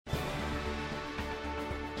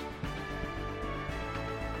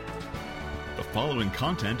following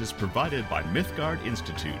content is provided by Mythgard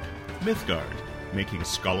Institute. Mythgard, making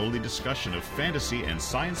scholarly discussion of fantasy and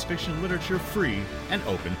science fiction literature free and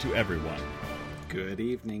open to everyone. Good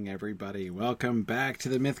evening, everybody. Welcome back to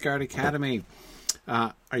the Mythgard Academy.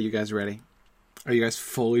 Are you guys ready? Are you guys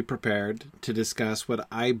fully prepared to discuss what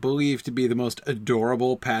I believe to be the most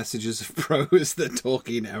adorable passages of prose that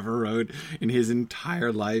Tolkien ever wrote in his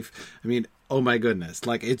entire life? I mean, oh my goodness.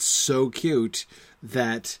 Like, it's so cute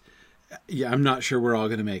that, yeah, I'm not sure we're all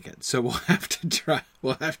going to make it. So we'll have to try.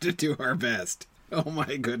 We'll have to do our best. Oh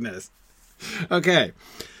my goodness. Okay.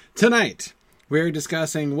 Tonight, we're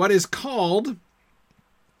discussing what is called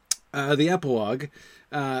the epilogue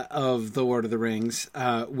of The Lord of the Rings,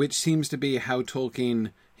 which seems to be how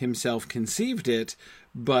Tolkien himself conceived it,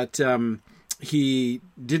 but he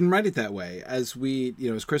didn't write it that way. As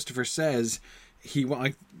as Christopher says, he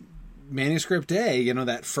like Manuscript A,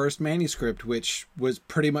 that first manuscript, which was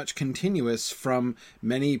pretty much continuous from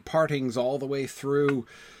many partings all the way through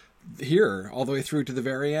here, all the way through to the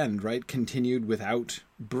very end, right? Continued without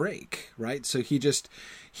break, right? So he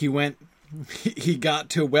got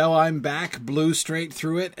to, well, I'm back, blew straight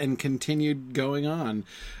through it, and continued going on.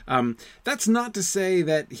 That's not to say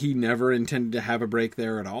that he never intended to have a break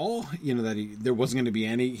there at all. That there wasn't going to be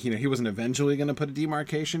any, he wasn't eventually going to put a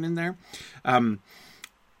demarcation in there.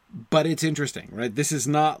 But it's interesting, right? This is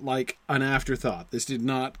not like an afterthought. This did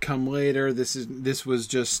not come later. This was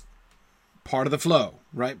just part of the flow,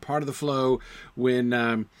 right? Part of the flow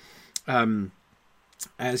when,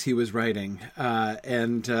 as he was writing, I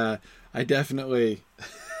definitely,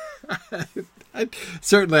 I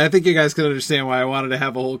think you guys can understand why I wanted to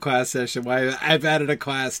have a whole class session, why I've added a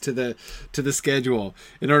class to the schedule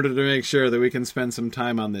in order to make sure that we can spend some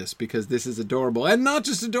time on this, because this is adorable, and not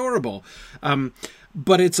just adorable,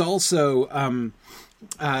 but it's also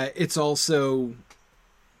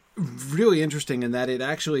really interesting in that it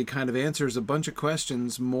actually kind of answers a bunch of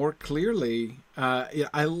questions more clearly.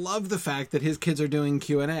 I love the fact that his kids are doing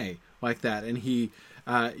Q&A like that, and he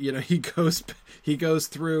goes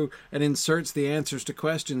through and inserts the answers to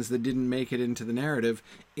questions that didn't make it into the narrative,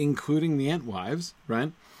 including the Entwives,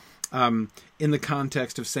 right? In the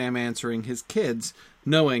context of Sam answering his kids,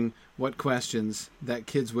 knowing what questions that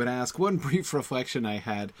kids would ask. One brief reflection I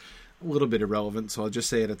had, a little bit irrelevant, so I'll just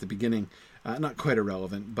say it at the beginning. Not quite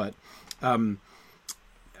irrelevant, but I've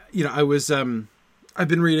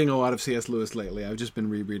been reading a lot of C.S. Lewis lately. I've just been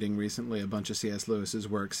rereading recently a bunch of C.S. Lewis's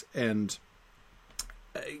works, and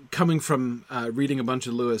coming from reading a bunch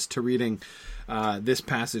of Lewis to reading this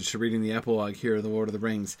passage, to reading the epilogue here of The Lord of the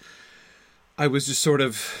Rings, I was just sort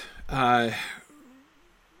of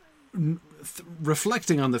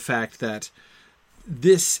reflecting on the fact that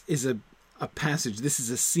this is a passage, this is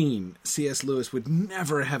a scene C.S. Lewis would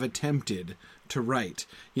never have attempted to write.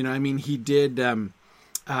 He did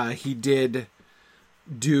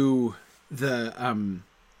do the,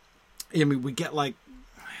 we get like,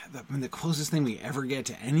 the closest thing we ever get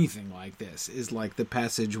to anything like this is like the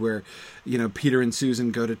passage where, Peter and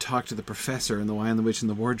Susan go to talk to the professor in The Lion, the Witch, and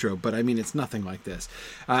the Wardrobe. But it's nothing like this.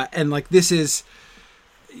 And like, this is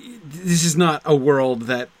not a world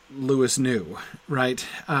that Lewis knew, right?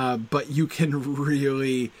 But you can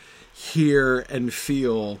really hear and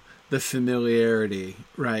feel the familiarity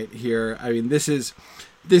right here.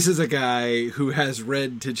 This is a guy who has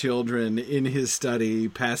read to children in his study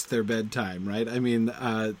past their bedtime, right?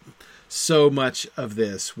 So much of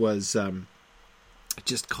this was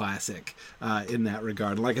just classic in that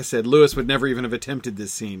regard. Like I said, Lewis would never even have attempted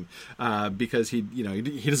this scene because he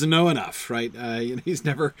doesn't know enough, right? He's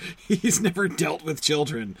never dealt with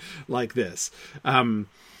children like this. But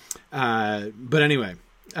anyway,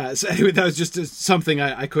 that was just something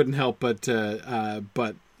I couldn't help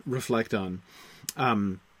but reflect on.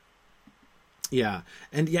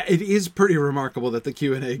 It is pretty remarkable that the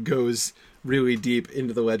Q&A goes really deep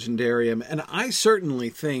into the legendarium. And I certainly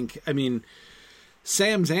think,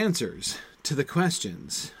 Sam's answers to the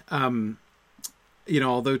questions, although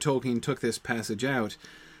Tolkien took this passage out,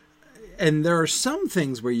 and there are some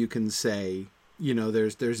things where you can say,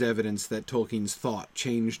 there's evidence that Tolkien's thought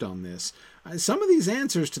changed on this. Some of these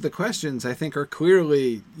answers to the questions, I think, are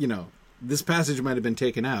clearly, this passage might have been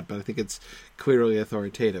taken out, but I think it's clearly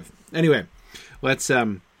authoritative. Anyway, let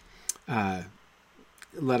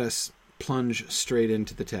us plunge straight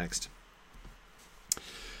into the text.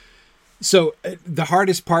 So the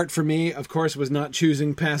hardest part for me, of course, was not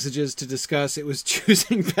choosing passages to discuss. It was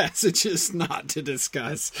choosing passages not to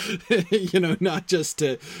discuss, not just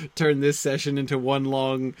to turn this session into one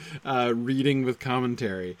long reading with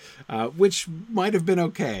commentary, which might have been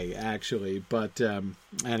okay, actually. But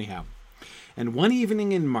anyhow. And one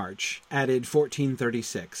evening in March, added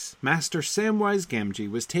 1436, Master Samwise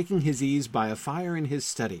Gamgee was taking his ease by a fire in his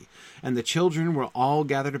study, and the children were all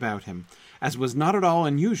gathered about him, as was not at all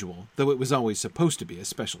unusual, though it was always supposed to be a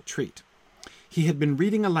special treat. He had been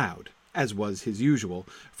reading aloud, as was his usual,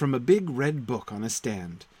 from a big red book on a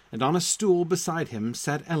stand, and on a stool beside him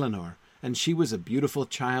sat Eleanor, and she was a beautiful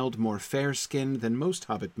child, more fair-skinned than most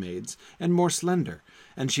hobbit maids, and more slender,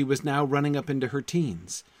 and she was now running up into her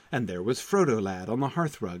teens. And there was Frodo lad on the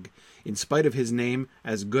hearthrug, in spite of his name,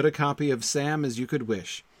 as good a copy of Sam as you could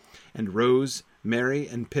wish. And Rose, Merry,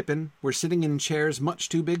 and Pippin were sitting in chairs much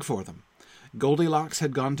too big for them. Goldilocks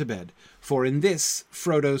had gone to bed, for in this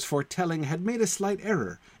Frodo's foretelling had made a slight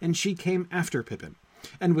error, and she came after Pippin,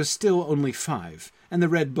 and was still only 5, and the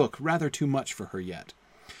red book rather too much for her yet.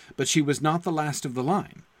 But she was not the last of the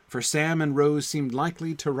line, for Sam and Rose seemed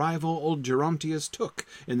likely to rival old Gerontius Took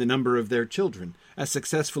in the number of their children, as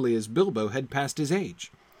successfully as Bilbo had passed his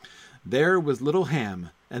age. There was little Ham,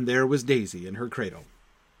 and there was Daisy in her cradle.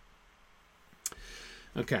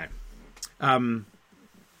 Okay.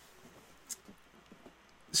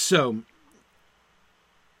 So,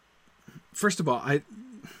 first of all,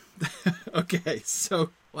 okay, so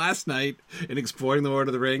last night, in exploring the Lord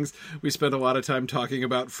of the Rings, we spent a lot of time talking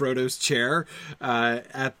about Frodo's chair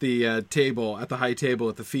at the table, at the high table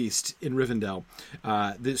at the feast in Rivendell.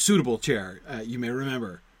 The suitable chair, you may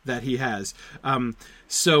remember, that he has.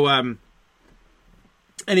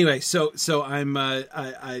 Anyway, so I'm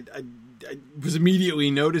I was immediately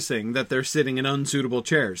noticing that they're sitting in unsuitable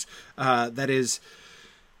chairs. That is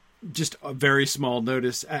just a very small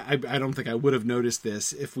notice. I don't think I would have noticed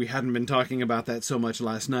this if we hadn't been talking about that so much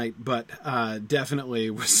last night, but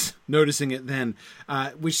definitely was noticing it then,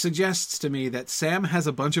 which suggests to me that Sam has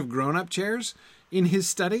a bunch of grown-up chairs in his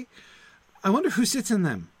study. I wonder who sits in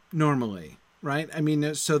them normally, right? I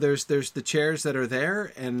mean, so there's the chairs that are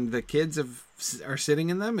there, and the kids are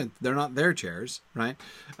sitting in them, and they're not their chairs, right?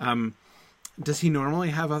 Does he normally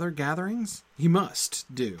have other gatherings? He must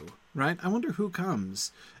do, right? I wonder who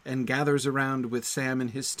comes and gathers around with Sam in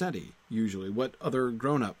his study, usually. What other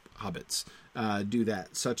grown-up hobbits do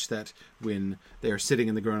that, such that when they are sitting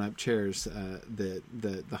in the grown-up chairs, the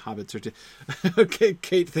hobbits are okay,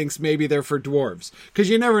 Kate thinks maybe they're for dwarves, because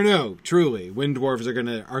you never know, truly, when dwarves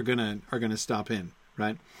are gonna stop in,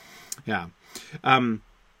 right? Yeah.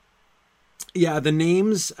 Yeah, the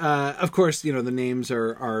names, of course, the names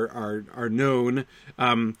are known,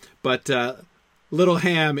 but Little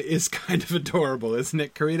Ham is kind of adorable, isn't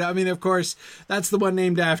it, Karita? I mean, of course, that's the one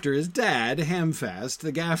named after his dad, Hamfast.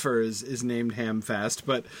 The gaffer is named Hamfast,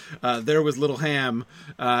 but there was Little Ham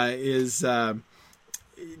I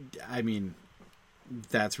mean,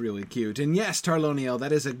 that's really cute. And yes, Tarloniel,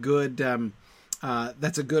 that is a good,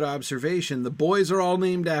 that's a good observation. The boys are all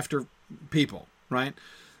named after people, right?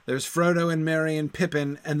 There's Frodo and Merry and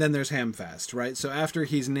Pippin, and then there's Hamfast, right? So after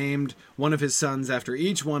he's named one of his sons after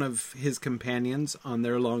each one of his companions on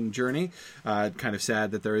their long journey, kind of sad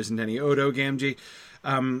that there isn't any Odo Gamgee,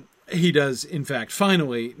 he does, in fact,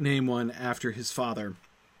 finally name one after his father,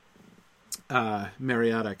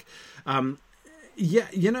 Meriadoc. Yeah,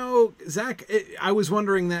 Zach, I was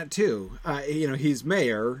wondering that too. He's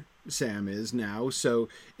mayor, Sam is now, so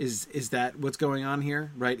is that what's going on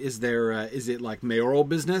here, right? Is it like mayoral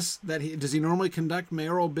business does he normally conduct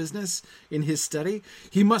mayoral business in his study?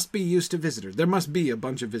 He must be used to visitors. There must be a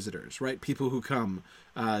bunch of visitors, right? People who come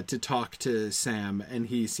to talk to Sam, and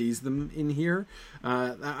he sees them in here.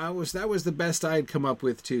 That was the best I'd come up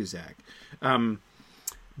with too, Zach. Yeah,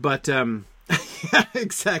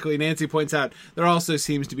 exactly. Nancy points out there also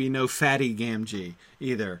seems to be no fatty Gamgee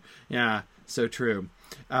either. Yeah, so true.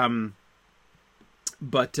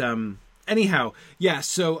 Anyhow, yeah.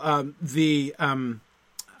 So the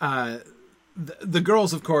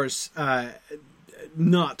girls, of course,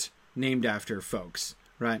 not named after folks,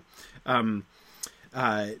 right?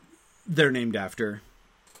 They're named after,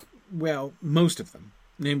 well, most of them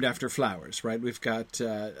named after flowers, right? We've got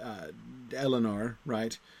Eleanor,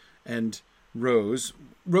 right, and Rose.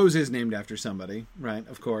 Rose is named after somebody, right?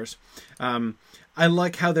 Of course. I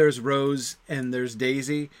like how there's Rose and there's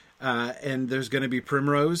Daisy, and there's going to be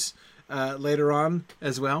Primrose later on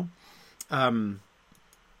as well.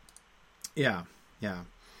 Yeah.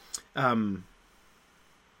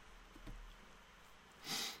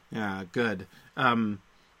 Yeah, good.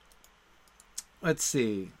 Let's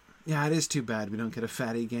see. Yeah, it is too bad we don't get a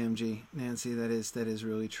fatty Gamgee, Nancy. That is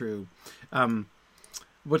really true.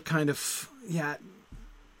 What kind of... Yeah...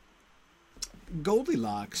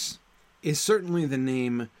 Goldilocks is certainly the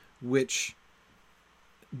name which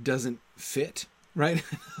doesn't fit right?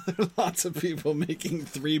 There are lots of people making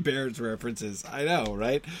Three Bears references. I know,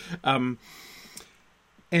 right?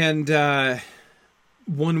 And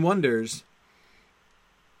one wonders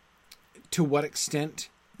to what extent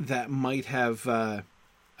that might have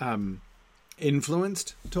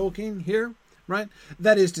influenced Tolkien here, right?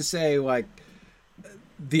 That is to say, like,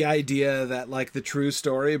 the idea that, like, the true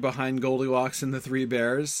story behind Goldilocks and the Three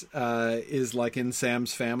Bears is, like, in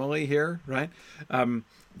Sam's family here, right?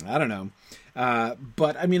 I don't know.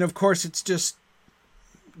 But, I mean, of course, it's just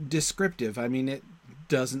descriptive. I mean, it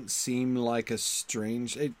doesn't seem like a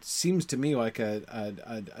strange... It seems to me like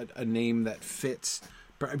a name that fits.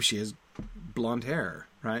 Perhaps she has blonde hair,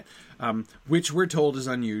 right? Which we're told is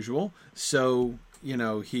unusual. So, you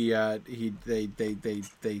know, they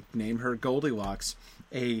name her Goldilocks,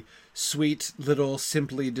 a sweet little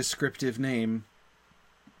simply descriptive name.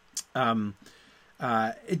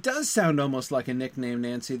 It does sound almost like a nickname,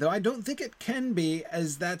 Nancy, though I don't think it can be,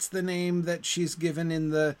 as that's the name that she's given in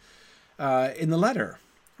the letter,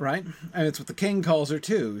 right? And it's what the king calls her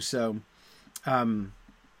too. So,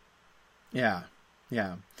 yeah.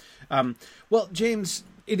 Well, James,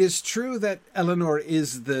 it is true that Eleanor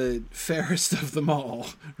is the fairest of them all,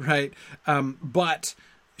 right? But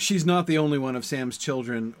she's not the only one of Sam's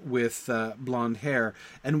children with blonde hair.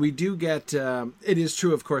 And we do get, it is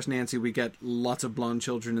true, of course, Nancy, we get lots of blonde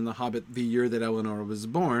children in The Hobbit the year that Eleanor was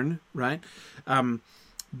born, right?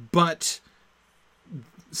 But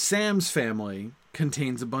Sam's family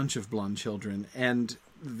contains a bunch of blonde children, and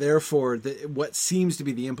therefore what seems to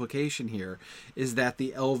be the implication here is that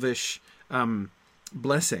the elvish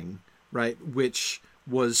blessing, right, which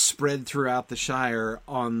was spread throughout the Shire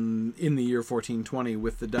in the year 1420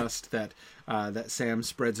 with the dust that Sam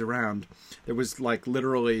spreads around. There was, like,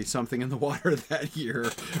 literally something in the water that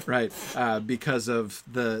year, right, because of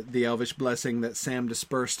the elvish blessing that Sam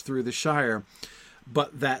dispersed through the Shire.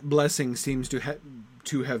 But that blessing seems to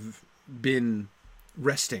have been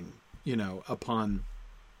resting, you know, upon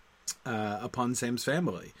Sam's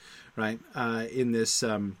family, right, in this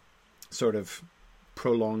sort of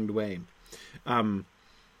prolonged way.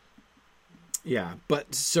 Yeah,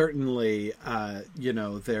 but certainly, you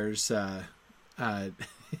know, there's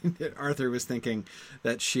Arthur was thinking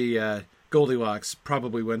that Goldilocks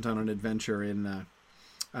probably went on an adventure in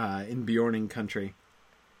Bjorning country.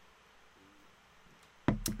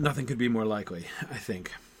 Nothing could be more likely, I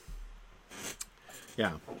think.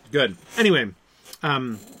 Yeah, good. Anyway,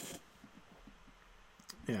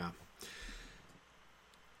 yeah.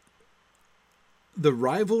 The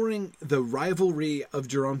rivalry of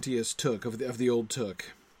Gerontius Took, of the old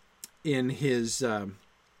Took, in his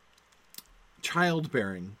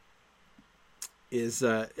childbearing is,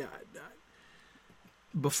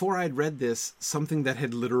 before I'd read this, something that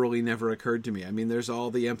had literally never occurred to me. I mean, there's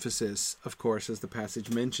all the emphasis, of course, as the passage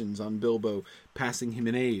mentions, on Bilbo passing him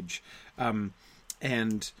in age. And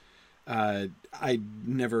I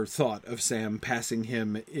never thought of Sam passing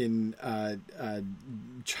him in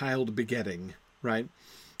child begetting, right?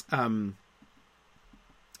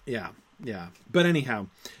 Yeah. But anyhow,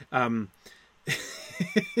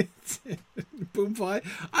 Boomfly,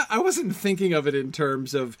 I wasn't thinking of it in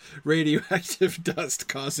terms of radioactive dust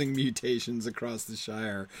causing mutations across the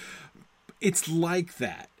Shire. It's like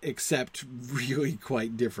that, except really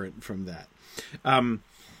quite different from that.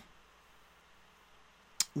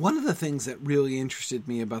 One of the things that really interested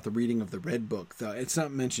me about the reading of the Red Book, though, it's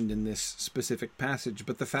not mentioned in this specific passage,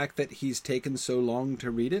 but the fact that he's taken so long to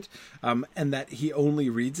read it, and that he only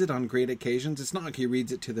reads it on great occasions. It's not like he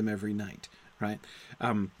reads it to them every night, right?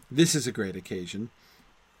 This is a great occasion.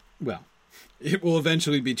 Well, it will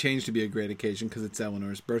eventually be changed to be a great occasion because it's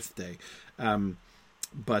Eleanor's birthday.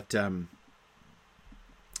 But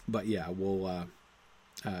yeah, we'll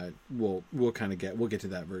get to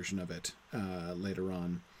that version of it later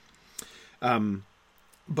on.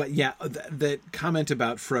 But yeah, the comment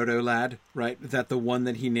about Frodo lad, right? That the one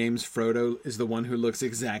that he names Frodo is the one who looks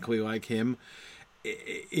exactly like him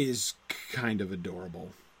is kind of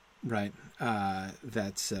adorable, right?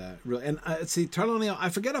 That's really, and see, Tarloniel, I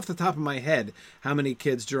forget off the top of my head how many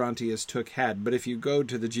kids Gerontius Took had, but if you go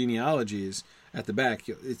to the genealogies at the back,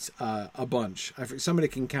 it's a bunch. Somebody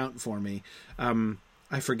can count for me.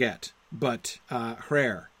 I forget, but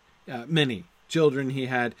Hrere, many children he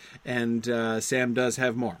had, and Sam does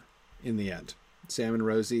have more in the end. Sam and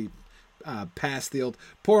Rosie passed the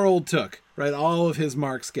poor old Took, right? All of his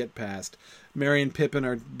marks get passed. Merry and Pippin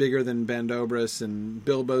are bigger than Bandobras, and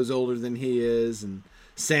Bilbo's older than he is, and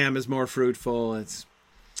Sam is more fruitful. It's,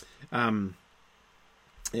 yeah.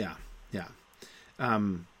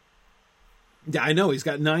 Yeah, I know he's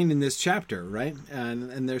got 9 in this chapter, right?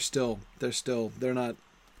 And they're not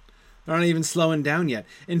even slowing down yet.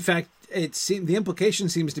 In fact, the implication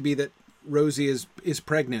seems to be that Rosie is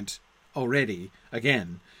pregnant already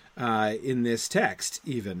again in this text,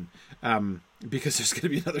 even because there's going to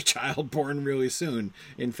be another child born really soon.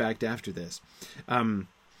 In fact, after this.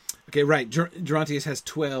 Okay, right. Gerontius has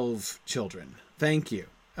 12 children. Thank you.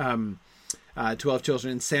 12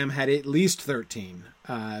 children, and Sam had at least 13,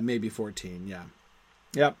 maybe 14. Yeah.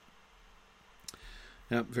 Yep.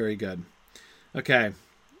 Very good. Okay,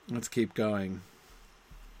 let's keep going.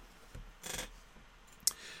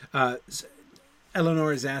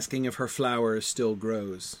 Eleanor is asking if her flower still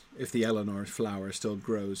grows, if the Eleanor flower still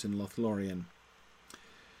grows in Lothlorien.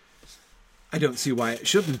 I don't see why it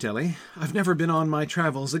shouldn't, Ellie. I've never been on my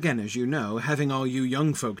travels again, as you know, having all you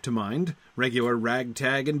young folk to mind. Regular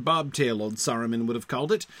ragtag and bobtail, old Saruman would have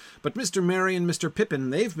called it. But Mr. Merry and Mr. Pippin,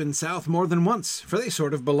 they've been south more than once, for they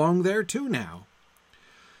sort of belong there too now.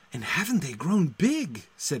 And haven't they grown big?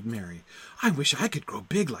 Said Mary. I wish I could grow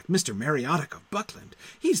big like Mr. Mariotic of Buckland.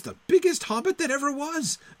 He's the biggest hobbit that ever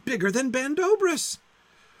was, bigger than Bandobras.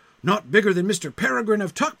 Not bigger than Mr. Peregrine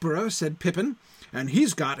of Tuckborough, said Pippin. And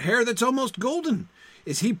he's got hair that's almost golden.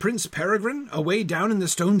 Is he Prince Peregrine, away down in the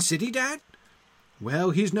Stone City, Dad? Well,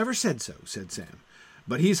 he's never said so, said Sam.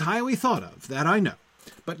 But he's highly thought of, that I know.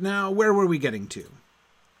 But now, where were we getting to?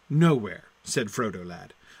 Nowhere, said Frodo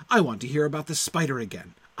lad. I want to hear about the spider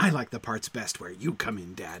again. I like the parts best where you come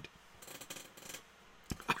in, Dad.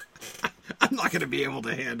 I'm not going to be able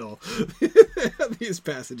to handle these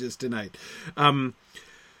passages tonight.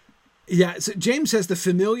 Yeah, so James says the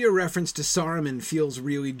familiar reference to Saruman feels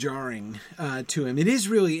really jarring to him. It is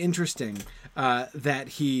really interesting that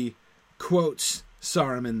he quotes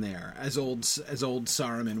Saruman there, as old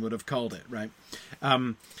Saruman would have called it, right?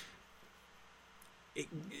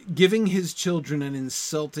 Giving his children an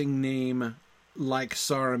insulting name like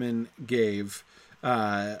Saruman gave,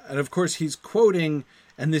 and of course he's quoting,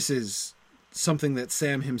 and this is something that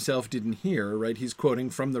Sam himself didn't hear, right? He's quoting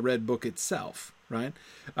from the Red Book itself, right?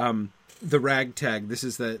 The ragtag. This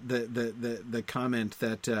is the comment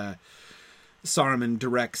that Saruman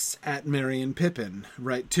directs at Merry and Pippin,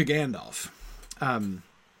 right, to Gandalf.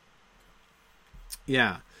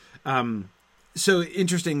 So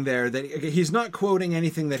interesting there that he's not quoting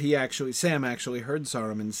anything that Sam actually heard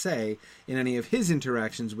Saruman say in any of his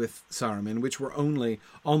interactions with Saruman, which were only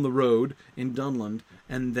on the road in Dunland,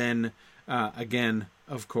 and then again,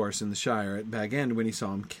 of course, in the Shire at Bag End when he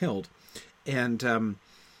saw him killed. And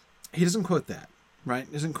he doesn't quote that, right?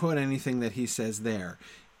 He doesn't quote anything that he says there.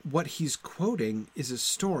 What he's quoting is a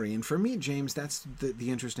story. And for me, James, that's the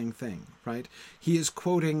interesting thing, right? He is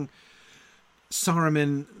quoting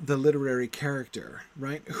Saruman, the literary character,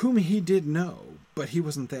 right? Whom he did know, but he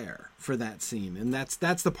wasn't there for that scene. And that's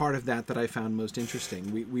the part of that I found most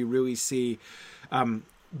interesting. We really see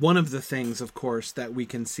one of the things, of course, that we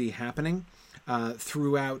can see happening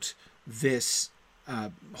throughout this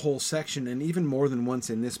whole section, and even more than once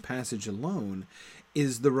in this passage alone,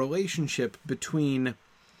 is the relationship between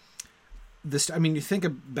this. I mean, you think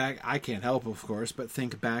back, I can't help, of course, but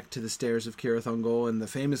think back to the Stairs of Cirith Ungol and the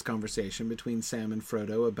famous conversation between Sam and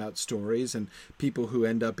Frodo about stories and people who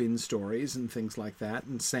end up in stories and things like that,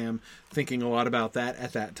 and Sam thinking a lot about that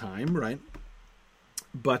at that time, right?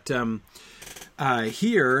 But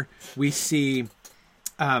here we see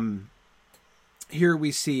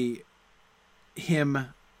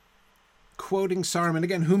him quoting Saruman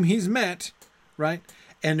again, whom he's met, right,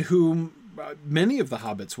 and whom many of the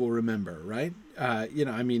hobbits will remember, right? But he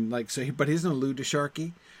doesn't allude to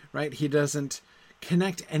Sharky, right? He doesn't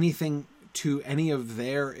connect anything to any of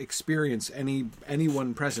their experience,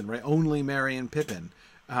 anyone present, right? Only Merry and Pippin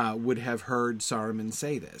would have heard Saruman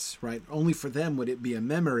say this, right? Only for them would it be a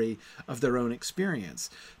memory of their own experience.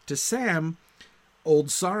 To Sam, old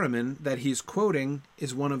Saruman that he's quoting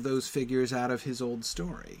is one of those figures out of his old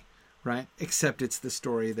story, right? Except it's the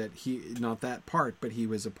story that not that part, but he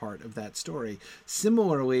was a part of that story.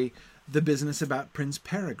 Similarly, the business about Prince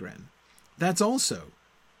Peregrine, that's also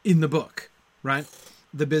in the book, right?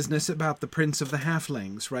 The business about the Prince of the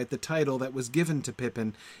Halflings, right? The title that was given to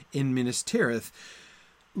Pippin in Minas Tirith.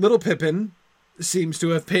 Little Pippin seems to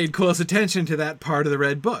have paid close attention to that part of the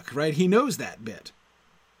Red Book, right? He knows that bit.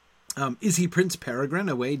 Is he Prince Peregrine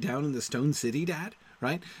away down in the Stone City, Dad?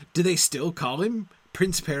 Right? Do they still call him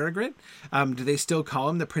Prince Peregrine? Do they still call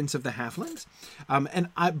him the Prince of the Halflings?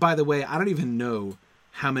 By the way, I don't even know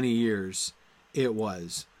how many years it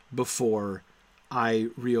was before I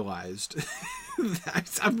realized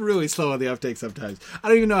I'm really slow on the uptake sometimes. I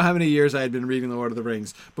don't even know how many years I had been reading The Lord of the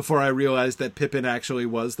Rings before I realized that Pippin actually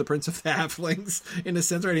was the Prince of the Halflings, in a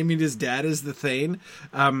sense, right? I mean, his dad is the Thane.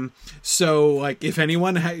 So, like, if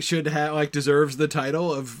anyone deserves the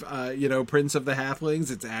title of, Prince of the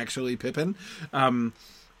Halflings, it's actually Pippin.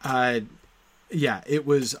 Yeah, it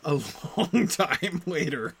was a long time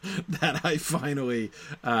later that I finally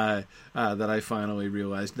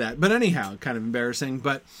realized that. But anyhow, kind of embarrassing.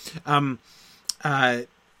 But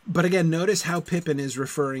again, notice how Pippin is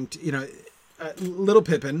referring to, little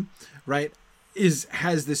Pippin, right,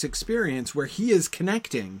 has this experience where he is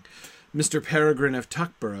connecting Mr. Peregrine of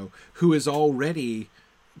Tuckborough, who is already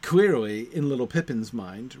clearly in little Pippin's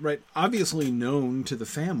mind, right, obviously known to the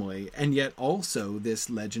family, and yet also this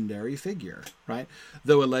legendary figure, right,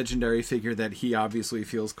 though a legendary figure that he obviously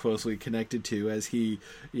feels closely connected to, as he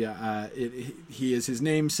is his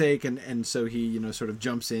namesake, and so he sort of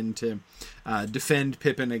jumps in to defend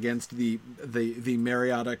Pippin against the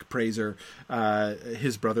Meriotic praiser,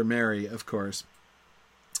 his brother Merry, of course.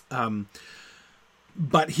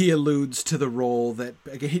 But he alludes to the role that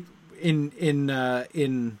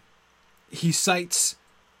he cites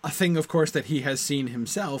a thing, of course, that he has seen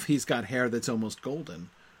himself. He's got hair that's almost golden,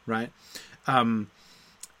 right? But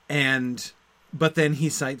then he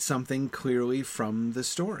cites something clearly from the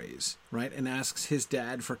stories, right? And asks his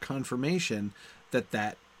dad for confirmation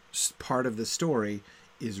that part of the story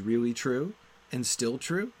is really true and still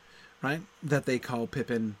true, right? That they call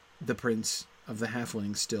Pippin the Prince of the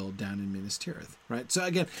Halflings still down in Minas Tirith, right? So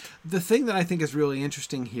again, the thing that I think is really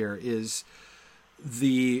interesting here is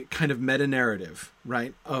the kind of meta-narrative,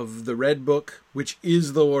 right, of the Red Book, which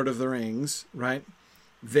is the Lord of the Rings, right,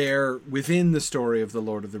 there within the story of the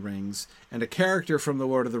Lord of the Rings, and a character from the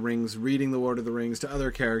Lord of the Rings reading the Lord of the Rings to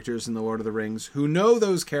other characters in the Lord of the Rings who know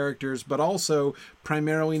those characters, but also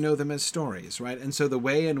primarily know them as stories, right? And so the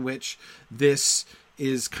way in which this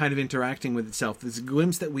is kind of interacting with itself, this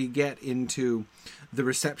glimpse that we get into the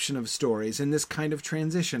reception of stories and this kind of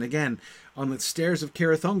transition. Again, on the stairs of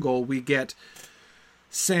Cirith Ungol, we get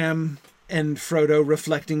Sam and Frodo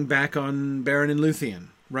reflecting back on Beren and Luthien,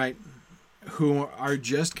 right? Who are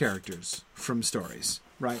just characters from stories,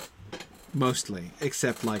 right? Mostly,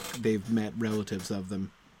 except like they've met relatives of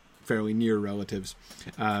them, fairly near relatives.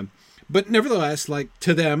 But nevertheless, like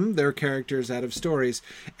to them, they're characters out of stories,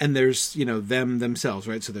 and there's, them themselves,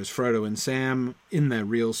 right? So there's Frodo and Sam in the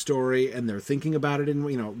real story, and they're thinking about it in,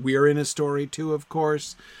 we're in a story too, of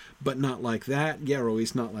course, but not like that. Yeah, or at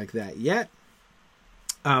least not like that yet.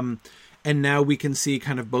 And now we can see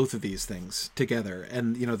kind of both of these things together.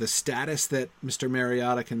 And, the status that Mr.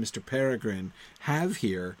 Mariotic and Mr. Peregrine have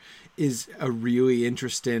here is a really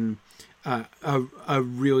interesting,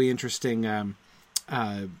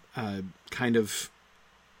 kind of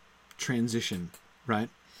transition, right?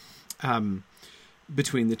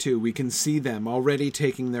 Between the two. We can see them already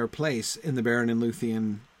taking their place in the Beren and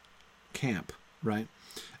Luthien camp, right?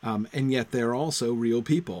 And yet they're also real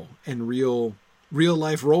people and real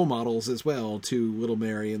life role models as well to little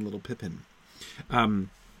Merry and little Pippin.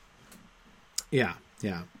 Yeah.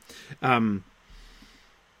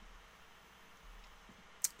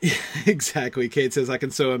 Exactly. Kate says, I can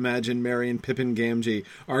so imagine Merry and Pippin Gamgee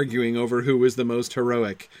arguing over who was the most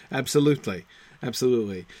heroic. Absolutely.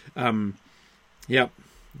 Yep.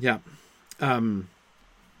 Yeah.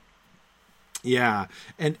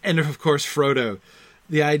 And of course, Frodo.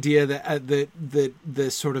 The idea that the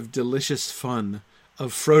sort of delicious fun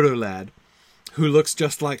of Frodo Lad, who looks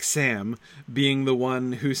just like Sam, being the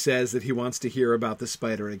one who says that he wants to hear about the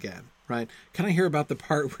spider again, right? Can I hear about the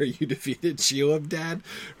part where you defeated Shelob, Dad?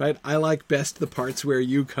 Right? I like best the parts where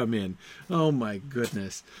you come in. Oh my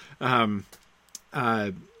goodness. Yeah.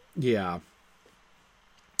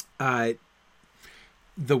 The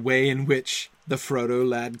way in which the Frodo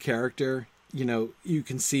Lad character, you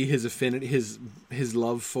can see his affinity, his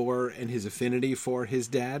love for and his affinity for his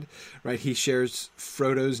dad, right? He shares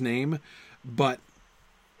Frodo's name, but,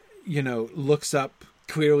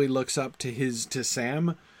 clearly looks up to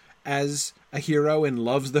Sam as a hero and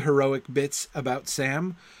loves the heroic bits about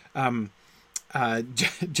Sam.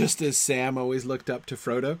 Just as Sam always looked up to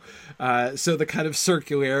Frodo. So the kind of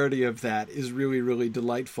circularity of that is really, really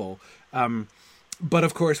delightful. But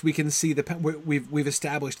of course, we can see we've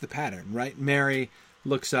established the pattern, right? Merry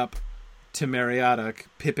looks up to Mariotic,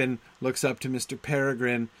 Pippin looks up to Mr.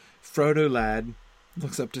 Peregrine, Frodo Lad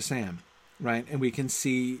looks up to Sam, right? And we can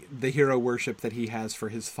see the hero worship that he has for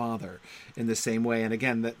his father in the same way. And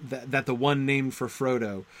again, that the one named for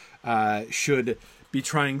Frodo should be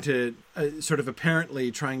trying to sort of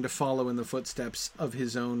apparently trying to follow in the footsteps of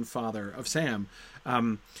his own father, of Sam.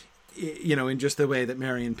 in just the way that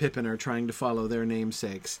Merry and Pippin are trying to follow their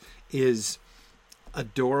namesakes, is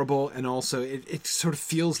adorable, and also it sort of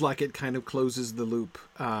feels like it kind of closes the loop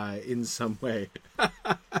in some way.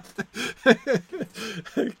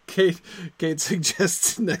 Kate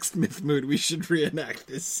suggests next Myth Mood we should reenact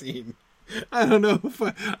this scene. I don't know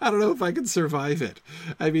if I can survive it.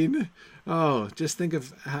 I mean, just think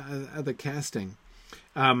of the casting.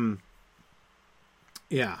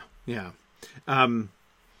 Yeah. All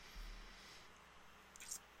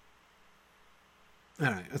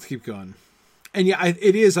right, let's keep going. And yeah,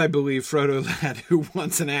 it is, I believe, Frodo Lad who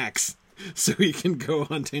wants an axe so he can go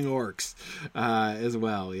hunting orcs as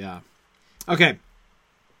well. Yeah. Okay.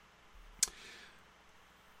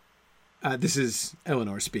 This is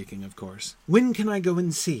Eleanor speaking, of course. When can I go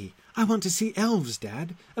and see? I want to see elves,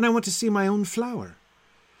 Dad, and I want to see my own flower.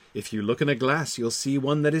 If you look in a glass, you'll see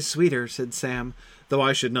one that is sweeter, said Sam, though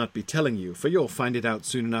I should not be telling you, for you'll find it out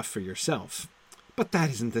soon enough for yourself. But that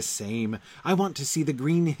isn't the same. I want to see the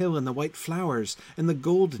green hill and the white flowers and the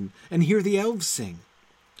golden, and hear the elves sing.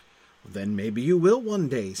 Then maybe you will one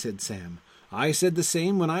day, said Sam. I said the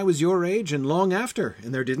same when I was your age and long after,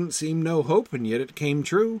 and there didn't seem no hope, and yet it came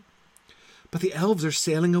true. But the elves are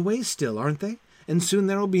sailing away still, aren't they? And soon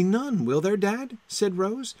there'll be none, will there, Dad? Said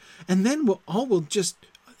Rose. And then all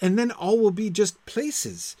will be just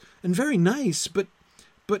places, and very nice, but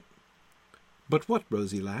what,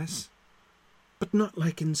 Rosie lass? But not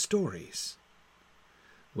like in stories.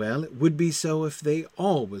 Well, it would be so if they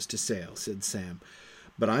all was to sail, said Sam.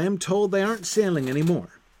 But I am told they aren't sailing any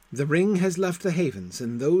more. The ring has left the havens,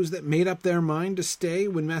 and those that made up their mind to stay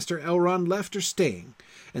when Master Elrond left are staying.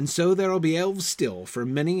 And so there'll be elves still for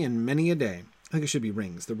many and many a day. I think it should be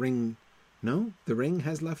rings. The ring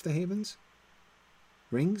has left the havens?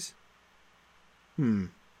 Rings?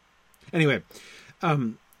 Anyway,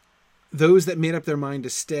 those that made up their mind to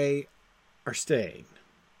stay are staying.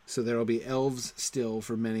 So there will be elves still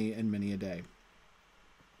for many and many a day.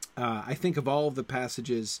 I think of all of the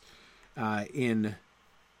passages in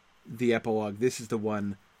the epilogue, this is the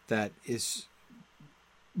one that is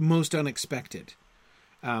most unexpected.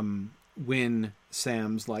 When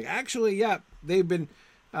Sam's like, actually, yeah, they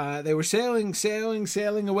were sailing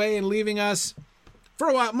away and leaving us for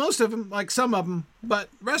a while. Most of them, like some of them, but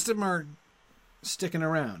rest of them are sticking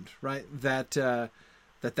around, right? That's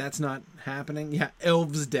not happening. Yeah,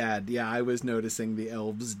 elves dad. Yeah, I was noticing the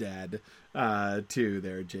elves dad too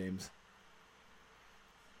there, James.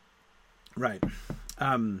 Right.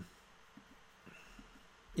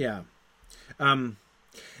 Yeah.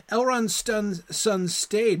 Elrond's sons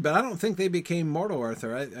stayed, but I don't think they became mortal,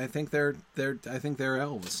 Arthur. I think they're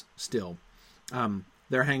elves still.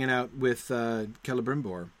 They're hanging out with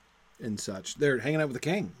Celebrimbor and such. They're hanging out with the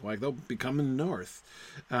king. Like, they'll be coming north.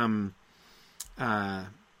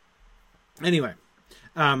 Anyway.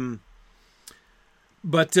 All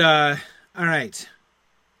right.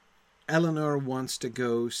 Eleanor wants to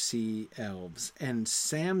go see elves, and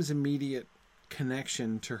Sam's immediate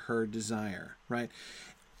connection to her desire, right?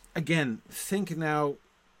 Again, think now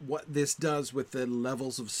what this does with the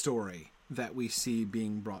levels of story that we see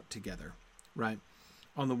being brought together, right?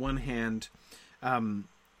 On the one hand,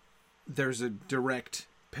 there's a direct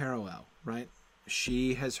parallel, right?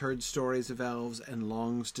 She has heard stories of elves and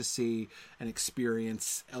longs to see and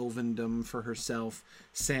experience elvendom for herself.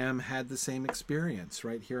 Sam had the same experience,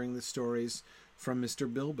 right? Hearing the stories from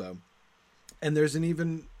Mr. Bilbo. And there's an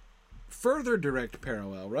even further direct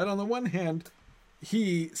parallel, right? On the one hand,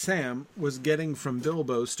 Sam, was getting from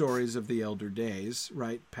Bilbo stories of the elder days,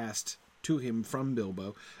 right? Passed to him from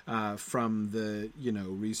Bilbo, from the,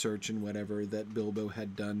 research and whatever that Bilbo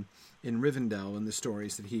had done in Rivendell and the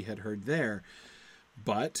stories that he had heard there.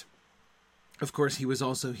 But, of course, he was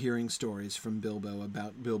also hearing stories from Bilbo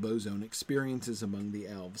about Bilbo's own experiences among the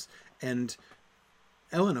elves. And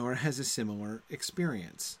Eleanor has a similar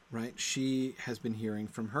experience, right? She has been hearing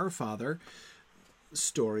from her father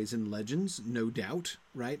stories and legends, no doubt,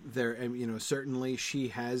 right? There, certainly she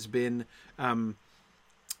has been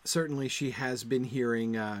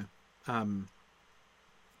hearing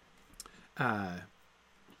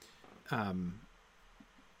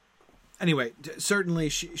anyway, certainly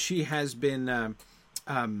she has been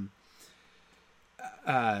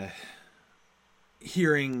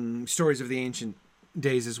hearing stories of the ancient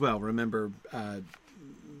days as well. Remember,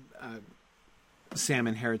 Sam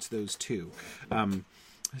inherits those too.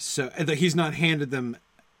 So he's not handed them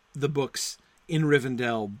the books in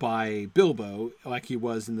Rivendell by Bilbo like he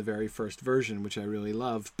was in the very first version, which I really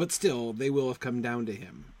love, but still they will have come down to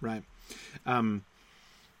him, right?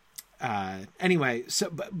 Anyway,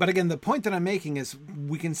 but again, the point that I'm making is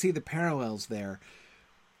we can see the parallels there.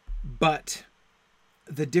 But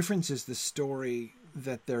the difference is the story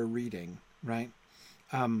that they're reading, right?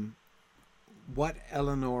 What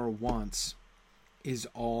Eleanor wants is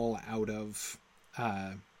all out of...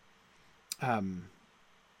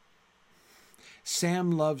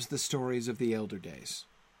 Sam loves the stories of the Elder Days,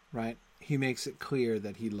 right? He makes it clear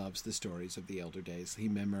that he loves the stories of the Elder Days. He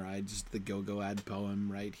memorized the Gilgalad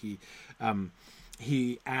poem, right?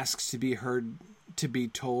 He asks to be heard, to be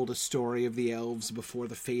told a story of the elves before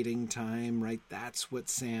the fading time, right? That's what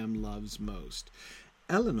Sam loves most.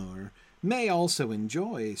 Eleanor may also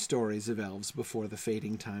enjoy stories of elves before the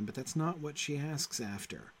fading time, but that's not what she asks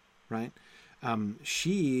after, right?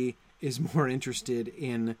 She is more interested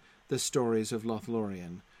in the stories of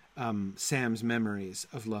Lothlorien, Sam's memories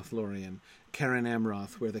of Lothlorien, Caren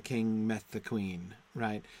Amroth, where the king met the queen,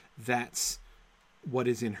 right? That's what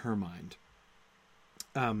is in her mind.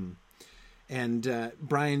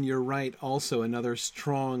 Brian, you're right. Also, another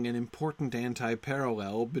strong and important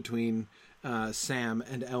anti-parallel between Sam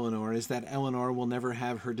and Eleanor is that Eleanor will never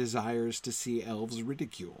have her desires to see elves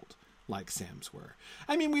ridiculed like Sam's were.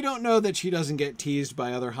 I mean, we don't know that she doesn't get teased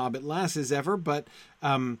by other hobbit lasses ever, but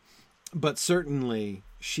certainly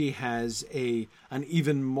she has an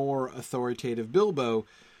even more authoritative Bilbo,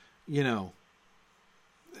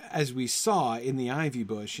 as we saw in the Ivy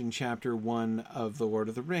Bush in Chapter 1 of The Lord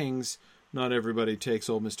of the Rings. Not everybody takes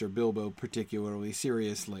old Mr. Bilbo particularly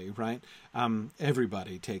seriously, right?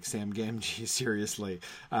 Everybody takes Sam Gamgee seriously.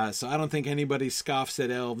 So I don't think anybody scoffs at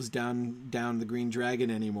elves down the Green Dragon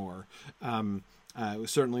anymore. It was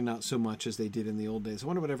certainly not so much as they did in the old days. I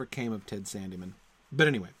wonder whatever came of Ted Sandyman. But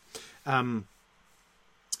anyway, I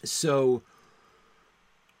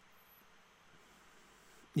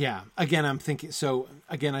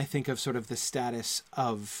think of sort of the status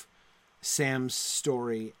of Sam's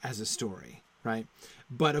story as a story, right?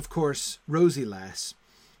 But of course, Rosie Lass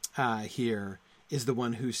here is the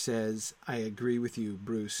one who says, I agree with you,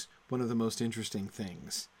 Bruce, one of the most interesting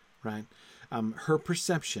things, right? Her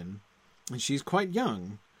perception, and she's quite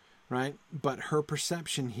young, right? But her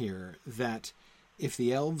perception here that if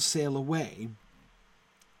the elves sail away,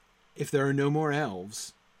 if there are no more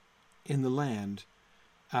elves in the land,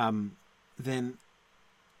 then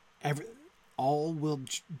all will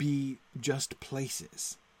be just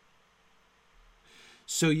places.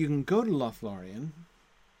 So you can go to Lothlorien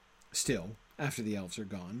still, after the elves are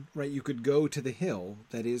gone, right? You could go to the hill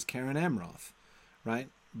that is Caren Amroth, right?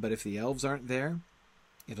 But if the elves aren't there,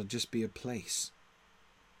 it'll just be a place.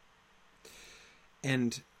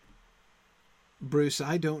 And Bruce,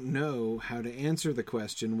 I don't know how to answer the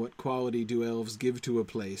question, what quality do elves give to a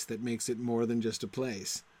place that makes it more than just a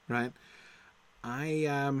place, right? I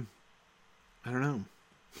don't know.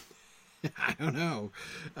 I don't know.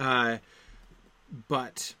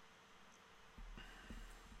 But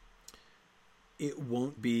it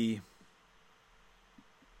won't be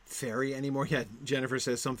fairy anymore. Yeah, Jennifer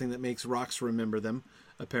says something that makes rocks remember them,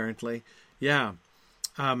 apparently. Yeah.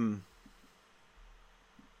 Yeah.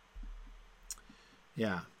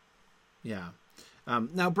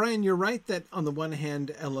 Now, Brian, you're right that on the one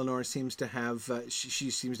hand, Eleanor seems to have she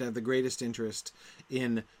seems to have the greatest interest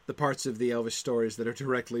in the parts of the Elvish stories that are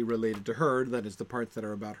directly related to her. That is, the parts that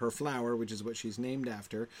are about her flower, which is what she's named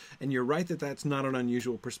after. And you're right that that's not an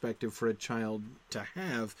unusual perspective for a child to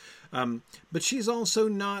have. But she's also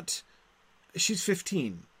not. She's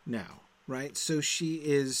 15 now, right? So she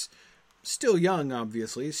is still young,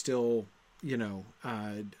 obviously, still,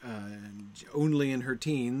 only in her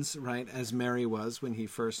teens, right, as Merry was when he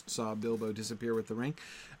first saw Bilbo disappear with the ring.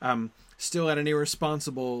 Still at an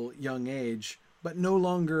irresponsible young age, but no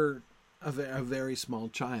longer a very small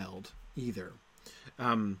child either.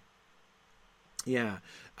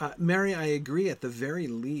 Merry, I agree. At the very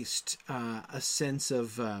least, a sense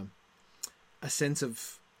of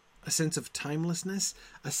timelessness,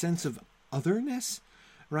 a sense of otherness,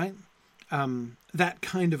 right? That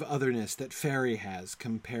kind of otherness that fairy has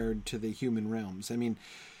compared to the human realms. I mean,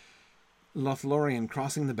 Lothlorien,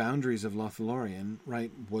 crossing the boundaries of Lothlorien,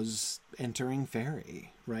 right, was entering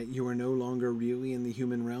fairy, right? You are no longer really in the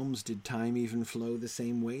human realms. Did time even flow the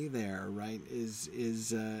same way there, right?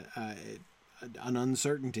 Is an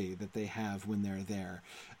uncertainty that they have when they're there.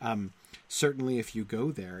 Certainly if you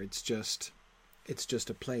go there, it's just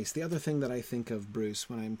a place. The other thing that I think of, Bruce,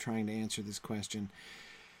 when I'm trying to answer this question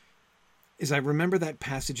is I remember that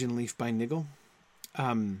passage in Leaf by Nigel,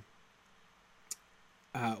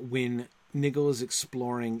 when Nigel is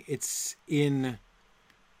exploring. It's when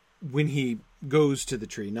he goes to the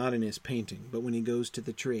tree, not in his painting, but when he goes to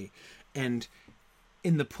the tree, and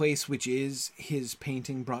in the place which is his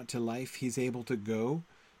painting brought to life, he's able to go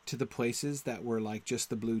to the places that were like just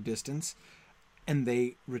the blue distance, and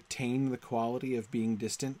they retain the quality of being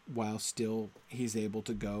distant while still he's able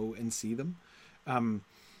to go and see them.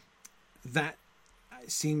 That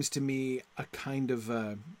seems to me a kind of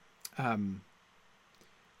a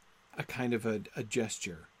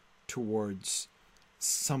gesture towards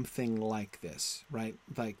something like this, right?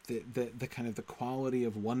 Like the kind of the quality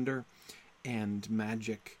of wonder and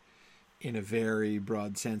magic in a very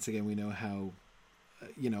broad sense. Again, we know how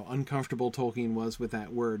uncomfortable Tolkien was with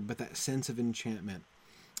that word, but that sense of enchantment,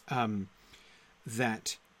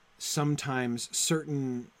 that sometimes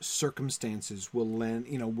certain circumstances will lend,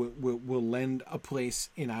 will lend a place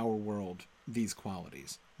in our world these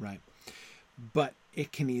qualities, right? But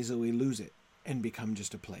it can easily lose it and become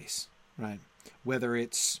just a place, right? Whether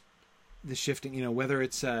it's the shifting, whether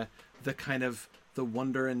it's the kind of the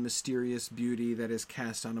wonder and mysterious beauty that is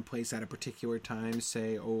cast on a place at a particular time,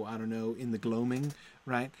 say, in the gloaming,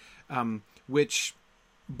 right? Which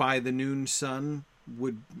by the noon sun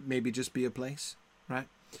would maybe just be a place, right?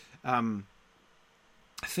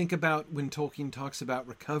 Think about when Tolkien talks about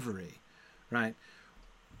recovery, right?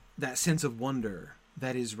 That sense of wonder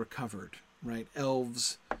that is recovered, right?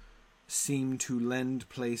 Elves seem to lend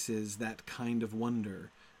places that kind of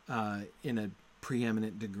wonder in a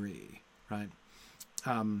preeminent degree, right?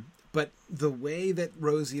 But the way that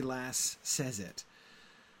Rosie Lass says it,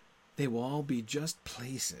 they will all be just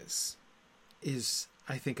places, is,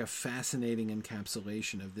 I think, a fascinating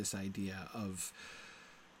encapsulation of this idea of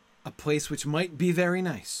a place which might be very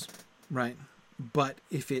nice, right? But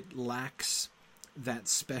if it lacks that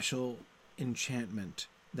special enchantment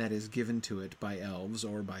that is given to it by elves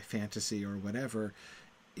or by fantasy or whatever,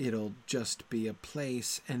 it'll just be a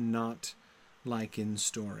place and not like in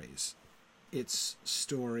stories. It's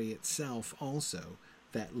story itself also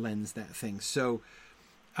that lends that thing. So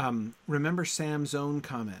remember Sam's own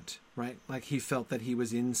comment, right? Like he felt that he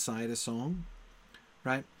was inside a song,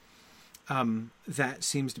 right? That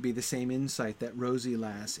seems to be the same insight that Rosie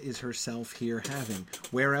Lass is herself here having.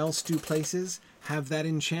 Where else do places have that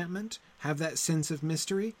enchantment, have that sense of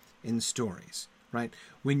mystery? In stories, right?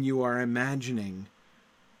 When you are imagining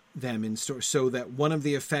them in stories. So that one of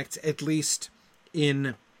the effects, at least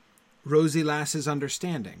in Rosie Lass's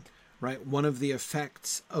understanding, right? One of the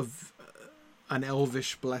effects of an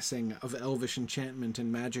elvish blessing, of elvish enchantment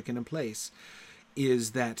and magic in a place,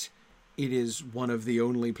 is that it is one of the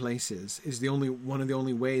only places, one of the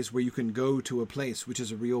only ways where you can go to a place which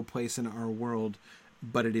is a real place in our world,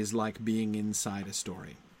 but it is like being inside a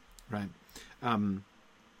story, right?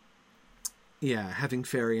 Having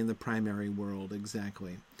fairy in the primary world,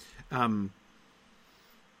 exactly.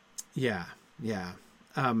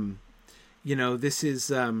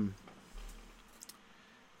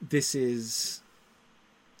 This is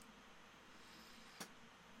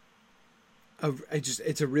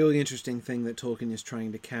it's a really interesting thing that Tolkien is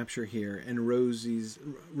trying to capture here, and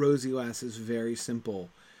Rosie Lass's very simple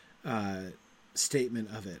statement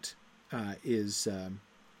of it is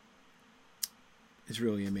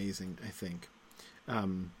really amazing, I think.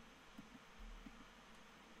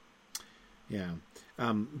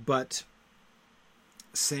 But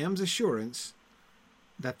Sam's assurance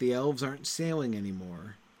that the elves aren't sailing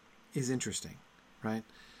anymore is interesting, right?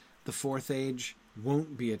 The Fourth Age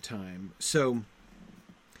won't be a time. So,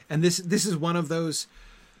 and this is one of those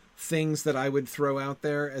things that I would throw out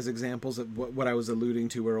there as examples of what I was alluding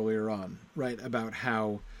to earlier on, right? About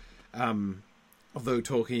how, although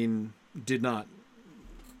Tolkien did not,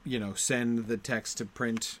 send the text to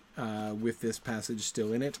print with this passage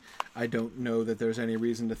still in it, I don't know that there's any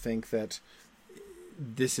reason to think that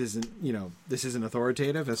this isn't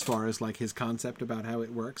authoritative as far as like his concept about how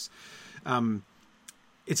it works.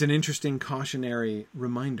 It's an interesting cautionary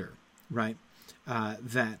reminder, right?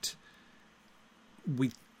 That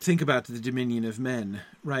we think about the dominion of men,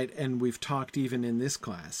 right? And we've talked even in this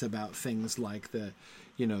class about things like the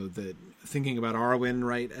thinking about Arwen,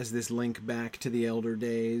 right, as this link back to the elder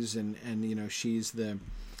days, and she's the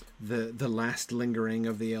last lingering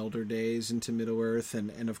of the elder days into Middle Earth,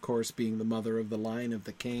 and of course being the mother of the line of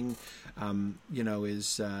the king,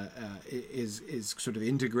 is sort of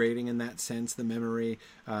integrating in that sense the memory,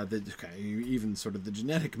 even sort of the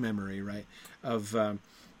genetic memory, right, of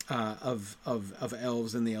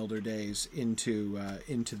elves in the elder days into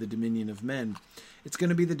the dominion of men. It's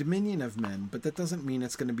going to be the dominion of men, but that doesn't mean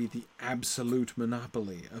it's going to be the absolute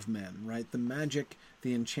monopoly of men, right? The magic,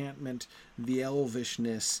 the enchantment, the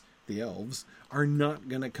elvishness, the elves are not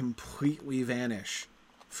going to completely vanish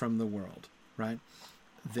from the world, right?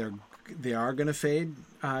 They are going to fade,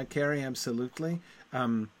 Carrie, absolutely.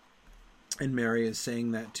 And Mary is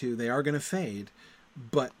saying that too. They are going to fade,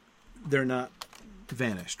 but they're not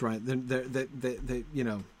vanished, right? You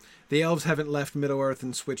know, the elves haven't left Middle-earth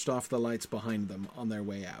and switched off the lights behind them on their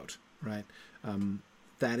way out, right?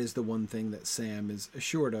 That is the one thing that Sam is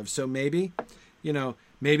assured of. So maybe, you know,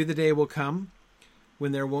 maybe the day will come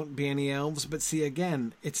when there won't be any elves. But see,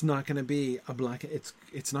 again, it's not going to be a black.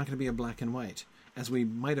 It's not going to be a black and white, as we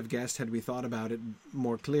might have guessed had we thought about it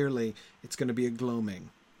more clearly. It's going to be a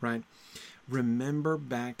gloaming, right? Remember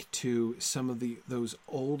back to some of those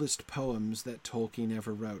oldest poems that Tolkien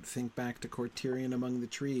ever wrote. Think back to Cortirion Among the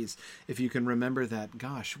Trees. If you can remember that,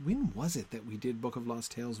 gosh, when was it that we did Book of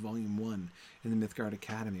Lost Tales Volume 1 in the Mythgard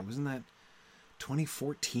Academy? Wasn't that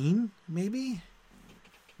 2014, maybe?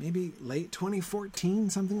 Maybe late 2014,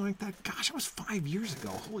 something like that? Gosh, it was 5 years ago.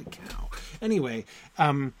 Holy cow. Anyway,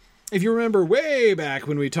 if you remember way back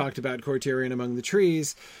when we talked about Cortirion Among the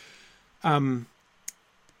Trees,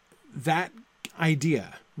 that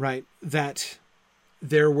idea, right, that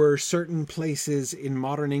there were certain places in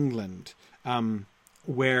modern England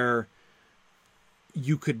where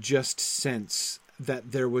you could just sense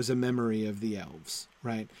that there was a memory of the elves,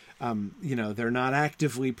 right? You know, they're not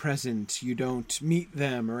actively present. You don't meet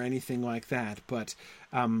them or anything like that, but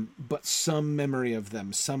some memory of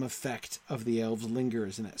them, some effect of the elves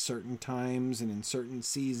lingers, and at certain times and in certain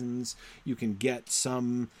seasons, you can get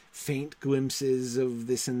some faint glimpses of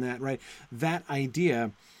this and that, right? That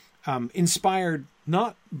idea, inspired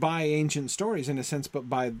not by ancient stories in a sense, but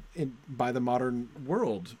by the modern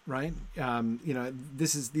world, right? You know,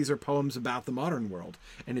 these are poems about the modern world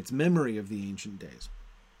and its memory of the ancient days.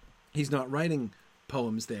 He's not writing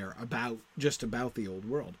poems there just about the old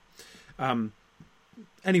world.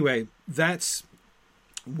 Anyway, that's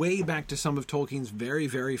way back to some of Tolkien's very,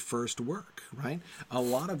 very first work, right? A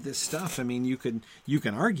lot of this stuff, I mean, you can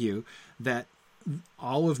argue that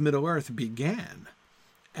all of Middle-earth began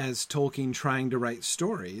as Tolkien trying to write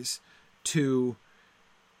stories to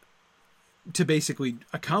basically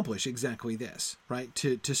accomplish exactly this, right?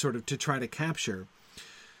 To try to capture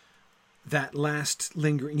that last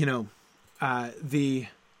lingering, you know, the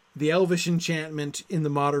elvish enchantment in the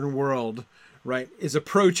modern world, right, is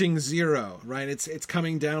approaching zero, right? It's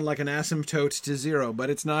coming down like an asymptote to zero, but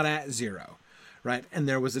it's not at zero, right? And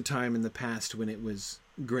there was a time in the past when it was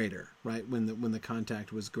greater, right? When the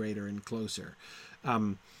contact was greater and closer.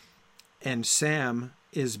 And Sam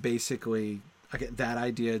is basically, that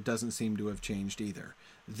idea doesn't seem to have changed either.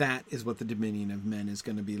 That is what the Dominion of Men is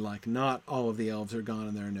going to be like. Not all of the elves are gone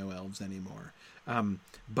and there are no elves anymore.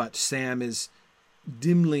 But Sam is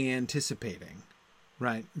dimly anticipating,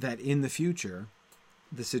 right, that in the future,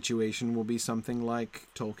 the situation will be something like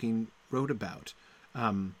Tolkien wrote about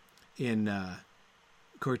in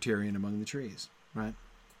Cortirion Among the Trees, right?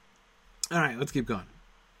 All right, let's keep going.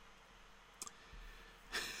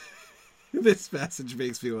 This passage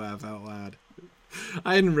makes me laugh out loud.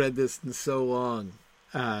 I hadn't read this in so long.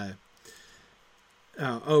 Can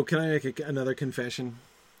I make another confession?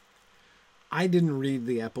 I didn't read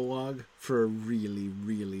the epilogue for a really,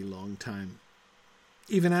 really long time.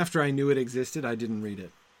 Even after I knew it existed, I didn't read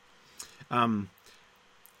it.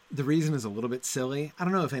 The reason is a little bit silly. I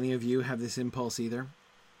don't know if any of you have this impulse either.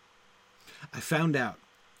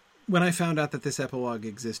 When I found out that this epilogue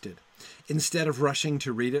existed, instead of rushing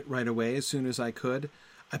to read it right away as soon as I could,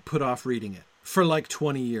 I put off reading it. For like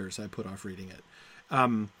 20 years, I put off reading it.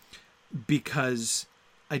 Because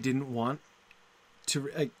I didn't want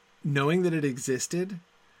to... knowing that it existed,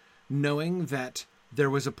 knowing that there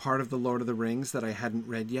was a part of The Lord of the Rings that I hadn't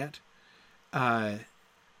read yet,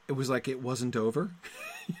 it was like it wasn't over.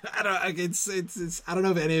 I don't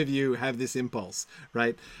know if any of you have this impulse,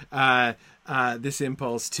 right? This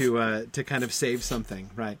impulse to kind of save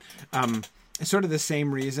something, right? It's sort of the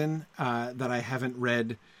same reason that I haven't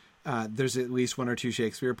read. There's at least one or two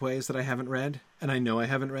Shakespeare plays that I haven't read, and I know I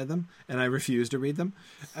haven't read them, and I refuse to read them,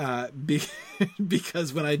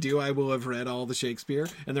 because when I do, I will have read all the Shakespeare,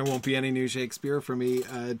 and there won't be any new Shakespeare for me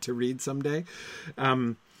to read someday.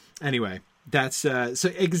 Anyway, that's so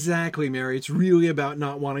exactly, Mary. It's really about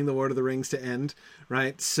not wanting The Lord of the Rings to end,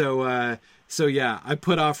 right? So yeah, I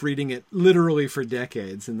put off reading it literally for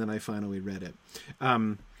decades, and then I finally read it.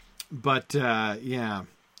 Yeah.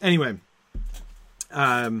 Anyway.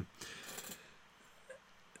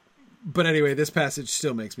 But anyway, this passage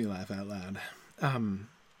still makes me laugh out loud.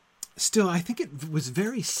 Still, I think it was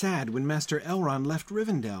very sad when Master Elrond left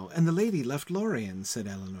Rivendell and the lady left Lorien, said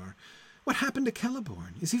Eleanor. What happened to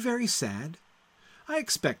Celeborn? Is he very sad? I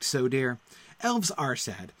expect so, dear. Elves are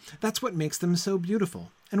sad. That's what makes them so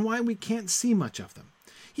beautiful, and why we can't see much of them.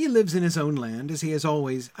 He lives in his own land, as he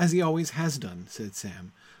always has done, said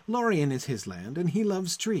Sam. Lorien is his land, and he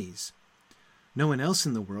loves trees. No one else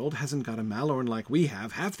in the world hasn't got a Malorn like we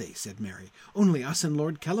have they? Said Mary. Only us and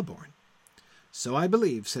Lord Celeborn. So I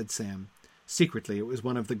believe, said Sam. Secretly, it was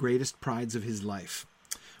one of the greatest prides of his life.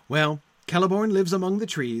 Well, Celeborn lives among the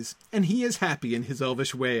trees, and he is happy in his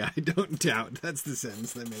elvish way, I don't doubt. That's the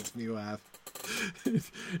sentence that makes me laugh.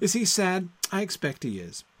 Is he sad? I expect he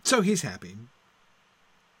is. So he's happy.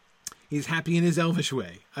 He's happy in his elvish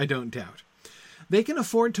way, I don't doubt. They can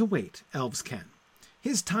afford to wait, elves can.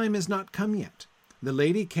 His time has not come yet. The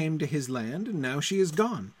lady came to his land, and now she is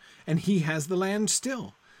gone, and he has the land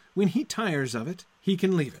still. When he tires of it, he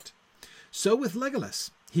can leave it. So with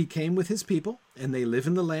Legolas. He came with his people, and they live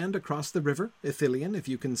in the land across the river, Ithilien, if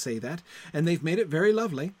you can say that, and they've made it very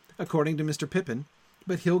lovely, according to Mr. Pippin.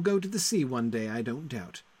 But he'll go to the sea one day, I don't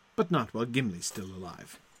doubt. But not while Gimli's still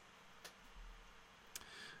alive.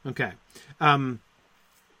 Okay.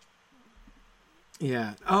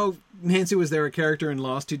 Yeah. Oh, Nancy, was there a character in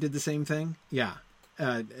Lost who did the same thing? Yeah.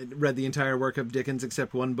 Read the entire work of Dickens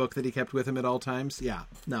except one book that he kept with him at all times? Yeah.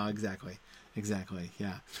 No, exactly. Exactly,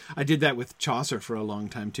 yeah. I did that with Chaucer for a long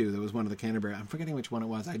time, too. There was one of the Canterbury... I'm forgetting which one it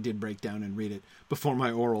was. I did break down and read it before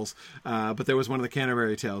my orals. But there was one of the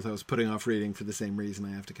Canterbury Tales I was putting off reading for the same reason,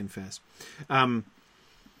 I have to confess.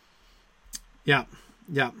 Yeah.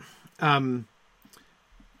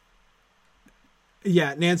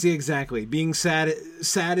 Yeah, Nancy, exactly. Being sad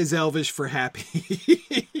is elvish for happy.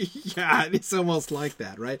 Yeah, it's almost like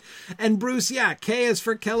that, right? And Bruce, yeah, K is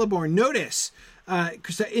for Celeborn. Notice...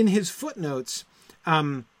 in his footnotes,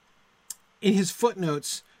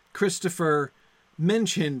 Christopher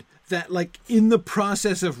mentioned that, like, in the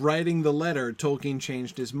process of writing the letter, Tolkien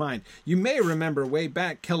changed his mind. You may remember way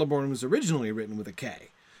back, Celeborn was originally written with a K,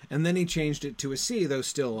 and then he changed it to a C, though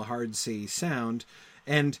still a hard C sound.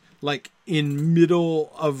 And, like, in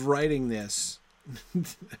middle of writing this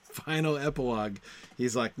final epilogue,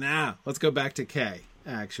 he's like, nah, let's go back to K,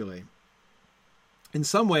 actually. In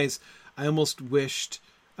some ways, I almost wished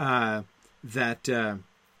that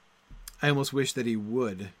he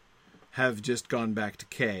would have just gone back to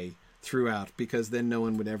K throughout, because then no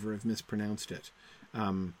one would ever have mispronounced it.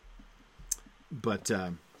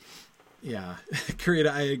 Yeah,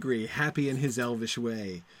 Kurita, I agree. Happy in his elvish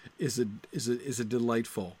way is a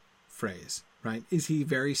delightful phrase, right? Is he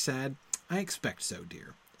very sad? I expect so,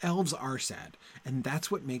 dear. Elves are sad, and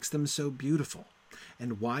that's what makes them so beautiful,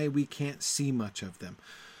 and why we can't see much of them.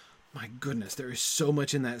 My goodness, there is so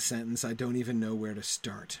much in that sentence, I don't even know where to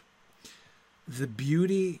start. The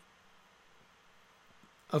beauty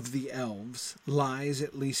of the elves lies,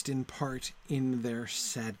 at least in part, in their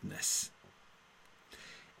sadness.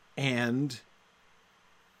 And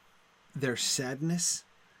their sadness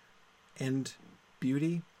and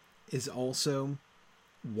beauty is also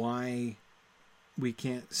why we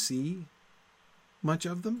can't see much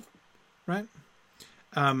of them, right?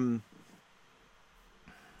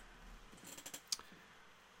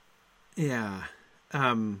 Yeah.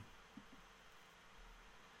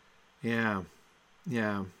 Yeah.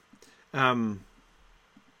 Yeah.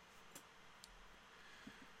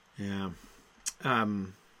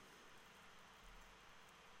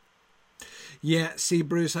 Yeah, see,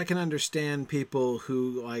 Bruce, I can understand people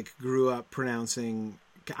who, like, grew up pronouncing...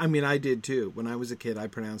 I mean, I did, too. When I was a kid, I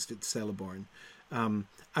pronounced it Celeborn.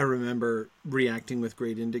 I remember reacting with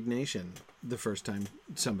great indignation the first time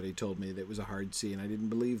somebody told me that it was a hard C, and I didn't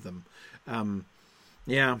believe them.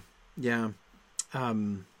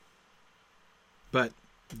 But,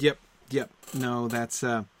 yep. No, that's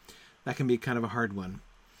that can be kind of a hard one.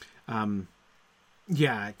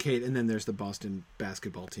 Yeah, Kate, and then there's the Boston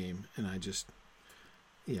basketball team, and I just,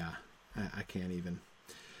 I can't even.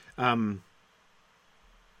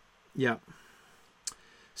 Yeah.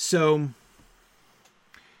 So,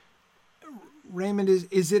 Raymond,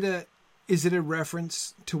 is it a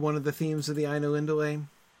reference to one of the themes of the Ainulindale?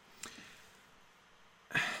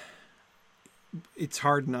 It's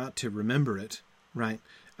hard not to remember it, right?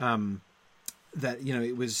 That, you know,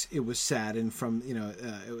 it was sad, and from, you know,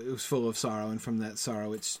 it was full of sorrow, and from that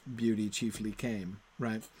sorrow its beauty chiefly came,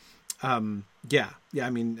 right? I mean,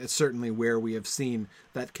 it's certainly where we have seen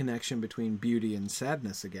that connection between beauty and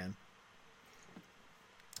sadness again.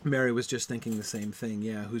 Mary was just thinking the same thing.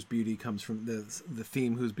 Yeah, whose beauty comes from the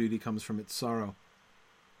theme, whose beauty comes from its sorrow.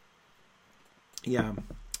 Yeah.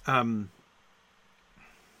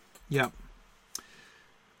 Yeah.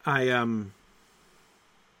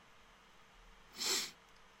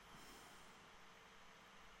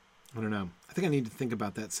 I don't know. I think I need to think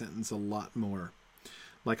about that sentence a lot more.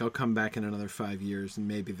 Like, I'll come back in another 5 years, and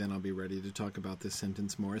maybe then I'll be ready to talk about this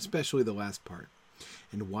sentence more, especially the last part,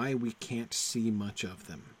 and why we can't see much of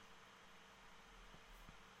them.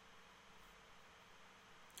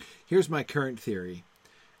 here's my current theory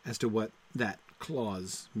as to what that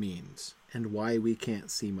clause means and why we can't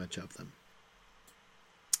see much of them.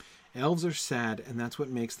 Elves are sad, and that's what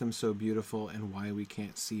makes them so beautiful and why we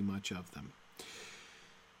can't see much of them.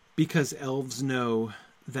 Because elves know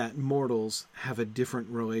that mortals have a different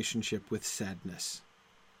relationship with sadness.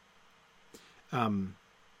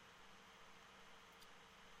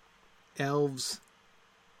 Elves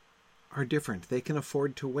are different. They can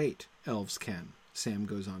afford to wait. Elves can, Sam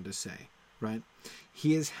goes on to say, right?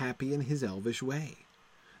 He is happy in his elvish way.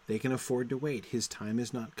 They can afford to wait. His time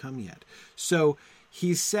has not come yet. So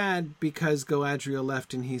he's sad because Galadriel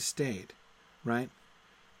left and he stayed, right?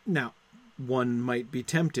 Now, one might be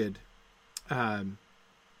tempted to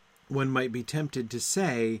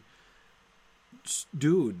say,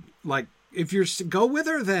 dude, like, if you're, go with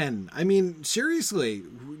her then. I mean, seriously,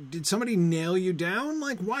 did somebody nail you down?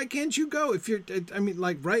 Like, why can't you go? If you're, I mean,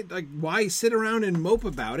 like, right? Like, why sit around and mope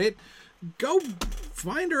about it? Go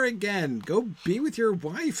find her again. Go be with your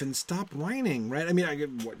wife and stop whining, right? I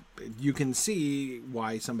mean, you can see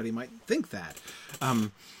why somebody might think that.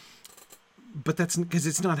 But that's because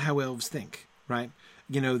it's not how elves think, right?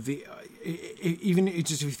 You know, even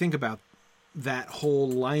just if you think about that whole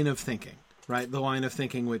line of thinking, right? The line of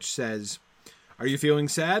thinking which says, are you feeling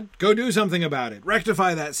sad? Go do something about it.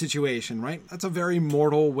 Rectify that situation, right? That's a very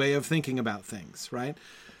mortal way of thinking about things, right?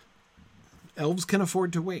 Elves can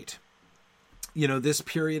afford to wait. You know, this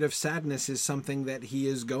period of sadness is something that he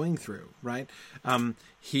is going through, right?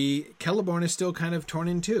 Celeborn is still kind of torn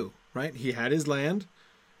in two, right? He had his land,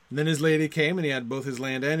 and then his lady came, and he had both his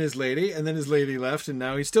land and his lady, and then his lady left, and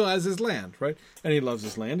now he still has his land, right? And he loves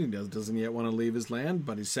his land. He doesn't yet want to leave his land,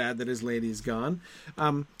 but he's sad that his lady's gone.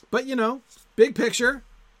 But, you know, big picture,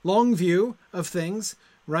 long view of things,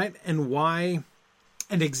 right? And why...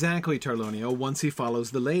 And exactly, Tarlonio, once he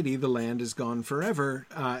follows the lady, the land is gone forever.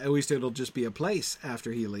 At least it'll just be a place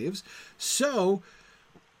after he leaves. So,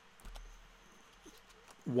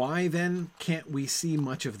 why then can't we see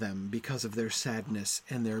much of them because of their sadness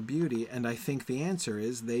and their beauty? And I think the answer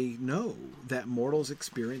is they know that mortals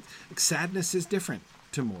experience... Sadness is different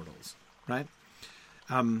to mortals, right?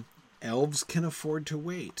 Elves can afford to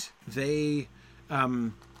wait. They...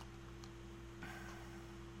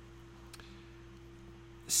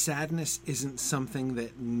 sadness isn't something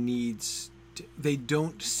that needs to, they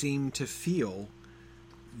don't seem to feel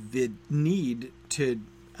the need to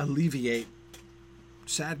alleviate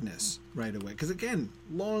sadness right away, because again,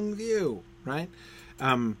 long view, right?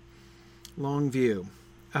 Long view.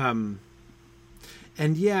 And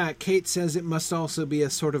yeah, Kate says it must also be a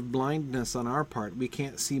sort of blindness on our part. We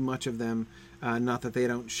can't see much of them, not that they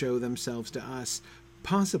don't show themselves to us.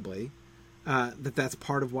 Possibly that's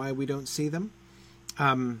part of why we don't see them.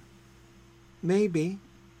 Maybe.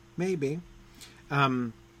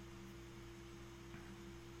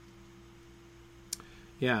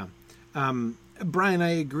 Yeah. Brian, I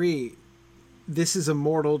agree. This is a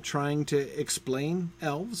mortal trying to explain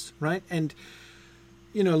elves, right? And,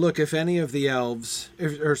 you know, look, if any of the elves,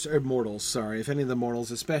 or mortals, sorry, if any of the mortals,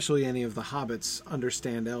 especially any of the hobbits,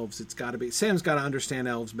 understand elves, it's got to be, Sam's got to understand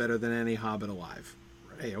elves better than any hobbit alive,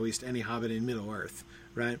 right? At least any hobbit in Middle-earth,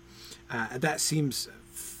 right? That seems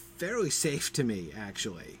fairly safe to me,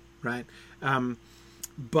 actually, right?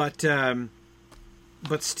 But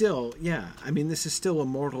still, yeah. I mean, this is still a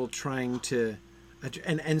mortal trying to...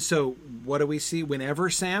 And so, what do we see? Whenever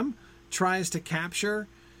Sam tries to capture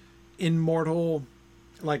in a mortal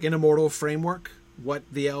framework, what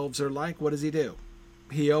the elves are like, what does he do?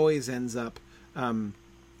 He always ends up,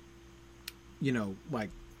 like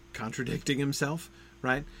contradicting himself,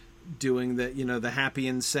 right? Doing the happy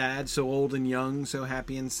and sad, so old and young, so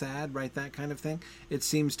happy and sad, right? That kind of thing. It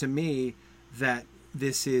seems to me that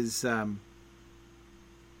this is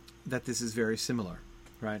very similar,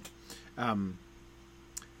 right?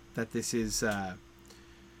 That this is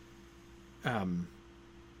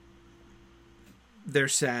they're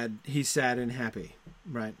sad. He's sad and happy,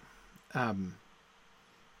 right?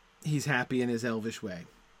 He's happy in his elvish way,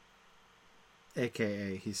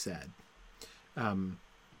 aka he's sad.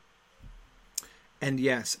 And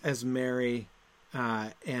yes, as Mary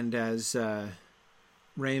and as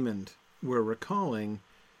Raymond were recalling,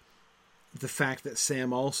 the fact that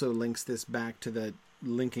Sam also links this back to the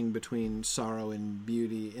linking between sorrow and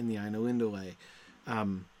beauty in the Ainulindale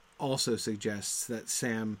also suggests that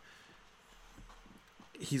Sam,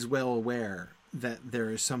 he's well aware that there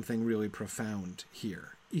is something really profound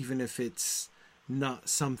here, even if it's not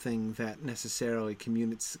something that necessarily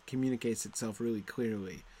communicates itself really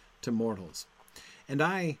clearly to mortals. And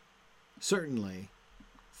I certainly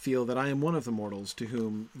feel that I am one of the mortals to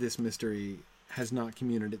whom this mystery has not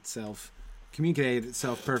communicated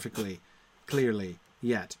itself perfectly, clearly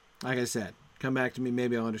yet. Like I said, come back to me.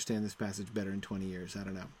 Maybe I'll understand this passage better in 20 years. I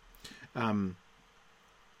don't know.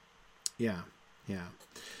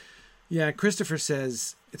 Yeah, Christopher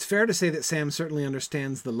says, it's fair to say that Sam certainly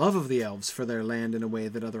understands the love of the elves for their land in a way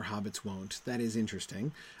that other hobbits won't. That is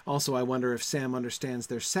interesting. Also, I wonder if Sam understands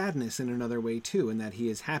their sadness in another way too, in that he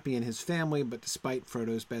is happy in his family, but despite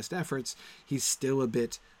Frodo's best efforts, he's still a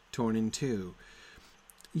bit torn in two.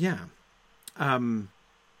 Yeah.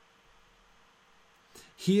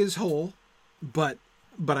 He is whole, but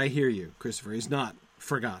I hear you, Christopher. He's not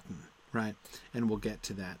forgotten, right? And we'll get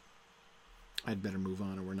to that. I'd better move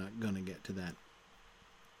on, or we're not going to get to that.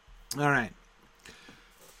 All right.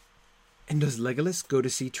 And does Legolas go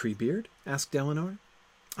to see Treebeard? Asked Eleanor.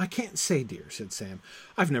 I can't say, dear, said Sam.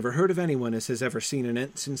 I've never heard of anyone as has ever seen an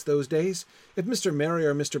Ent since those days. If Mr. Merry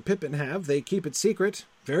or Mr. Pippin have, they keep it secret.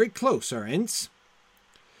 Very close are Ents.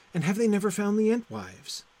 And have they never found the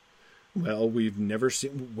Entwives?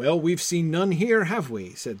 We've seen none here, have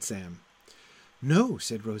we? Said Sam. No,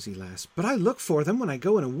 said Rosie Lass, but I look for them when I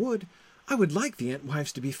go in a wood. I would like the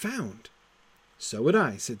Entwives to be found. So would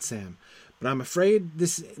I, said Sam, but I'm afraid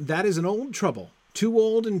that is an old trouble, too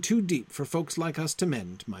old and too deep for folks like us to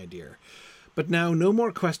mend, my dear. But now no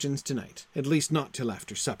more questions tonight, at least not till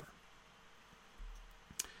after supper.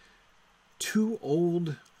 Too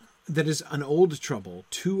old, that is an old trouble,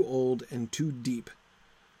 too old and too deep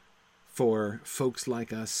for folks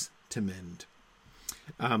like us to mend.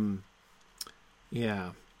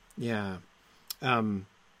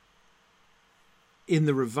 In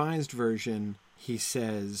the revised version, he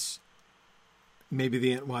says, maybe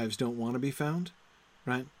the Entwives don't want to be found,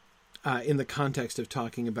 right? In the context of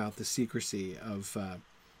talking about the secrecy of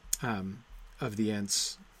the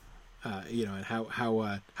Ents, and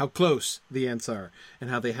how close the Ents are, and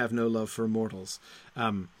how they have no love for mortals.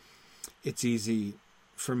 It's easy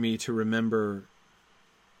for me to remember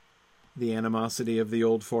the animosity of the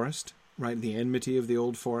Old Forest, right? The enmity of the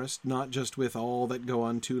Old Forest, not just with all that go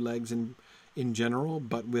on two legs in general,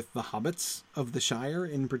 but with the hobbits of the Shire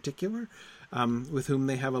in particular, with whom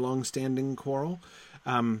they have a long-standing quarrel.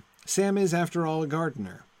 Sam is, after all, a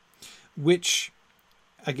gardener, which,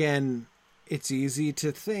 again, it's easy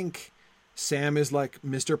to think Sam is like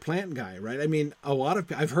Mr. Plant Guy, right? I mean,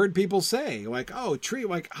 I've heard people say, like, oh,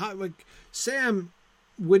 Sam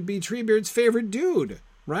would be Treebeard's favorite dude,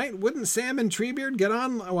 right? Wouldn't Sam and Treebeard get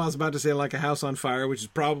on? Well, I was about to say like a house on fire, which is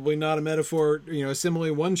probably not a metaphor, a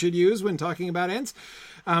simile one should use when talking about Ents.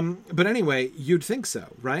 But anyway, you'd think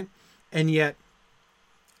so, right? And yet,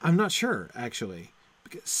 I'm not sure, actually,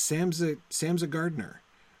 because Sam's a gardener,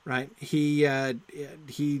 right? He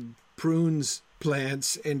prunes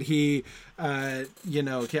plants, and he's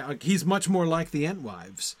much more like the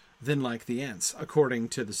Entwives than like the Ents, according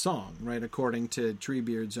to the song, right? According to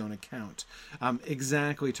Treebeard's own account.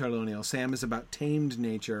 Exactly, Tarloniel. Sam is about tamed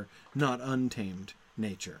nature, not untamed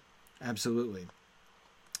nature. Absolutely.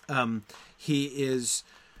 He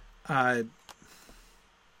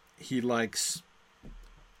likes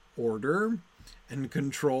order and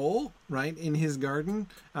control, right, in his garden.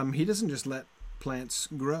 He doesn't just let plants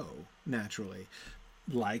grow naturally,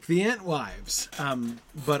 like the Entwives,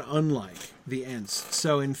 but unlike the Ents.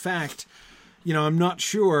 So, in fact, I'm not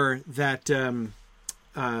sure that Sam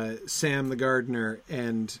the gardener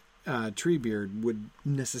and Treebeard would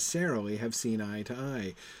necessarily have seen eye to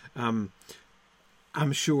eye. I'm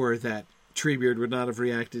sure that Treebeard would not have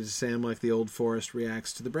reacted to Sam like the Old Forest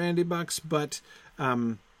reacts to the Brandybucks, but,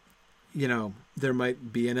 there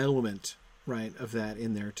might be an element, right, of that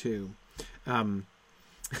in there too.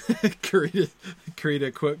 Karita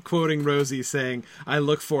quoting Rosie saying, I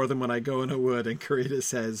look for them when I go in a wood, and Karita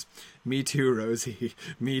says, me too, Rosie,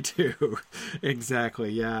 me too.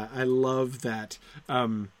 Exactly. Yeah. I love that,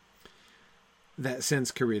 that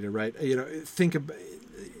sense, Karita, right?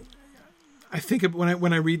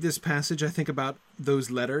 When I read this passage, I think about those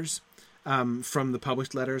letters, from the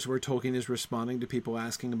published letters where Tolkien is responding to people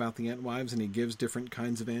asking about the Entwives, and he gives different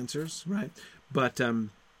kinds of answers, right? But,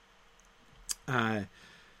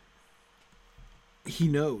 he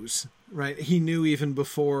knows, right? He knew even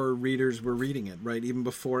before readers were reading it, right? Even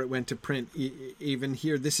before it went to print, even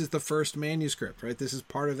here, this is the first manuscript, right? This is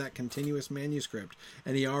part of that continuous manuscript.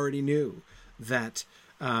 And he already knew that,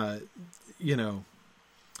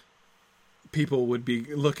 people would be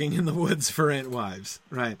looking in the woods for Entwives,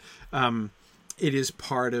 right? It is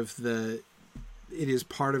part of the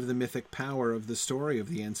mythic power of the story of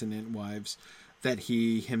the Ents and Entwives that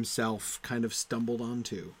he himself kind of stumbled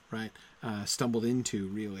onto, right? Stumbled into,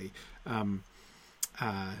 really.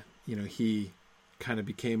 He kind of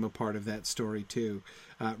became a part of that story too.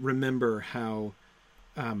 Remember how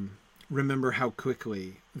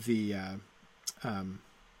quickly the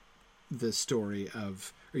story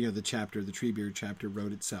of, the Treebeard chapter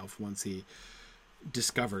wrote itself once he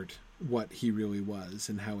discovered what he really was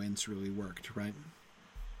and how Ents really worked, right?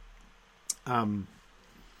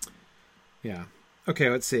 Yeah. Okay,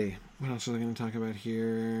 let's see. What else was I going to talk about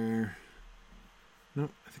here? No,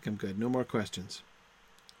 I think I'm good. No more questions.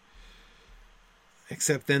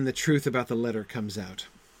 Except then the truth about the letter comes out.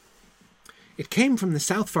 "It came from the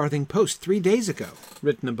South Farthing Post 3 days ago,"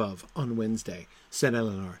 written above, "on Wednesday," said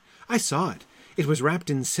Eleanor. "I saw it. It was wrapped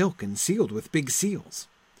in silk and sealed with big seals."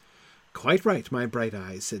 "Quite right, my bright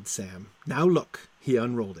eyes," said Sam. "Now look." He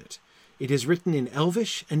unrolled it. "It is written in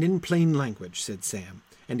Elvish and in plain language," said Sam,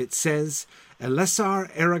 "and it says,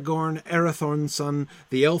 'Elessar Aragorn Arathorn's son,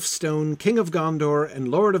 the Elfstone, King of Gondor and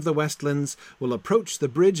Lord of the Westlands, will approach the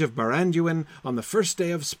bridge of Baranduin on the 1st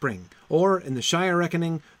day of spring, or, in the Shire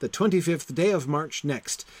reckoning, the 25th day of March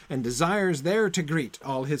next, and desires there to greet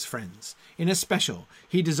all his friends. In especial,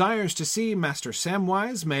 he desires to see Master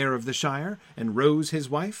Samwise, Mayor of the Shire, and Rose his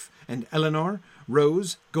wife, and Eleanor,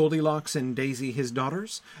 Rose, Goldilocks and Daisy his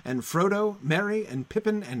daughters, and Frodo, Merry, and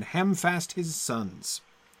Pippin, and Hamfast his sons.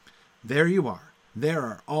 There you are. There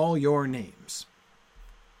are all your names."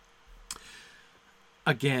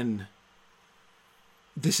 Again,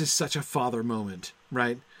 this is such a father moment,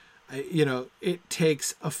 right? It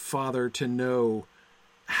takes a father to know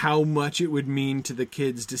how much it would mean to the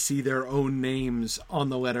kids to see their own names on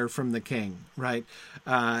the letter from the king, right?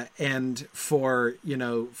 And for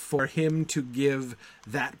him to give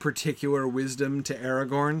that particular wisdom to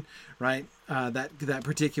Aragorn, right? That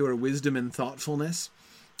particular wisdom and thoughtfulness,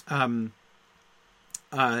 to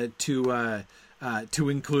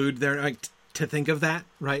include their, to think of that,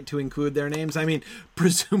 right? To include their names. I mean,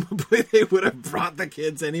 presumably they would have brought the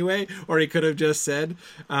kids anyway, or he could have just said,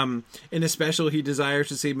 in especial, he desires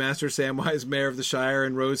to see Master Samwise, Mayor of the Shire,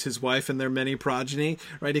 and Rose his wife, and their many progeny,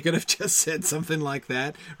 right? He could have just said something like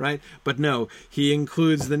that, right? But no, he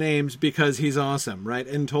includes the names because he's awesome, right?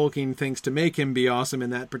 And Tolkien thinks to make him be awesome in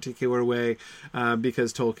that particular way,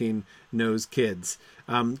 because Tolkien knows kids.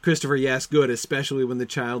 Christopher, yes, good, especially when the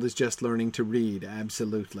child is just learning to read.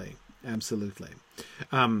 Absolutely.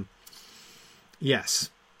 Yes.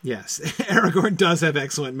 Aragorn does have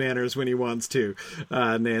excellent manners when he wants to.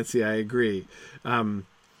 Nancy, I agree.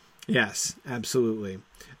 Yes, absolutely.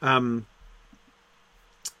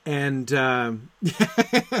 And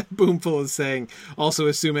Boomful is saying, also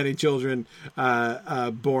assume any children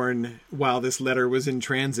born while this letter was in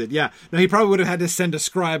transit. Yeah, no, he probably would have had to send a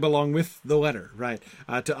scribe along with the letter, right,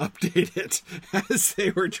 to update it as they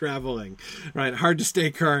were traveling. Right, hard to stay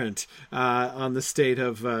current on the state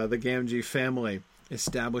of the Gamgee family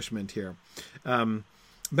establishment here. But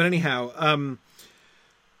anyhow,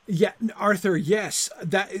 yeah, Arthur, yes,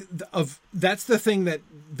 that's the thing, that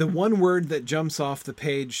the one word that jumps off the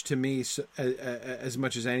page to me as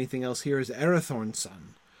much as anything else here is Arathorn's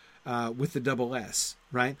son, with the double S,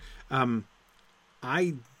 right?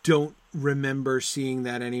 I don't remember seeing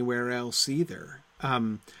that anywhere else either.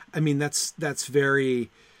 I mean, that's very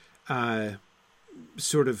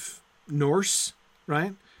sort of Norse,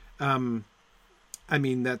 right? I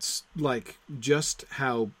mean, that's like just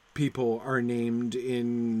how people are named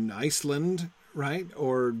in Iceland, right?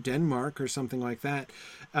 Or Denmark or something like that.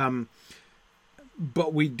 But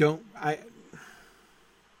I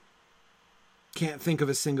can't think of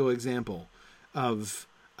a single example of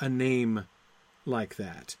a name like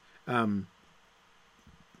that in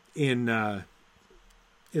The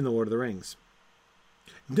Lord of the Rings.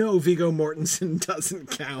 No, Viggo Mortensen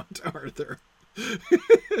doesn't count, Arthur.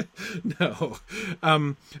 No.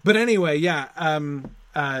 But anyway, yeah.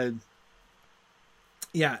 That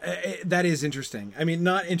is interesting. I mean,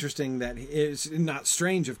 not interesting that it's not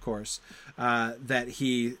strange, of course, that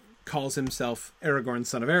he calls himself Aragorn,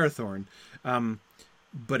 son of Arathorn.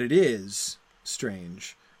 But it is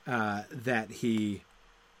strange that he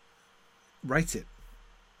writes it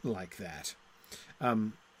like that.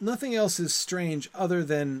 Nothing else is strange other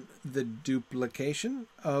than the duplication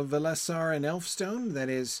of Elessar and Elfstone. That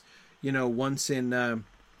is, once in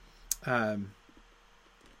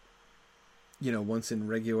once in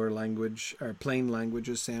regular language, or plain language,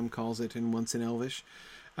 as Sam calls it, and once in Elvish.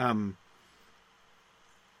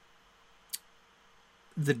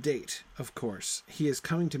 The date, of course. He is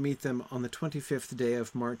coming to meet them on the 25th day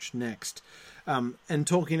of March next. And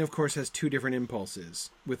Tolkien, of course, has two different impulses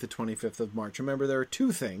with the 25th of March. Remember, there are two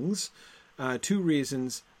reasons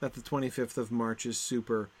that the 25th of March is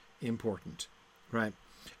super important, right?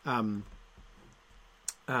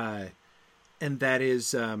 and that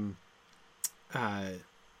is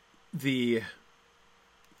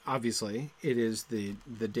obviously it is the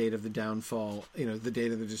date of the downfall, the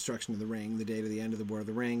date of the destruction of the ring, the date of the end of the War of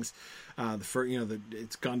the Rings,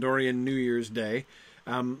 it's Gondorian New Year's Day,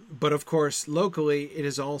 but of course locally it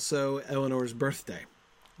is also Eleanor's birthday,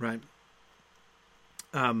 right?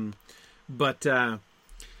 But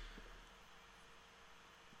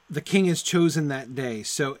the king has chosen that day,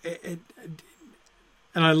 so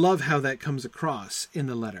and I love how that comes across in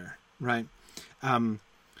the letter, right?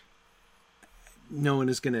 No one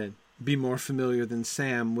is going to be more familiar than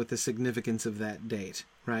Sam with the significance of that date,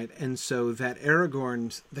 right? And so that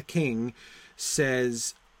Aragorn, the king,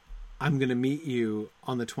 says, I'm going to meet you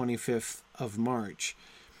on the 25th of March,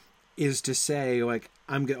 is to say, like,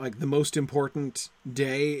 I'm going, like, the most important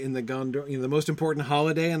day in the the most important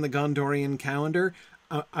holiday in the Gondorian calendar,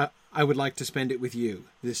 I would like to spend it with you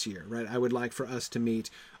this year, right? I would like for us to meet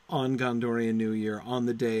on Gondorian New Year, on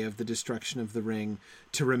the day of the destruction of the ring,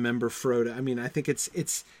 to remember Frodo. I mean, I think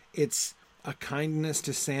it's a kindness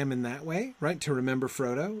to Sam in that way, right? To remember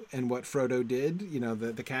Frodo and what Frodo did,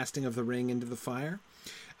 the casting of the ring into the fire.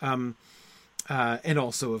 And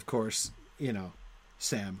also, of course,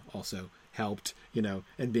 Sam also helped,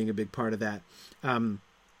 and being a big part of that.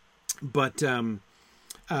 But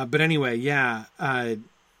anyway, yeah,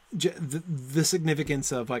 the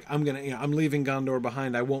significance of, like, I'm leaving Gondor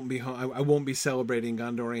behind. I won't be home. I won't be celebrating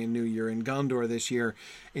Gondorian New Year in Gondor this year.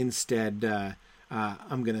 Instead,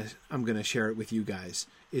 I'm gonna share it with you guys,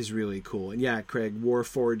 is really cool. And yeah, Craig,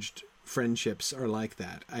 war-forged friendships are like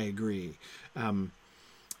that. I agree.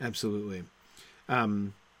 Absolutely. Yeah.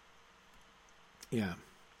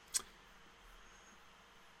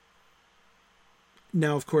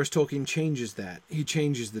 Now, of course, Tolkien changes that. He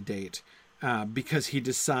changes the date. Because he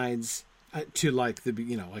decides to like the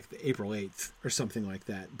April 8th or something like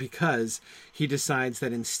that, because he decides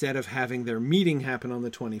that instead of having their meeting happen on the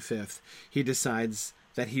 25th, he decides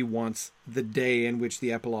that he wants the day in which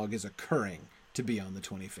the epilogue is occurring to be on the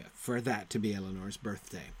 25th, for that to be Eleanor's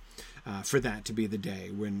birthday, for that to be the day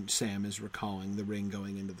when Sam is recalling the ring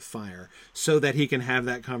going into the fire, so that he can have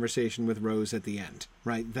that conversation with Rose at the end,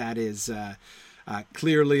 right? That is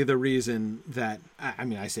clearly the reason that,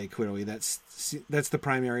 I say clearly, that's the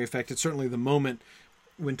primary effect. It's certainly the moment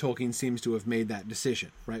when Tolkien seems to have made that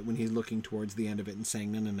decision, right? When he's looking towards the end of it and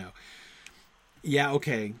saying, no. Yeah,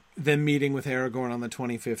 okay, them meeting with Aragorn on the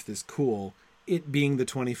 25th is cool. It being the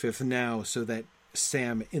 25th now, so that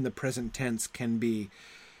Sam in the present tense can be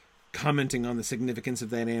commenting on the significance of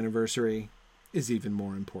that anniversary, is even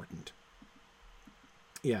more important.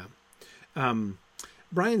 Yeah.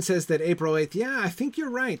 Brian says that April 8th, yeah, I think you're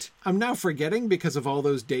right. I'm now forgetting because of all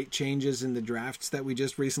those date changes in the drafts that we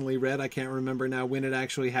just recently read. I can't remember now when it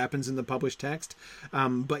actually happens in the published text.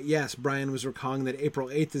 But yes, Brian was recalling that April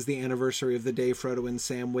 8th is the anniversary of the day Frodo and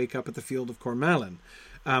Sam wake up at the field of Cormallen.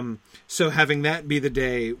 So having that be the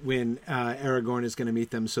day when Aragorn is going to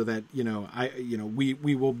meet them, so that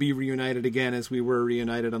we will be reunited again as we were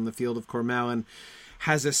reunited on the field of Cormallen,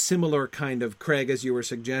 has a similar kind of, Craig, as you were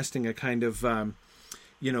suggesting, a kind of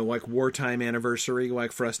like wartime anniversary,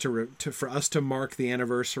 like for us to mark the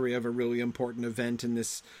anniversary of a really important event in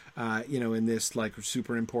this, in this like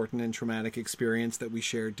super important and traumatic experience that we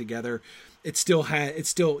shared together. He still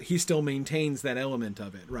maintains that element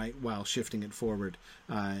of it, right, while shifting it forward,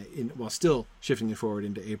 still shifting it forward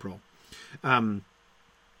into April.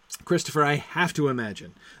 Christopher, I have to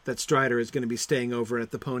imagine that Strider is going to be staying over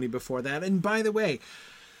at the Pony before that. And by the way,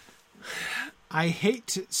 I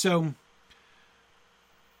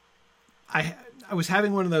was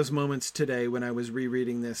having one of those moments today when I was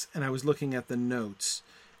rereading this, and I was looking at the notes,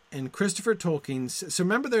 and Christopher Tolkien. So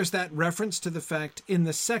remember, there's that reference to the fact in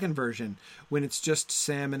the second version when it's just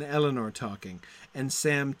Sam and Eleanor talking, and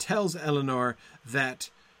Sam tells Eleanor that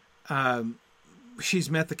she's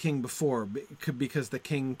met the king before because the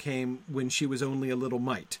king came when she was only a little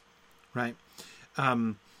mite, right?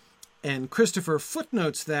 And Christopher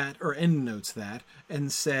footnotes that, or endnotes that,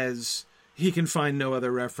 and says he can find no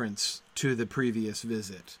other reference to the previous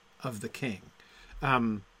visit of the king.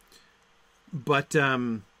 I'm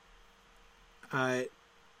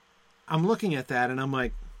looking at that and I'm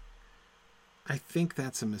like, I think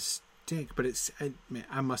that's a mistake, but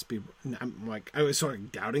I must be, I'm like, I was sort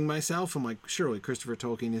of doubting myself. I'm like, surely Christopher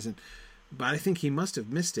Tolkien isn't, but I think he must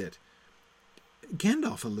have missed it.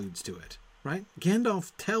 Gandalf alludes to it, right?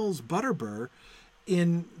 Gandalf tells Butterbur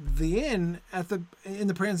in the inn in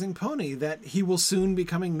the Prancing Pony that he will soon be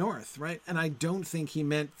coming north, right? And I don't think he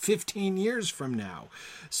meant 15 years from now.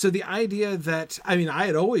 So the idea that, I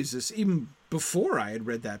had always even before I had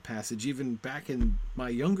read that passage, even back in my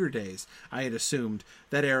younger days, I had assumed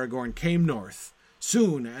that Aragorn came north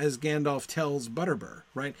soon, as Gandalf tells Butterbur,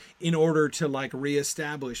 right, in order to like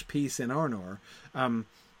reestablish peace in Arnor.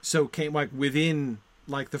 So came like within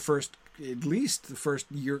like at least the first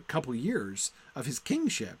couple years of his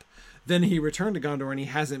kingship. Then he returned to Gondor, and he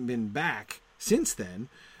hasn't been back since then.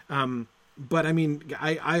 But I mean,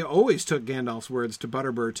 I always took Gandalf's words to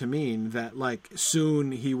Butterbur to mean that like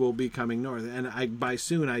soon he will be coming north, and by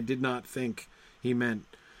soon I did not think he meant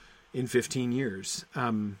in 15 years.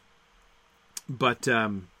 But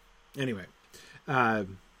anyway, let's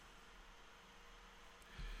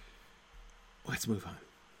move on.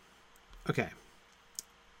 Okay,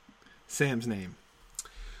 Sam's name.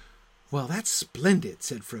 Well, that's splendid,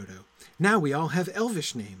 said Frodo. Now we all have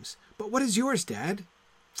Elvish names. But what is yours, Dad?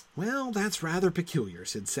 Well, that's rather peculiar,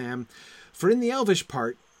 said Sam. For in the Elvish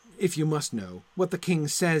part, if you must know, what the king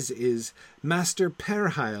says is Master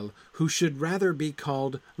Perhail, who should rather be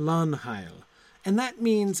called Lanhail. And that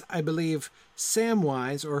means, I believe,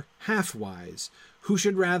 Samwise or Halfwise, who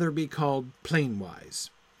should rather be called Plainwise.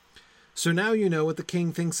 So now you know what the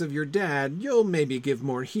king thinks of your dad, you'll maybe give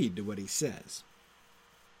more heed to what he says,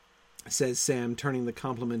 says Sam, turning the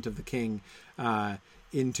compliment of the king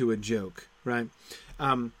into a joke, right?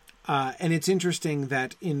 And it's interesting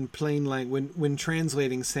that in plain language, when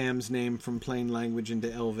translating Sam's name from plain language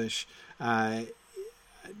into Elvish,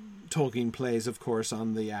 Tolkien plays, of course,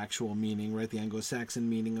 on the actual meaning, right? The Anglo-Saxon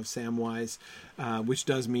meaning of Samwise, which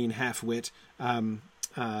does mean half-wit,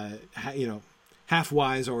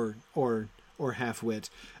 half-wise or half-wit,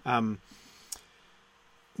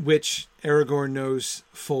 which Aragorn knows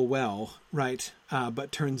full well, right?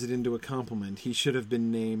 But turns it into a compliment. He should have been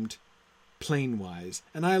named Plainwise.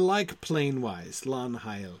 And I like Plainwise,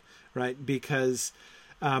 Lanhail, right? Because,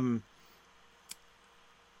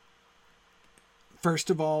 first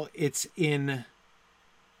of all, it's in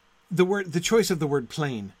the choice of the word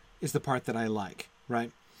plain is the part that I like,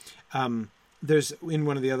 right? There's, in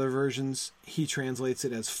one of the other versions, he translates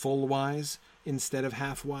it as full-wise instead of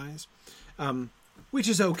half-wise, which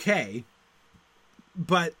is okay,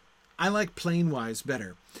 but I like Plainwise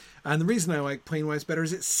better. And the reason I like Plainwise better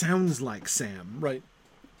is it sounds like Sam, right?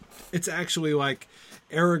 It's actually like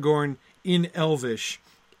Aragorn in Elvish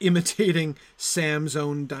imitating Sam's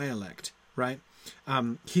own dialect, right?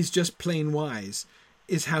 He's just plain wise,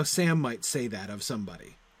 is how Sam might say that of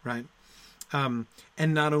somebody, right? And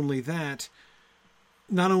not only that,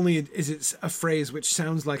 not only is it a phrase which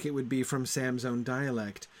sounds like it would be from Sam's own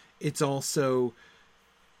dialect, it's also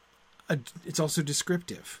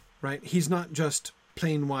descriptive, right? He's not just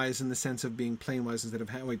plain wise in the sense of being plain wise instead of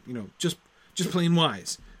just plain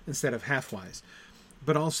wise instead of half wise,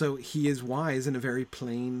 but also he is wise in a very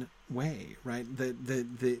plain way, right?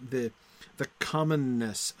 The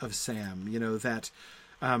commonness of Sam, that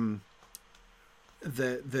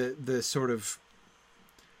the sort of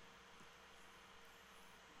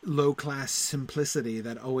low-class simplicity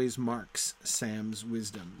that always marks Sam's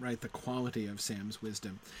wisdom, right? The quality of Sam's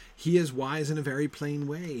wisdom. He is wise in a very plain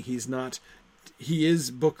way. He is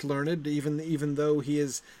book-learned, even though he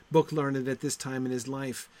is book-learned at this time in his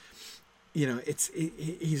life.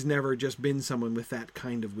 He's never just been someone with that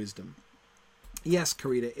kind of wisdom. Yes,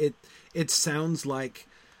 Karita, it sounds like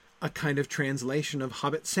a kind of translation of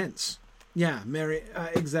Hobbit sense. Yeah, Mary,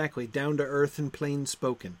 exactly. Down to earth and plain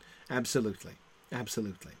spoken. Absolutely.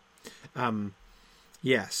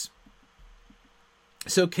 Yes.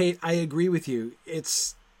 So, Kate, I agree with you.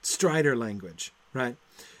 It's Strider language, right?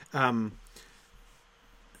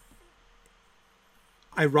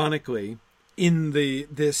 Ironically, in the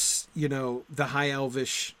High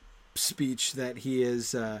Elvish speech that he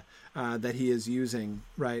is using,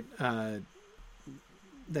 right?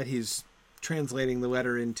 That he's translating the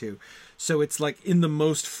letter into. So it's like in the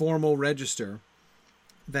most formal register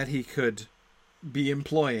that he could be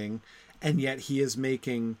employing, and yet he is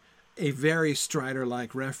making a very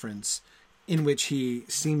Strider-like reference in which he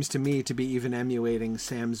seems to me to be even emulating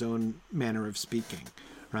Sam's own manner of speaking,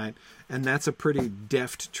 right? And that's a pretty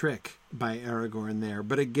deft trick by Aragorn there,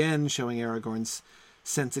 but again showing Aragorn's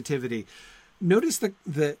sensitivity. Notice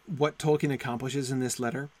what Tolkien accomplishes in this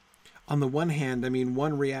letter. On the one hand, I mean,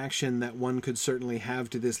 one reaction that one could certainly have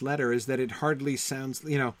to this letter is that it hardly sounds,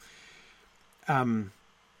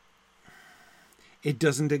 it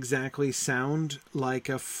doesn't exactly sound like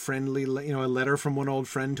a friendly, a letter from one old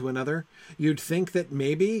friend to another. You'd think that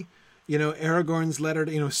maybe, Aragorn's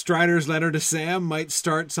letter, Strider's letter to Sam might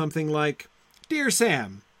start something like, "Dear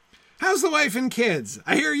Sam, how's the wife and kids?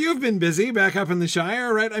 I hear you've been busy back up in the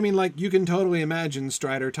Shire, right? I mean, like, you can totally imagine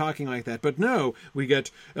Strider talking like that. But no, we get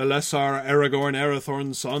Elessar, Aragorn,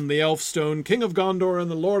 Arathorn's son, the Elfstone, King of Gondor, and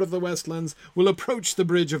the Lord of the Westlands will approach the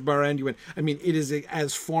bridge of Baranduin. I mean, it is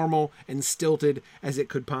as formal and stilted as it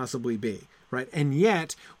could possibly be. Right. And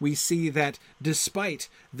yet we see that despite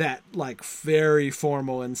that, like, very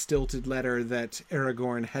formal and stilted letter that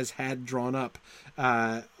Aragorn has had drawn up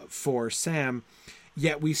for Sam,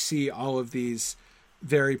 yet we see all of these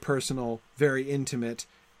very personal, very intimate,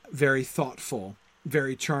 very thoughtful,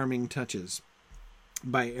 very charming touches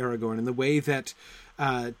by Aragorn. And the way that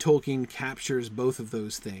Tolkien captures both of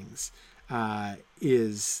those things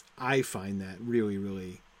is, I find that really,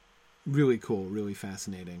 really, really cool, really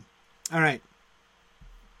fascinating. All right.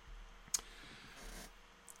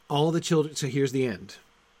 All the children... So here's the end.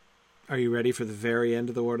 Are you ready for the very end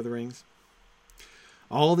of The Lord of the Rings?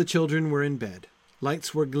 All the children were in bed.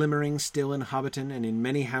 Lights were glimmering still in Hobbiton and in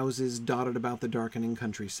many houses dotted about the darkening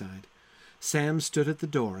countryside. Sam stood at the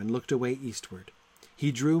door and looked away eastward.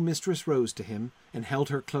 He drew Mistress Rose to him and held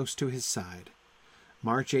her close to his side.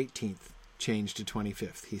 March 18th, changed to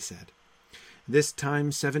 25th, he said. This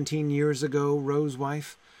time 17 years ago, Rose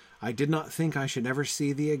wife, I did not think I should ever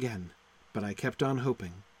see thee again, but I kept on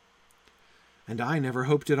hoping. And I never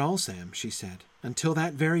hoped at all, Sam, she said, until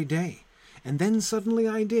that very day. And then suddenly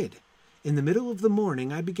I did. In the middle of the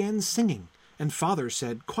morning I began singing, and Father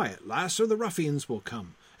said, Quiet, lass, or the ruffians will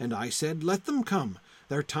come. And I said, Let them come.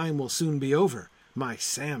 Their time will soon be over. My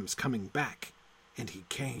Sam's coming back. And he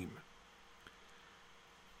came.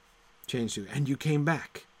 Change to, and you came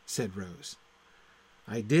back, said Rose.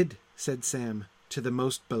 I did, said Sam, to the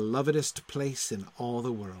most belovedest place in all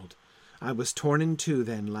the world. I was torn in two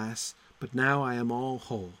then, lass, but now I am all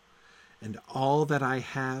whole. And all that I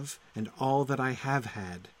have, and all that I have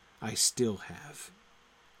had, I still have.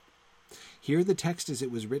 Here the text as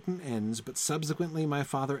it was written ends, but subsequently my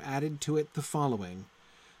father added to it the following.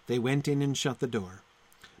 They went in and shut the door.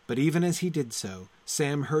 But even as he did so,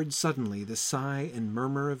 Sam heard suddenly the sigh and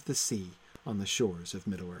murmur of the sea on the shores of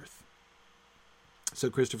Middle-earth. So,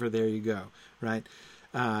 Christopher, there you go, right?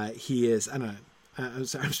 He is, I'm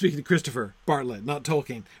speaking to Christopher Bartlett, not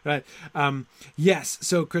Tolkien, right? Yes,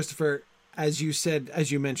 so, Christopher, as you said, as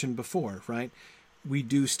you mentioned before, right, we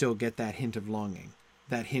do still get that hint of longing,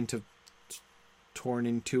 that hint of torn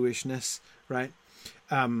in two-ishness, right?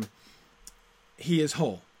 He is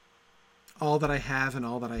whole. All that I have and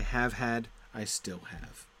all that I have had, I still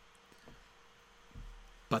have.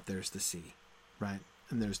 But there's the sea, right?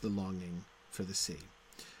 And there's the longing for the sea.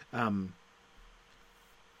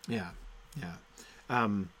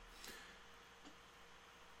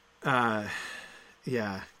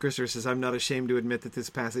 Christopher says, I'm not ashamed to admit that this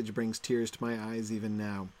passage brings tears to my eyes even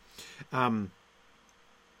now.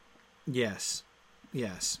 Yes.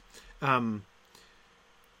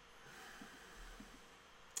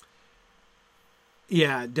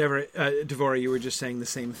 Devora, you were just saying the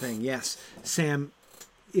same thing. Yes, Sam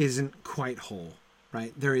isn't quite whole,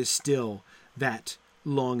 right? There is still that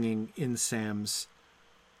longing in Sam's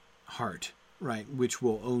heart, right, which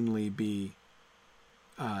will only be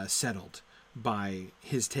settled by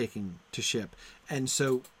his taking to ship. And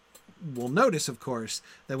so we'll notice, of course,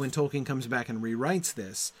 that when Tolkien comes back and rewrites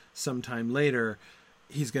this sometime later,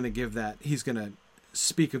 he's going to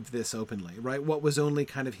speak of this openly, right? What was only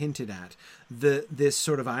kind of hinted at, this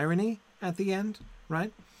sort of irony at the end,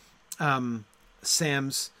 right?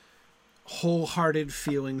 Sam's wholehearted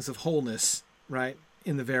feelings of wholeness, right,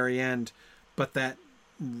 in the very end, but that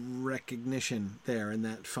recognition there in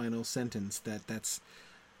that final sentence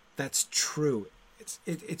that's true.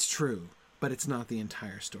 It's true, but it's not the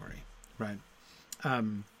entire story, right?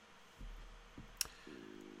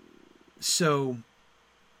 So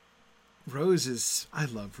I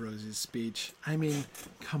love Rose's speech. I mean,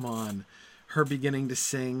 come on. Her beginning to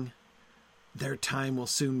sing, their time will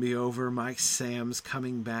soon be over, my Sam's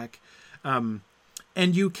coming back. And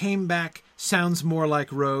you came back sounds more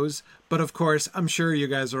like Rose, but of course, I'm sure you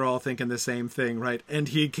guys are all thinking the same thing, right? And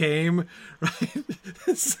he came, right?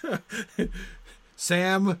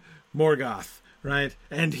 Sam Morgoth, right?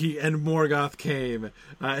 And Morgoth came.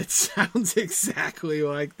 It sounds exactly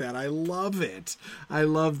like that. I love it. I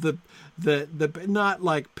love the not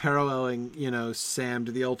like paralleling, Sam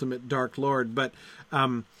to the ultimate Dark Lord, but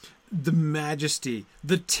the majesty,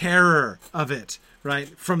 the terror of it, right?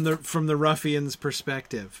 From the ruffian's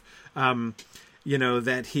perspective,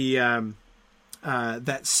 that he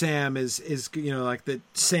that Sam is like that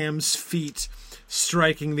Sam's feet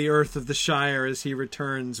striking the earth of the Shire as he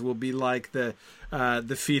returns will be like the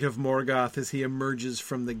the feet of Morgoth as he emerges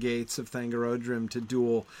from the gates of Thangorodrim to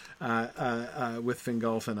duel with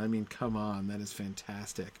Fingolfin. I mean, come on, that is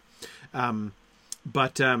fantastic. Yeah.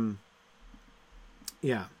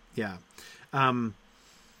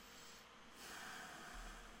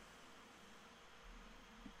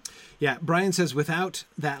 Yeah, Brian says, without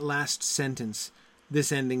that last sentence,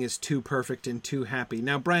 this ending is too perfect and too happy.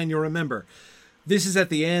 Now, Brian, you'll remember, this is at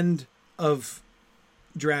the end of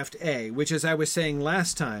Draft A, which, as I was saying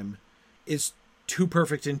last time, is too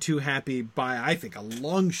perfect and too happy by, I think, a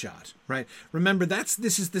long shot, right? Remember, this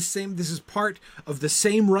is part of the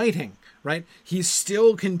same writing, right? He's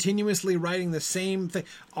still continuously writing the same thing.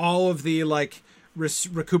 All of the,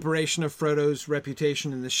 recuperation of Frodo's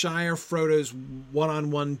reputation in the Shire, Frodo's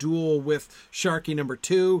one-on-one duel with Sharky number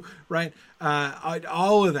 2, right?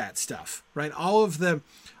 All of that stuff, right? All of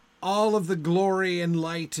the glory and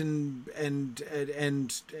light and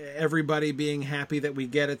everybody being happy that we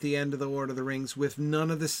get at the end of the Lord of the Rings, with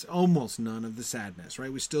almost none of the sadness,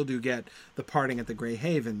 right? We still do get the parting at the Grey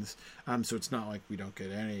Havens, so it's not like we don't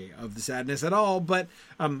get any of the sadness at all, but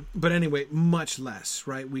anyway, much less,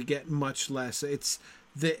 right? We get much less. It's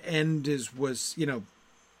the end was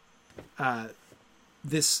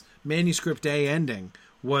this Manuscript A ending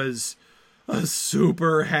was a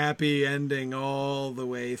super happy ending all the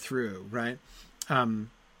way through, right? And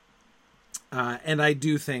I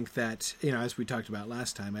do think that, as we talked about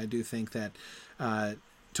last time, I do think that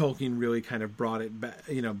Tolkien really kind of brought it back,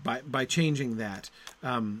 by changing that.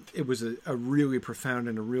 It was a really profound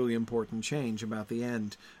and a really important change about the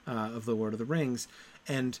end of The Lord of the Rings.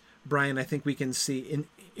 And Brian, I think we can see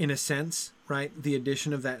in a sense, right, the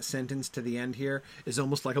addition of that sentence to the end here is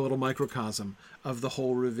almost like a little microcosm of the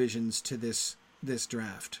whole revisions to this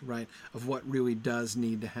draft, right, of what really does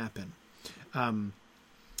need to happen.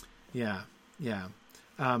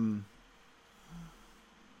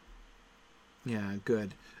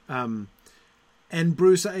 Good. And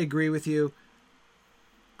Bruce, I agree with you.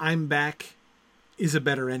 I'm Back is a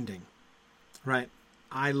better ending, right?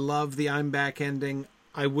 I love the I'm Back ending.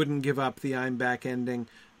 I wouldn't give up the I'm Back ending.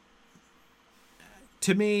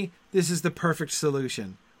 To me, this is the perfect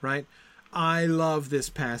solution, right? I love this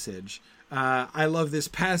passage. I love this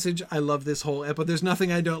whole epilogue. There's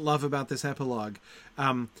nothing I don't love about this epilogue.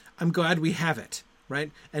 I'm glad we have it,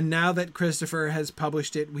 right? And now that Christopher has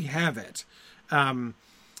published it, we have it. And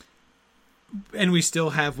we still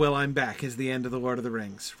have Well, I'm Back as the end of The Lord of the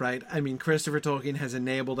Rings, right? I mean, Christopher Tolkien has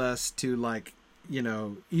enabled us to,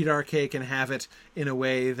 eat our cake and have it in a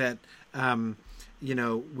way that,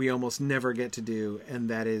 we almost never get to do, and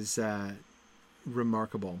that is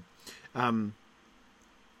remarkable.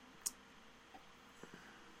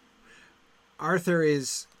 Arthur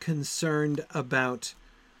is concerned about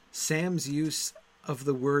Sam's use of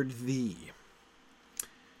the word "thee."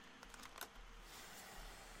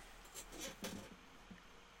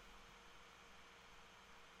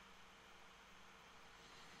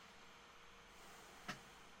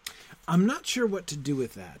 I'm not sure what to do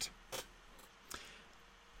with that.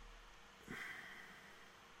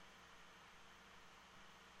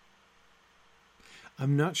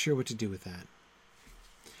 I'm not sure what to do with that.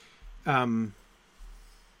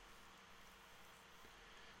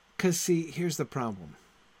 Because, see, here's the problem.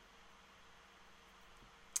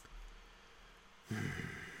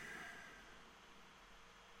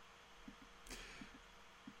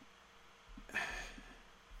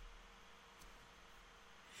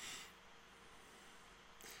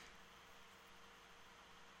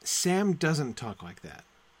 Sam doesn't talk like that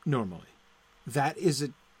normally. That is a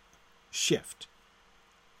shift,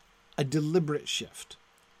 a deliberate shift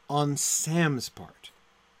on Sam's part.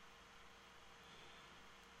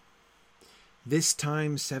 This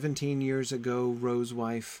time 17 years ago,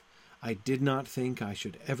 Rosewife, I did not think I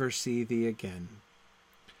should ever see thee again.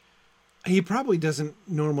 He probably doesn't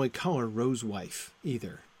normally call her Rosewife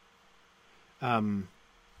either.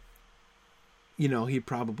 He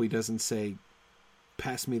probably doesn't say,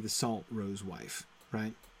 pass me the salt, Rosewife,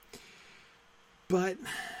 right? But,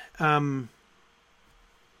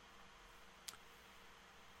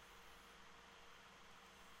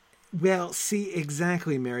 well, see,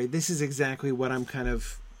 exactly, Mary. This is exactly what I'm kind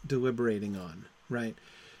of deliberating on, right?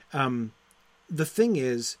 The thing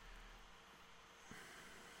is,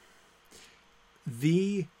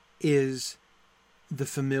 thee is the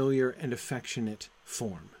familiar and affectionate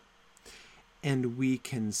form. And we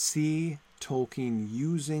can see Tolkien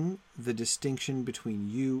using the distinction between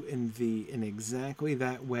you and thee in exactly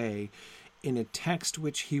that way in a text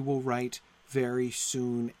which he will write very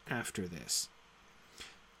soon after this,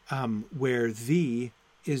 where thee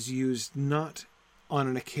is used not on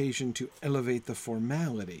an occasion to elevate the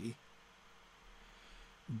formality,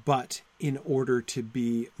 but in order to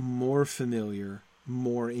be more familiar,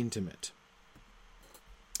 more intimate.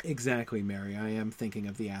 Exactly, Mary. I am thinking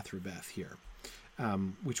of the Athrobeth here,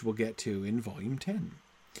 which we'll get to in Volume 10.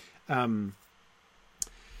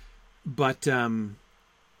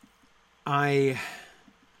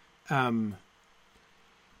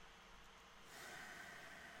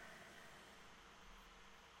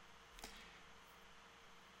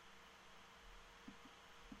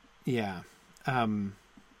 Yeah.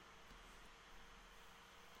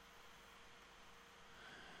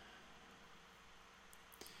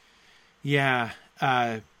 Yeah.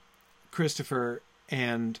 Christopher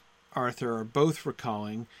and Arthur are both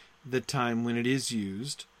recalling the time when it is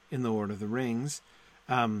used in the Lord of the Rings,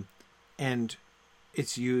 and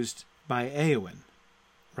it's used by Éowyn,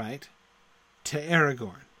 right? To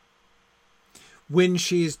Aragorn. When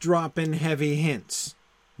she's dropping heavy hints,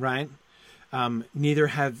 right? Neither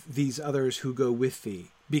have these others who go with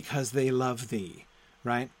thee, because they love thee,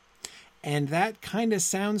 right? And that kind of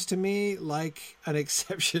sounds to me like an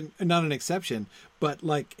exception, not an exception, but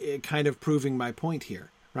like kind of proving my point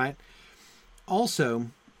here, right?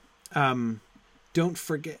 Also, don't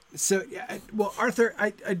forget. So, well, Arthur,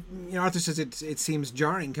 Arthur says it seems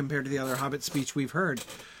jarring compared to the other Hobbit speech we've heard.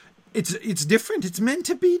 It's different. It's meant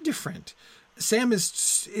to be different. Sam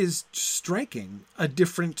is striking a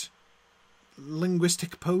different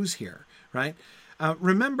linguistic pose here, right?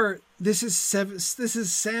 Remember, this is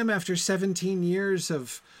Sam after 17 years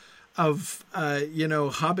of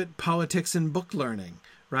Hobbit politics and book learning,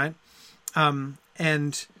 right?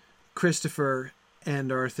 And Christopher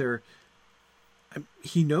and Arthur,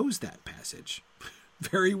 he knows that passage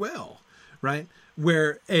very well, right?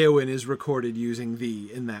 Where Éowyn is recorded using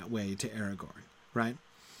thee in that way to Aragorn, right?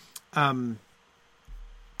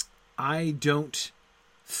 I don't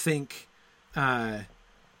think that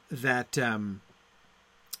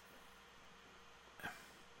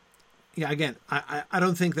again, I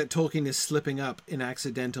don't think that Tolkien is slipping up in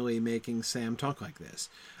accidentally making Sam talk like this.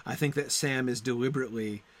 I think that Sam is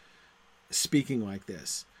deliberately speaking like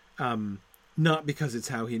this, not because it's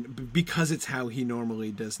how he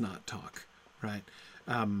normally does not talk, right?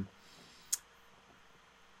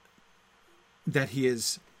 That he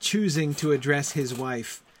is choosing to address his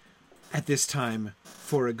wife at this time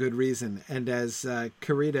for a good reason, and as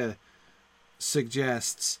Carita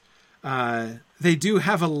suggests, they do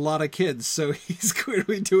have a lot of kids, so he's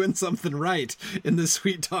clearly doing something right in the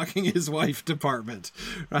sweet talking his wife department,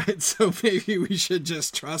 right? So maybe we should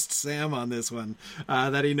just trust Sam on this one,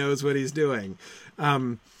 that he knows what he's doing.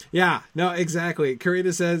 Yeah, no, exactly.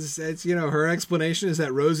 Carita says it's, her explanation is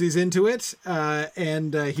that Rosie's into it,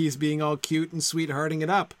 and he's being all cute and sweethearting it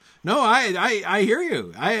up. No, I hear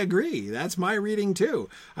you. I agree. That's my reading too.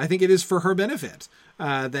 I think it is for her benefit,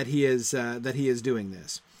 that he is doing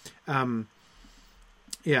this.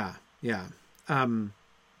 Yeah. Yep.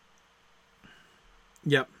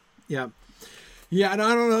 Yeah, and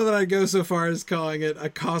I don't know that I'd go so far as calling it a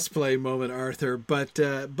cosplay moment, Arthur, but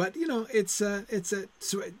it's a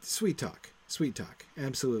sweet talk,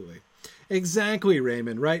 absolutely, exactly,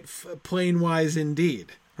 Raymond, right? Plain wise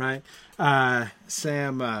indeed, right?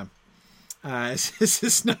 Sam, this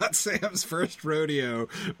is not Sam's first rodeo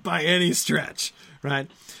by any stretch,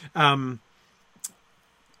 right?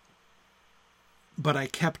 But I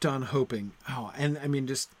kept on hoping. Oh, and I mean,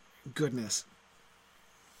 just goodness,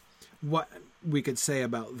 what we could say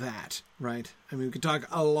about that, right? I mean, we could talk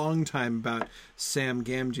a long time about Sam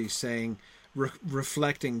Gamgee saying,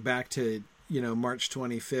 reflecting back to, March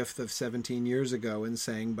 25th of 17 years ago and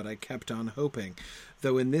saying, but I kept on hoping.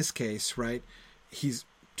 Though in this case, right, he's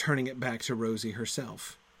turning it back to Rosie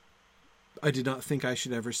herself. I did not think I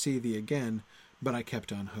should ever see thee again, but I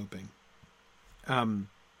kept on hoping.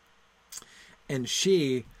 And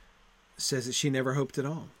she says that she never hoped at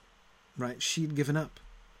all, right? She'd given up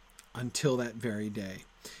until that very day.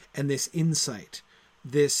 And this insight,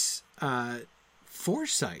 this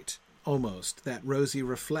foresight almost that Rosie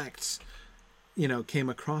reflects, came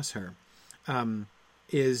across her,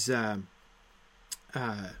 is,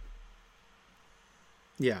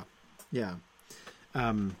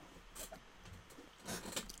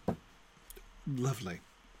 lovely,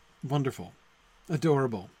 wonderful,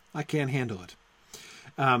 adorable. I can't handle it.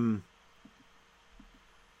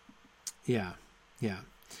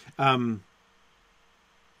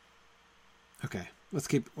 Okay, let's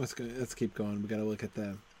keep going. We got to look at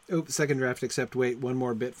the second draft. Except wait, one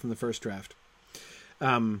more bit from the first draft.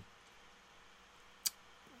 Some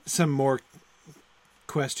more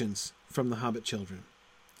questions from the Hobbit children.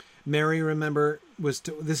 Mary, remember,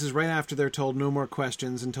 this is right after they're told no more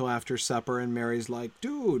questions until after supper, and Mary's like,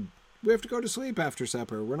 dude, we have to go to sleep after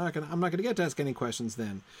supper. I'm not gonna get to ask any questions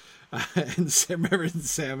then. And Sam, remember,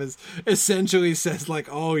 Sam essentially says like,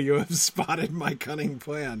 "Oh, you have spotted my cunning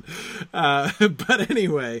plan." But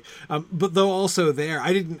anyway, but though also there,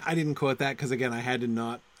 I didn't quote that because again, I had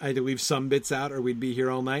to leave some bits out or we'd be here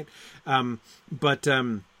all night. But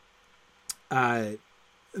the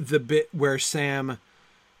bit where Sam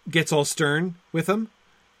gets all stern with him,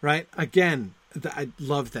 right? Again, I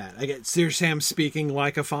love that. I get Sam speaking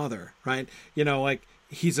like a father, right? You know, like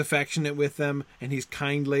he's affectionate with them and he's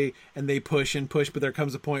kindly and they push and push, but there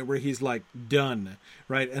comes a point where he's like, done,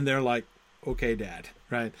 right? And they're like, okay, Dad,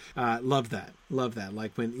 right? Love that.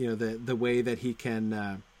 Like when, you know, the way that he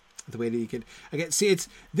can, again, see, it's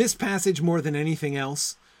this passage more than anything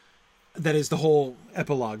else. That is the whole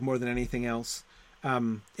epilogue more than anything else.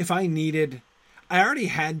 If I already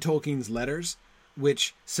had Tolkien's letters,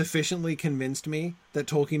 which sufficiently convinced me that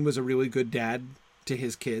Tolkien was a really good dad to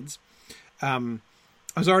his kids.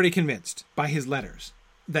 I was already convinced by his letters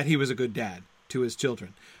that he was a good dad to his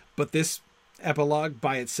children. But this epilogue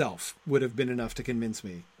by itself would have been enough to convince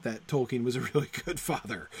me that Tolkien was a really good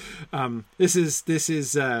father. This is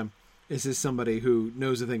somebody who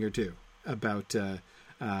knows a thing or two about,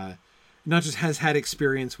 not just has had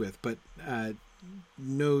experience with, but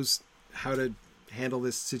knows how to handle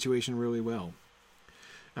this situation really well.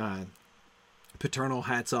 Paternal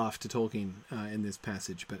hats off to Tolkien in this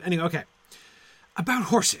passage. But anyway, okay. About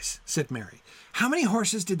horses, said Mary. How many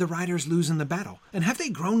horses did the riders lose in the battle? And have they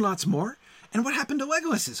grown lots more? And what happened to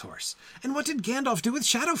Legolas's horse? And what did Gandalf do with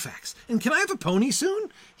Shadowfax? And can I have a pony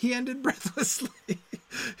soon? He ended breathlessly.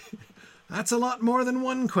 That's a lot more than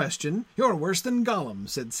one question. You're worse than Gollum,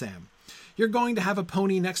 said Sam. You're going to have a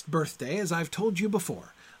pony next birthday, as I've told you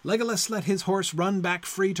before. Legolas let his horse run back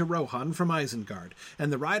free to Rohan from Isengard,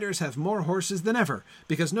 and the riders have more horses than ever,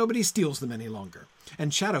 because nobody steals them any longer.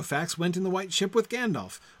 And Shadowfax went in the White Ship with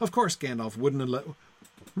Gandalf. Of course Gandalf wouldn't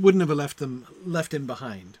have left him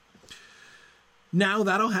behind. Now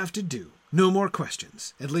that'll have to do. No more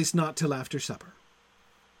questions, at least not till after supper.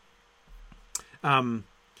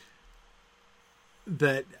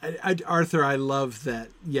 Arthur, I love that.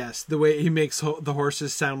 Yes, the way he makes the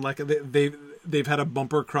horses sound like they've had a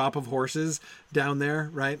bumper crop of horses down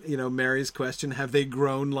there, right? You know, Mary's question, have they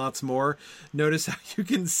grown lots more? Notice how you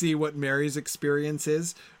can see what Mary's experience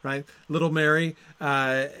is, right? Little Mary,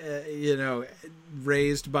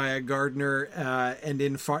 raised by a gardener and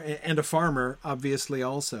a farmer, obviously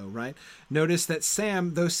also, right? Notice that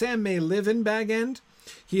Sam, though Sam may live in Bag End,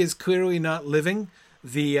 he is clearly not living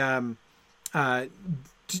the...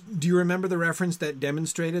 do you remember the reference that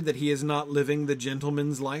demonstrated that he is not living the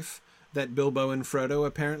gentleman's life that Bilbo and Frodo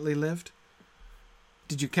apparently lived?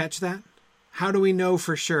 Did you catch that? How do we know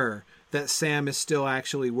for sure that Sam is still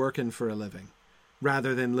actually working for a living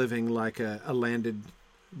rather than living like the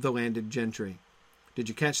landed gentry? Did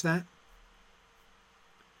you catch that?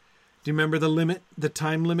 Do you remember the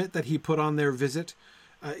time limit that he put on their visit?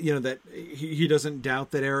 That he doesn't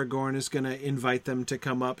doubt that Aragorn is going to invite them to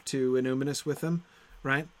come up to Innuminus with him,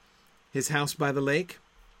 right? His house by the lake.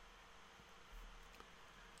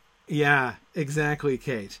 Yeah, exactly,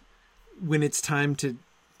 Kate. When it's time to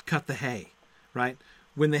cut the hay, right?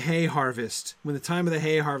 When the time of the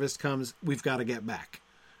hay harvest comes, we've got to get back,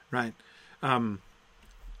 right? I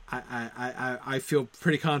feel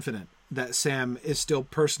pretty confident that Sam is still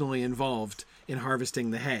personally involved in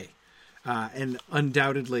harvesting the hay. And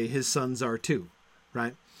undoubtedly his sons are too,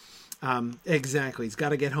 right? Exactly. He's got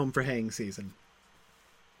to get home for haying season.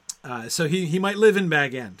 So he might live in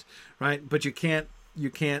Bag End, right? But you can't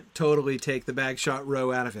totally take the Bagshot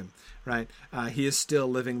row out of him, right? He is still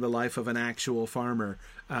living the life of an actual farmer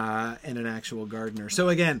and an actual gardener. So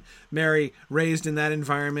again, Mary, raised in that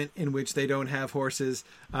environment in which they don't have horses,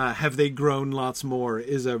 have they grown lots more,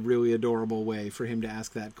 is a really adorable way for him to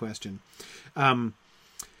ask that question. So,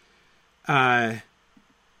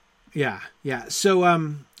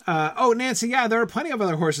 Nancy, yeah, there are plenty of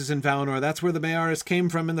other horses in Valinor. That's where the Maoris came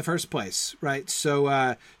from in the first place, right?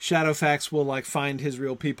 So, Shadowfax will find his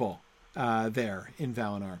real people, there in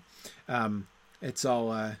Valinor. It's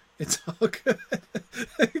all good.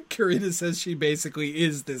 Karina says she basically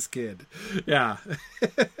is this kid. Yeah.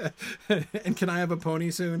 And can I have a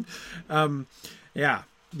pony soon? Yeah.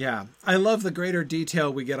 I love the greater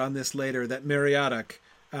detail we get on this later, that Meriadoc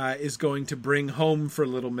is going to bring home for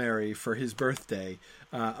little Mary for his birthday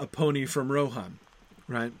a pony from Rohan,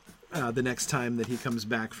 right? The next time that he comes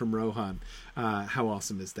back from Rohan. How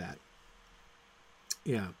awesome is that?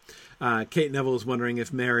 Yeah. Kate Neville is wondering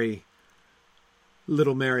if Mary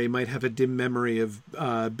little Mary might have a dim memory of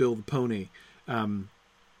Bill the Pony. And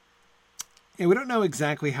we don't know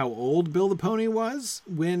exactly how old Bill the Pony was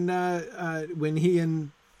when he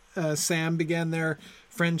and Sam began their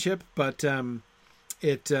friendship, but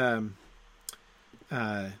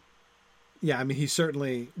yeah, I mean, he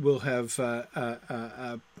certainly will have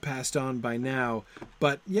passed on by now.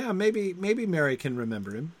 But yeah, maybe Mary can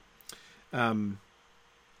remember him.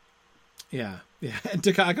 Yeah. And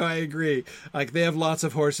Takako, I agree. Like, they have lots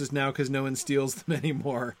of horses now because no one steals them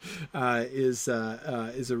anymore. Is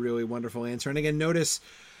a really wonderful answer. And again, notice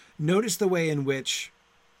the way in which,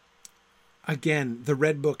 again, the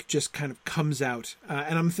Red Book just kind of comes out.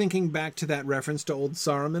 And I'm thinking back to that reference to old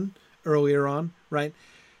Saruman earlier on, right?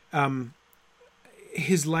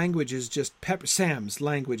 His language is just Sam's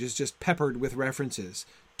language is just peppered with references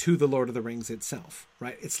to the Lord of the Rings itself,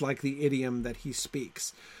 right? It's like the idiom that he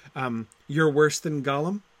speaks. You're worse than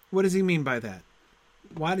Gollum? What does he mean by that?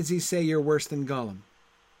 Why does he say you're worse than Gollum?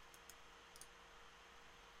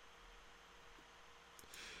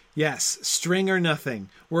 Yes, string or nothing,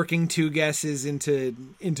 working two guesses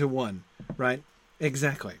into one, right?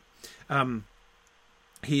 Exactly.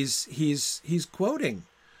 He's quoting,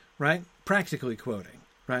 right? Practically quoting,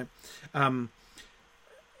 right?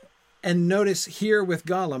 And notice here with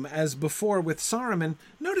Gollum, as before with Saruman,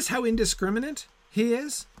 notice how indiscriminate he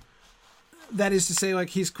is. That is to say, like,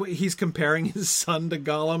 he's comparing his son to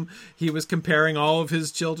Gollum. He was comparing all of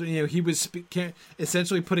his children. You know, he was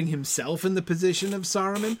essentially putting himself in the position of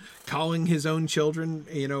Saruman, calling his own children,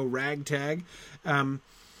 you know, ragtag,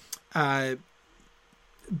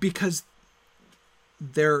 because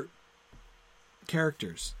they're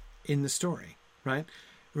characters in the story, right?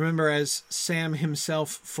 Remember, as Sam himself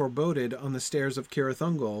foreboded on the stairs of Cirith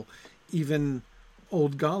Ungol, even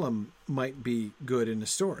old Gollum might be good in a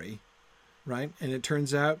story, right? And it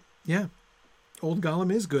turns out, yeah, old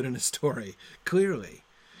Gollum is good in a story. Clearly.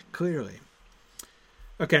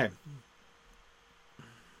 Okay.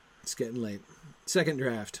 It's getting late. Second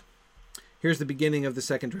draft. Here's the beginning of the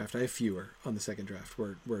second draft. I have fewer on the second draft.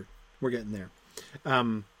 We're getting there.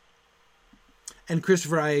 And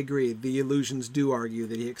Christopher, I agree. The illusions do argue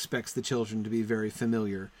that he expects the children to be very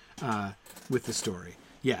familiar with the story.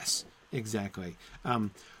 Yes, exactly.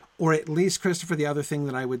 Or at least, Christopher, the other thing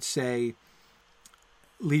that I would say,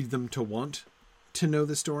 lead them to want to know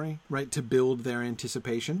the story, right? To build their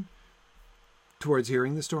anticipation towards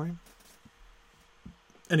hearing the story.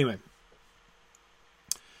 Anyway.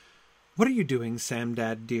 What are you doing, Sam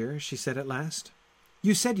Dad, dear? She said at last.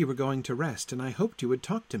 You said you were going to rest, and I hoped you would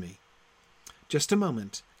talk to me. Just a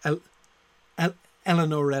moment.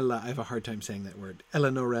 Eleanorella, I have a hard time saying that word.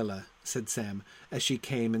 Eleanorella, said Sam, as she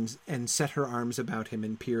came and set her arms about him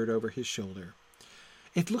and peered over his shoulder.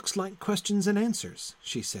 It looks like questions and answers,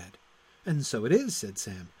 she said. And so it is, said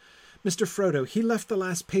Sam. Mr. Frodo, he left the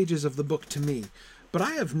last pages of the book to me, but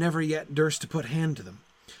I have never yet durst to put hand to them.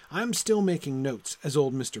 I am still making notes, as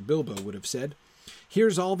old Mr. Bilbo would have said.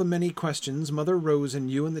 Here's all the many questions Mother Rose and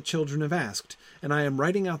you and the children have asked, and I am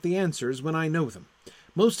writing out the answers when I know them.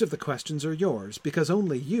 Most of the questions are yours, because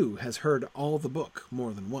only you has heard all the book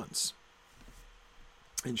more than once.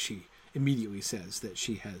 And she immediately says that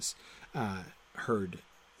she has heard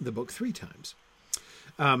the book 3 times.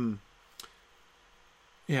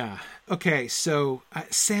 Yeah. Okay, so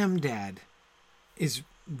Sam Dad is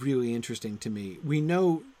really interesting to me. We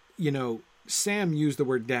know, Sam used the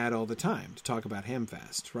word dad all the time to talk about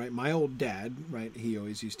Hamfast, right? My old dad, right, he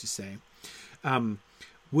always used to say.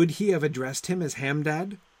 Would he have addressed him as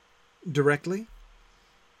Hamdad directly?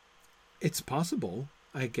 It's possible,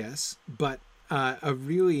 I guess, but a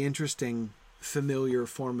really interesting, familiar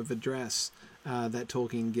form of address that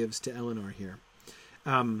Tolkien gives to Eleanor here.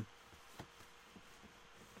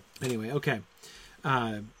 Anyway, okay.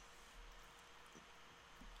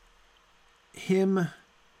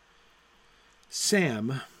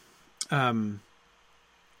 Sam,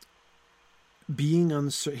 being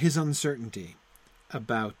his uncertainty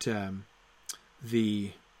about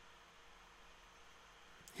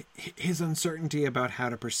his uncertainty about how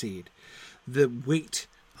to proceed, the weight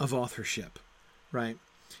of authorship, right?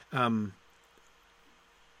 The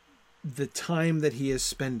time that he is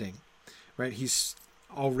spending, right? He's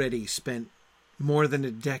already spent more than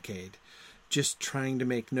a decade just trying to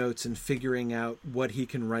make notes and figuring out what he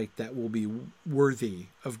can write that will be worthy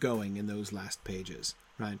of going in those last pages,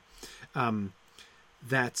 right?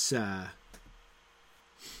 That's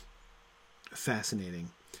fascinating.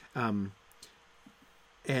 Kimmer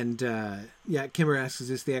asks, is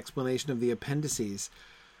this the explanation of the appendices?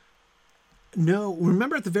 No,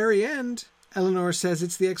 remember at the very end, Eleanor says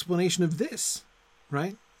it's the explanation of this,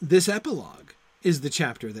 right? This epilogue, is the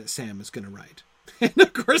chapter that Sam is going to write. And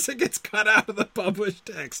of course it gets cut out of the published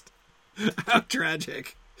text. How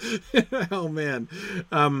tragic. Oh, man.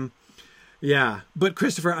 Yeah. But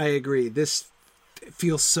Christopher, I agree. This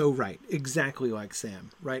feels so right. Exactly like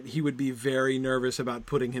Sam, right? He would be very nervous about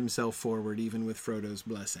putting himself forward, even with Frodo's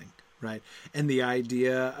blessing, right? And the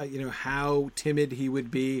idea, how timid he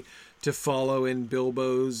would be to follow in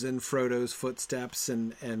Bilbo's and Frodo's footsteps.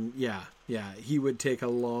 And yeah, he would take a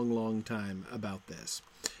long, long time about this.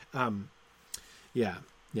 Yeah.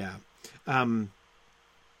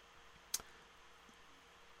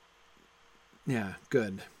 Yeah,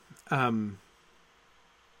 good.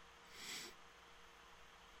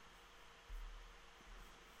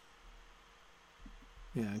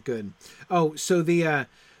 Yeah, good. Oh, so the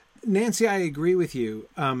Nancy, I agree with you.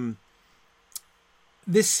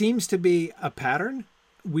 This seems to be a pattern.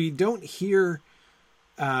 We don't hear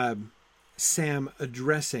Sam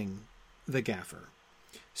addressing the gaffer,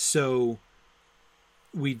 so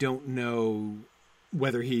we don't know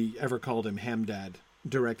whether he ever called him Hamdad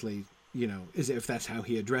directly. If that's how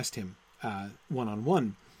he addressed him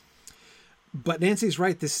one-on-one. But Nancy's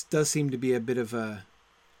right. This does seem to be a bit of a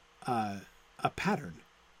pattern,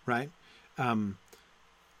 right?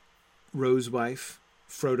 Rose wife,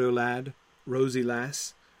 Frodo lad, Rosie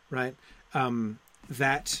lass, right?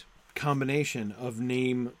 That combination of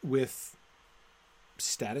name with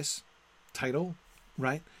status, title,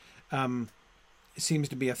 right? Seems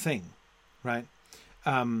to be a thing, right?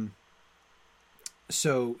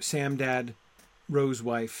 So Sam dad, Rose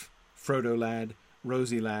wife, Frodo lad,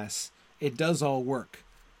 Rosie lass, it does all work,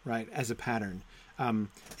 right, as a pattern. And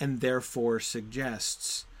therefore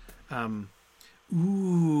suggests,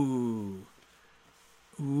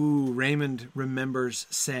 Raymond remembers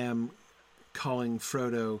Sam calling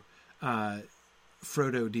Frodo,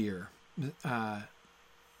 Frodo dear, Mr.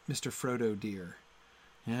 Frodo dear.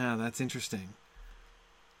 Yeah, that's interesting.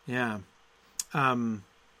 Yeah.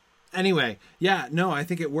 Anyway, yeah, no, I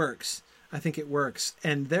think it works.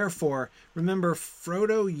 And therefore, remember,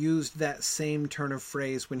 Frodo used that same turn of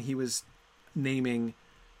phrase when he was naming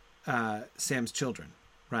Sam's children,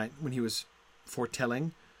 right? When he was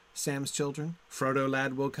foretelling Sam's children, Frodo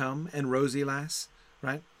lad will come and Rosie lass,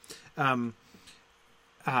 right? It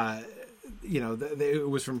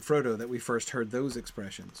was from Frodo that we first heard those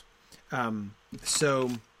expressions.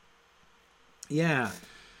 So, yeah,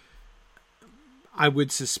 I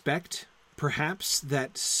would suspect perhaps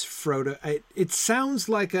that Frodo, it sounds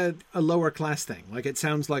like a lower class thing. Like it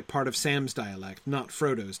sounds like part of Sam's dialect, not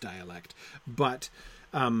Frodo's dialect. But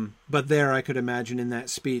there I could imagine in that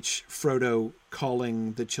speech, Frodo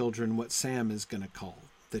calling the children what Sam is going to call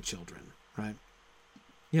the children, right?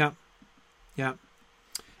 Yeah. Yeah.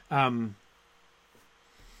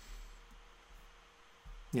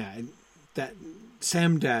 That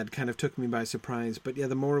Sam Dad kind of took me by surprise, but yeah,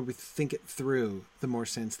 the more we think it through, the more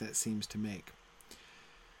sense that seems to make.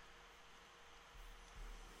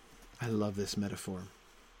 I love this metaphor.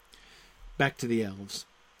 Back to the elves.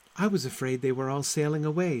 I was afraid they were all sailing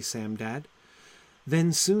away, Sam Dad.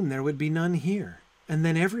 Then soon there would be none here, and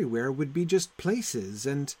then everywhere would be just places,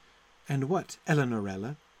 and what,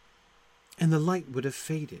 Eleanorella? And the light would have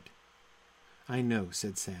faded. I know,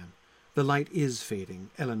 said Sam. The light is fading,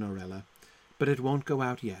 Eleanorella, but it won't go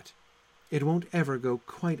out yet. It won't ever go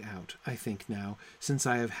quite out, I think now, since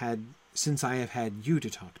I have had you to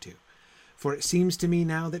talk to. For it seems to me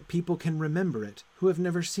now that people can remember it who have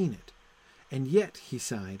never seen it. And yet, he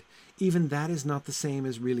sighed, even that is not the same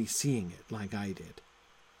as really seeing it like I did.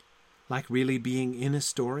 Like really being in a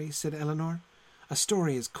story, said Eleanor. A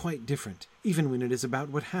story is quite different, even when it is about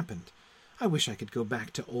what happened. I wish I could go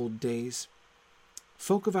back to old days.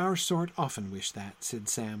 Folk of our sort often wish that, said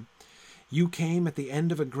Sam. You came at the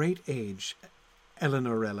end of a great age,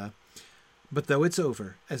 Eleanorella. But though it's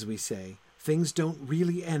over, as we say, things don't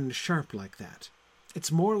really end sharp like that.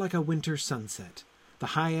 It's more like a winter sunset. The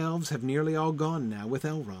high elves have nearly all gone now with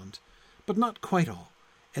Elrond, but not quite all,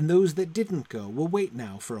 and those that didn't go will wait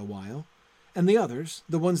now for a while, and the others,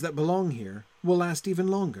 the ones that belong here, will last even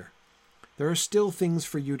longer. There are still things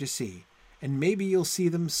for you to see, and maybe you'll see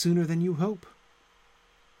them sooner than you hope.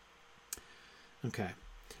 Okay.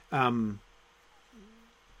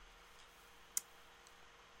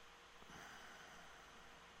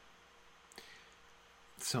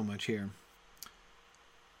 So much here.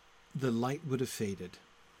 The light would have faded.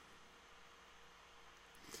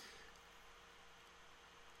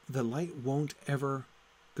 The light won't ever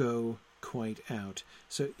go quite out.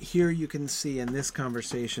 So here you can see in this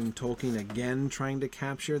conversation Tolkien again trying to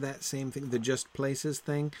capture that same thing, the just places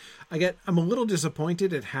thing. I'm a little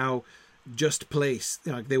disappointed at how just place,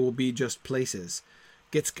 like they will be just places.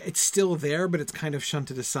 It's still there, but it's kind of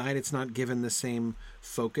shunted aside. It's not given the same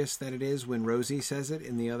focus that it is when Rosie says it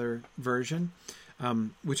in the other version,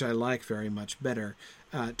 which I like very much better.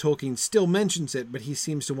 Tolkien still mentions it, but he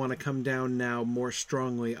seems to want to come down now more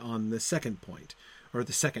strongly on the second point, or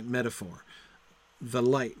the second metaphor. The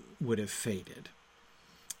light would have faded.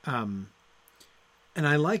 And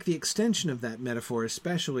I like the extension of that metaphor,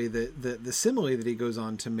 especially the simile that he goes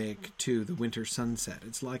on to make to the winter sunset.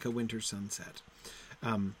 It's like a winter sunset.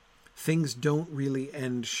 Things don't really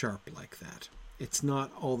end sharp like that. It's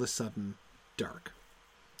not all of a sudden dark.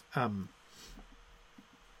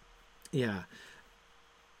 Yeah.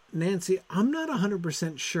 Nancy, I'm not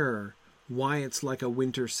 100% sure why it's like a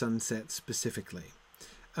winter sunset specifically.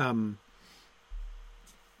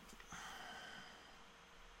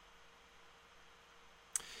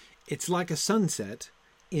 It's like a sunset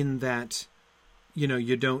in that,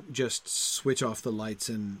 you don't just switch off the lights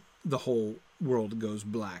and the whole world goes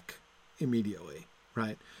black immediately,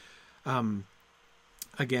 right?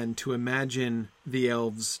 Again, to imagine the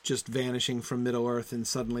elves just vanishing from Middle-earth and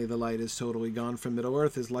suddenly the light is totally gone from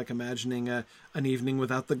Middle-earth is like imagining an evening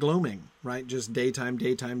without the gloaming, right? Just daytime,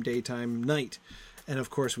 night. And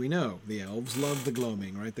of course we know the elves love the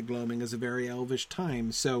gloaming, right? The gloaming is a very elvish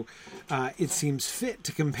time. So it seems fit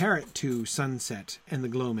to compare it to sunset and the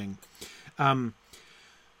gloaming.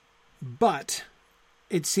 But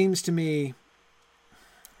it seems to me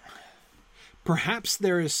perhaps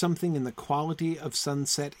there is something in the quality of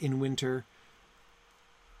sunset in winter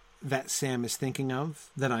that Sam is thinking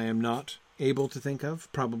of that I am not able to think of,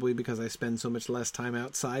 probably because I spend so much less time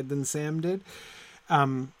outside than Sam did.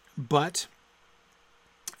 But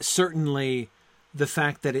certainly the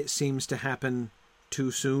fact that it seems to happen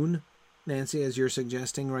too soon, Nancy, as you're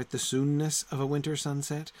suggesting, right? The soonness of a winter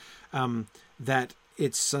sunset, that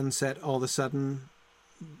it's sunset all of a sudden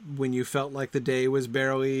when you felt like the day was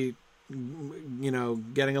barely,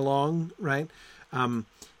 getting along, right?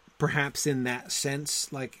 Perhaps in that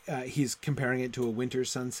sense, like he's comparing it to a winter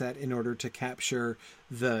sunset in order to capture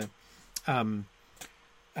the I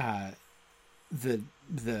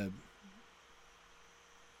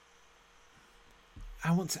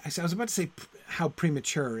was about to say how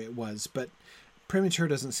premature it was, but premature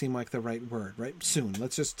doesn't seem like the right word, right? Soon.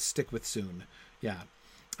 Let's just stick with soon. Yeah.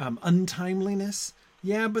 Untimeliness.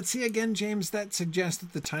 Yeah, but see, again, James, that suggests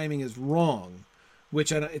that the timing is wrong,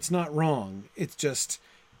 which it's not wrong. It just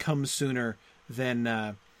comes sooner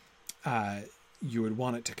than you would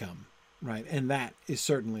want it to come, right? And that is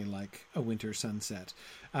certainly like a winter sunset.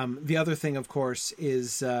 The other thing, of course,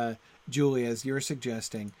 is, Julie, as you're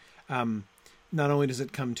suggesting, not only does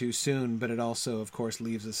it come too soon, but it also, of course,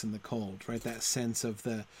 leaves us in the cold, right? That sense of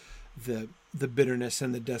the bitterness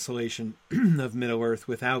and the desolation of Middle-earth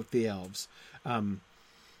without the elves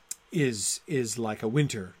is like a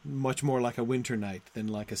winter, much more like a winter night than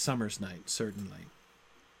like a summer's night, certainly.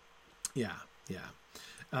 Yeah.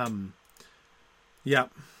 I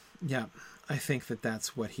think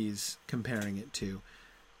that's what he's comparing it to.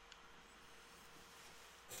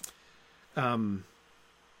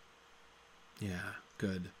 Yeah,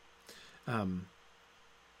 good.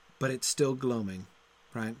 But it's still gloaming,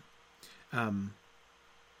 right?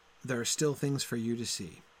 There are still things for you to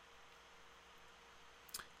see.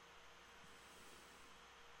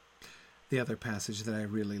 The other passage that I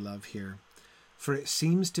really love here. For it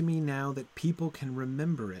seems to me now that people can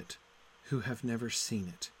remember it who have never seen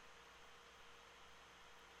it.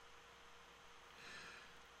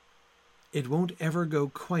 It won't ever go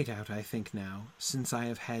quite out, I think now, since I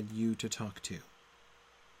have had you to talk to.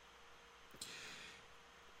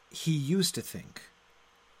 He used to think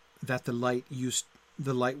that the light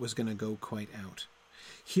was going to go quite out.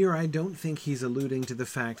 Here I don't think he's alluding to the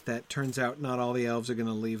fact that turns out not all the elves are going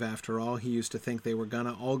to leave after all. He used to think they were going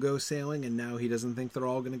to all go sailing, and now he doesn't think they're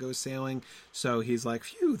all going to go sailing. So he's like,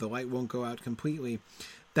 phew, the light won't go out completely.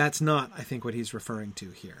 That's not, I think, what he's referring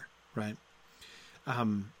to here, right?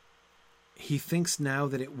 He thinks now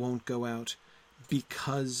that it won't go out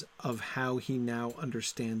because of how he now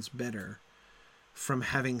understands better from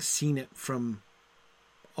having seen it from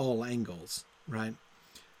all angles, right?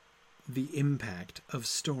 The impact of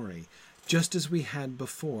story. Just as we had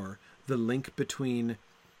before, the link between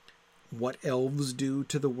what elves do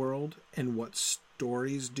to the world and what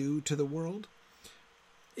stories do to the world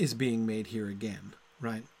is being made here again,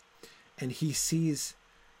 right? And he sees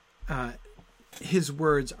his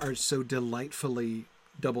words are so delightfully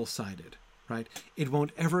double-sided, right? It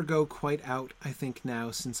won't ever go quite out, I think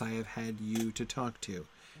now, since I have had you to talk to.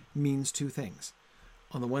 Means two things.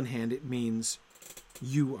 On the one hand, it means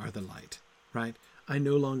you are the light, right? I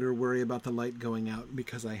no longer worry about the light going out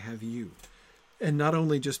because I have you. And not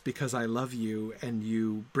only just because I love you and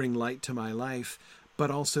you bring light to my life, but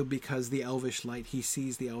also because the elvish light, he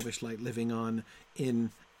sees the elvish light living on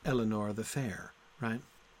in Eleanor the Fair, right?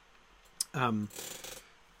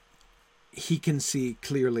 He can see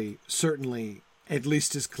clearly, certainly, at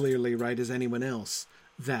least as clearly, right, as anyone else,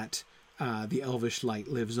 that the elvish light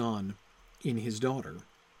lives on in his daughter.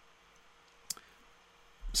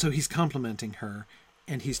 So he's complimenting her,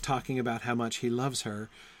 and he's talking about how much he loves her,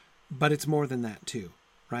 but it's more than that too,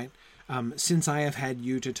 right? Since I have had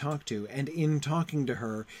you to talk to, and in talking to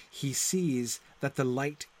her, he sees that the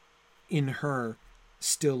light in her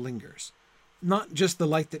still lingers. Not just the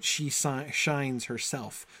light that she shines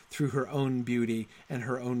herself through her own beauty and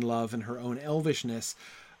her own love and her own elvishness.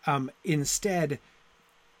 Instead,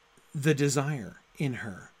 the desire in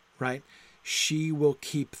her, right? She will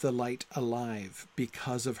keep the light alive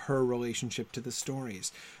because of her relationship to the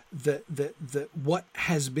stories. What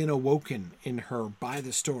has been awoken in her by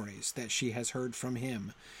the stories that she has heard from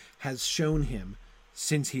him has shown him,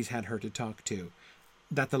 since he's had her to talk to,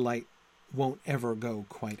 that the light won't ever go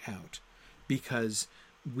quite out, because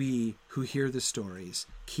we who hear the stories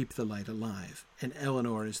keep the light alive. And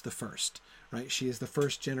Eleanor is the first, right? She is the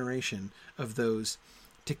first generation of those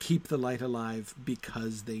to keep the light alive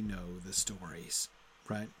because they know the stories,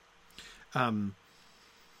 right? And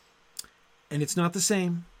it's not the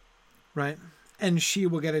same, right? And she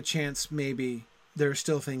will get a chance, maybe. There are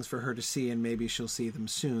still things for her to see, and maybe she'll see them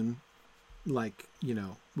soon, like,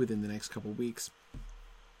 within the next couple weeks.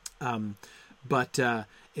 But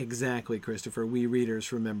exactly, Christopher, we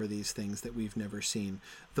readers remember these things that we've never seen.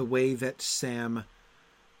 The way that Sam,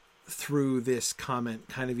 through this comment,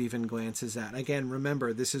 kind of even glances at. Again,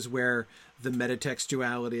 remember, this is where the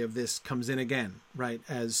metatextuality of this comes in again, right?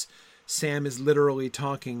 As Sam is literally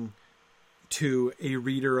talking to a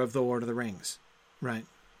reader of the Lord of the Rings, right?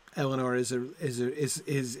 Eleanor is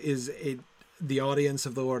the audience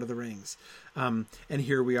of the Lord of the Rings. And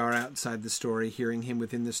here we are outside the story, hearing him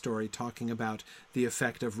within the story, talking about the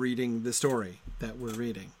effect of reading the story that we're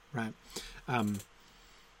reading, right?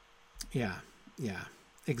 Yeah,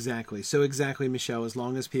 exactly. So exactly, Michelle, as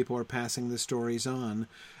long as people are passing the stories on,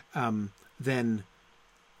 then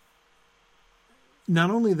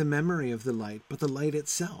not only the memory of the light, but the light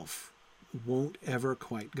itself won't ever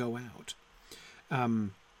quite go out.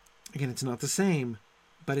 Again, it's not the same,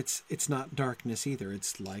 but it's not darkness either.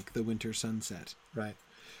 It's like the winter sunset, right?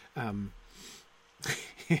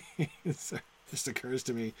 It just occurs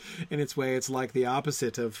to me, in its way, it's like the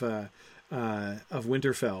opposite of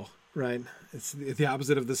Winterfell, right? It's the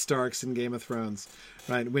opposite of the Starks in Game of Thrones,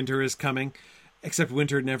 right? Winter is coming, except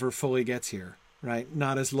winter never fully gets here, right?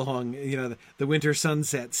 Not as long. The winter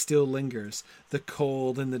sunset still lingers. The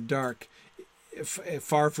cold and the dark,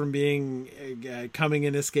 far from being coming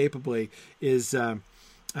inescapably,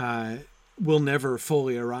 will never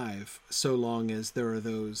fully arrive, so long as there are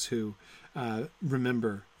those who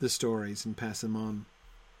remember the stories and pass them on.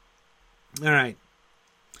 All right.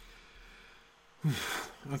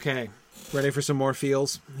 Okay, ready for some more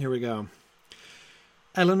feels? Here we go.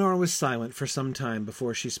 Eleanor was silent for some time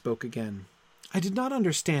before she spoke again. I did not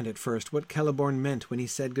understand at first what Celeborn meant when he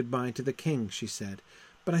said goodbye to the king, she said,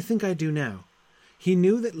 but I think I do now. He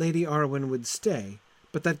knew that Lady Arwen would stay,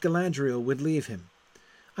 but that Galadriel would leave him.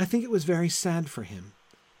 I think it was very sad for him.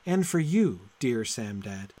 And for you, dear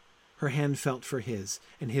Samdad. Her hand felt for his,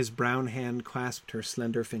 and his brown hand clasped her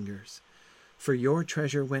slender fingers. For your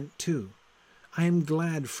treasure went too. I am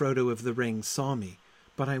glad Frodo of the Ring saw me,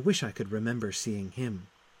 but I wish I could remember seeing him.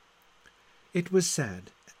 It was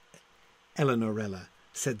sad, Eleanorella,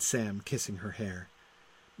 said Sam, kissing her hair.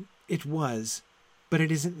 It was, but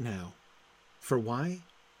it isn't now. For why?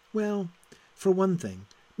 Well, for one thing,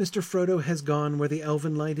 Mr. Frodo has gone where the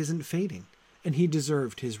elven light isn't fading, and he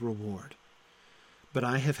deserved his reward. But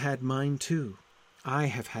I have had mine too. I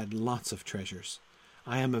have had lots of treasures.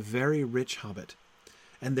 I am a very rich hobbit.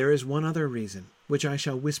 And there is one other reason, which I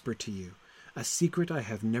shall whisper to you, a secret I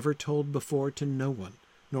have never told before to no one,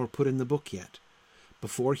 nor put in the book yet.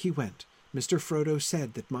 Before he went, Mr. Frodo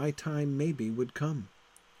said that my time maybe would come.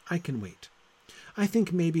 I can wait. I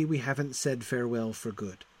think maybe we haven't said farewell for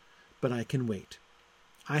good, but I can wait.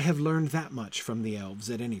 I have learned that much from the elves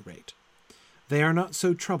at any rate. They are not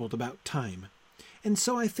so troubled about time, and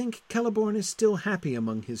so I think Celeborn is still happy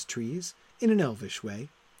among his trees, in an elvish way.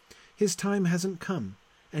 His time hasn't come,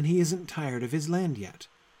 and he isn't tired of his land yet.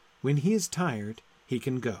 When he is tired, he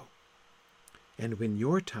can go. And when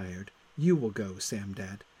you're tired, you will go,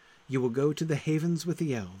 Samdad. You will go to the havens with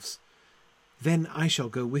the elves. Then I shall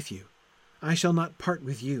go with you. I shall not part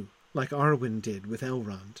with you, like Arwen did with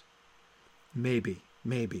Elrond. Maybe,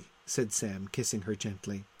 said Sam, kissing her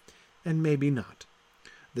gently. And maybe not.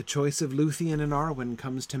 The choice of Luthien and Arwen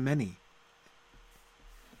comes to many,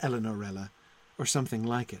 Eleanorella, or something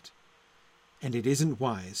like it. And it isn't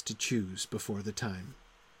wise to choose before the time.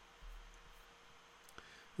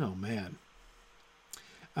 Oh, man.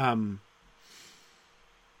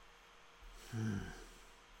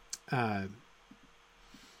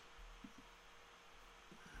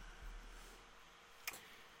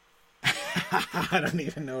 I don't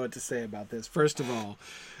even know what to say about this. First of all,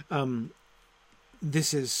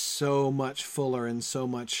 this is so much fuller and so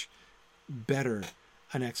much better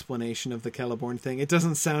an explanation of the Celeborn thing. It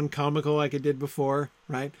doesn't sound comical like it did before,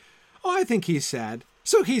 right? Oh, I think he's sad.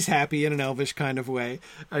 So he's happy in an elvish kind of way.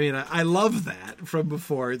 I mean, I love that from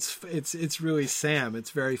before. It's really Sam. It's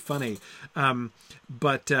very funny.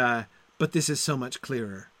 But this is so much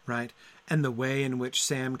clearer, right? And the way in which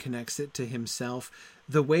Sam connects it to himself,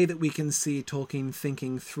 the way that we can see Tolkien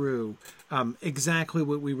thinking through exactly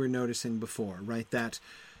what we were noticing before, right? That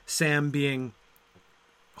Sam being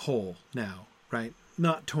whole now, right?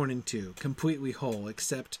 Not torn in two, completely whole,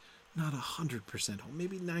 except not 100% whole,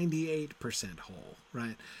 maybe 98% whole,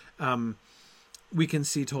 right? We can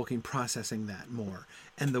see Tolkien processing that more.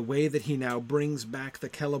 And the way that he now brings back the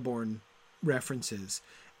Celeborn references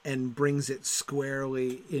and brings it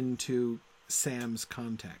squarely into Sam's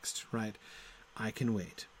context, right? I can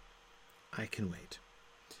wait. I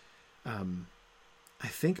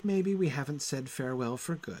think maybe we haven't said farewell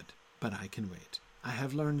for good, but I can wait. I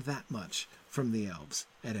have learned that much from the elves,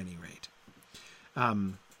 at any rate.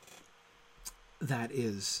 That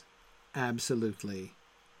is absolutely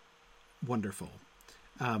wonderful.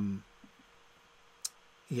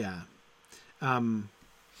 Yeah.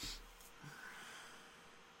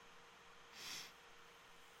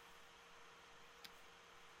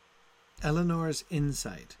 Eleanor's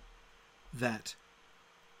insight that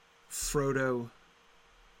Frodo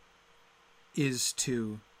is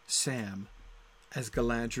to Sam as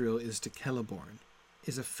Galadriel is to Celeborn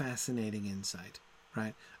is a fascinating insight,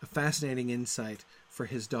 right? A fascinating insight for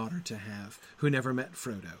his daughter to have, who never met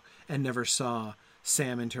Frodo and never saw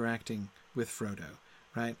Sam interacting with Frodo,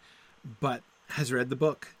 right? But has read the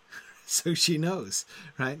book. So she knows,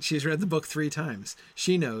 right? She's read the book 3 times.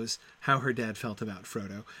 She knows how her dad felt about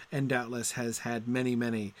Frodo, and doubtless has had many,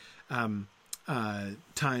 many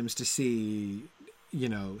times to see,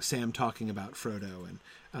 Sam talking about Frodo and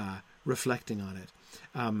reflecting on it.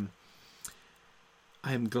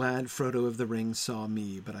 I am glad Frodo of the Ring saw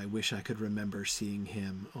me, but I wish I could remember seeing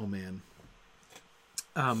him. Oh, man.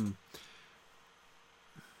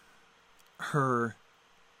 Her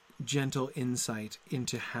gentle insight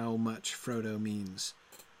into how much Frodo means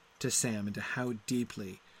to Sam and to how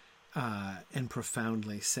deeply and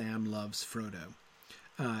profoundly Sam loves Frodo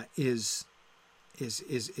is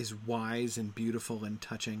wise and beautiful and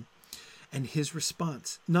touching. And his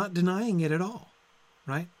response, not denying it at all,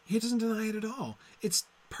 right? He doesn't deny it at all. It's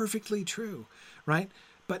perfectly true, right?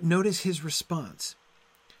 But notice his response.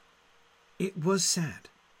 It was sad.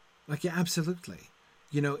 Like, yeah, absolutely.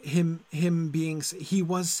 Him being, he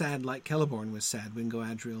was sad like Celeborn was sad when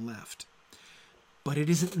Galadriel left. But it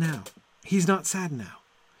isn't now. He's not sad now.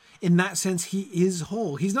 In that sense, he is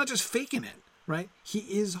whole. He's not just faking it, right? He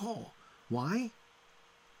is whole. Why?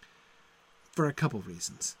 For a couple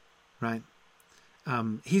reasons, right?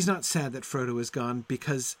 He's not sad that Frodo is gone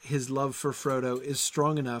because his love for Frodo is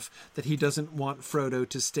strong enough that he doesn't want Frodo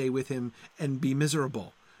to stay with him and be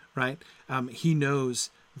miserable, right? He knows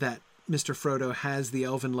that Mr. Frodo has the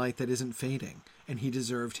elven light that isn't fading, and he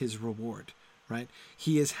deserved his reward, right?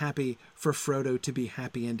 He is happy for Frodo to be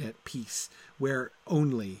happy and at peace, where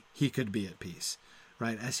only he could be at peace,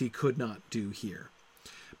 right? As he could not do here.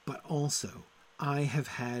 But also, I have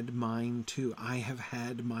had mine too. I have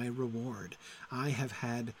had my reward. I have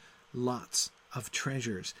had lots of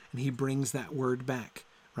treasures. And he brings that word back,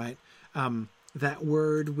 right? That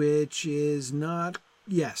word which is not,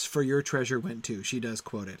 yes, for your treasure went too. She does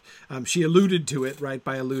quote it. She alluded to it, right,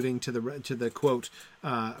 by alluding to the quote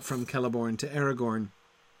from Celeborn to Aragorn.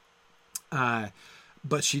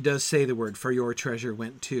 But she does say the word, for your treasure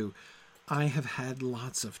went too. I have had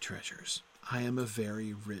lots of treasures. I am a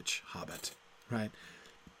very rich hobbit. Right?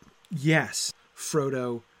 Yes,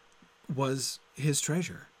 Frodo was his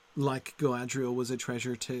treasure, like Galadriel was a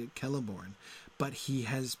treasure to Celeborn, but he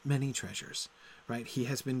has many treasures, right? He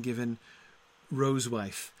has been given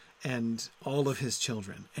Rosewife and all of his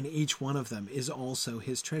children, and each one of them is also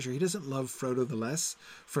his treasure. He doesn't love Frodo the less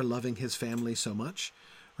for loving his family so much,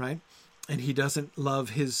 right? And he doesn't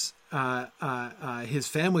love his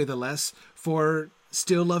family the less for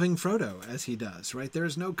still loving Frodo as he does, right? There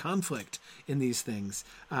is no conflict in these things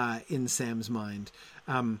in Sam's mind.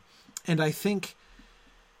 And I think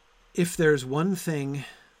if there's one thing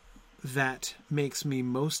that makes me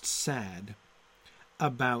most sad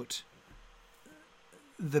about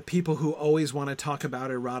the people who always want to talk about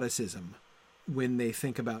eroticism when they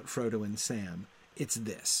think about Frodo and Sam, it's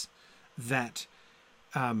this, that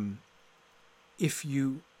if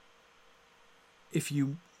you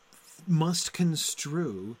must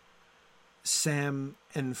construe Sam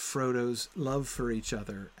and Frodo's love for each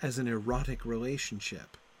other as an erotic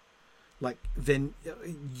relationship, like, then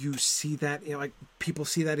you see that, like, people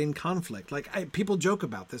see that in conflict. Like, people joke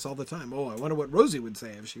about this all the time. Oh, I wonder what Rosie would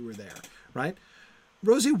say if she were there, right?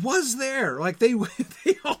 Rosie was there. Like, they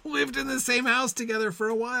all lived in the same house together for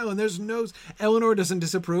a while, and there's no... Eleanor doesn't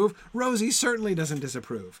disapprove. Rosie certainly doesn't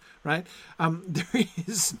disapprove, right? There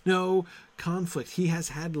is no conflict. He has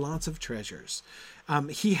had lots of treasures.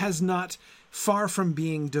 He has not... Far from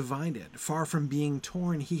being divided, far from being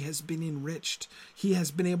torn, he has been enriched. He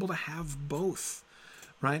has been able to have both,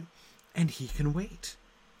 right? And he can wait.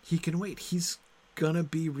 He can wait. He's going to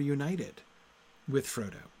be reunited with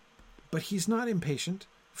Frodo. But he's not impatient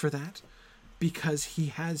for that because he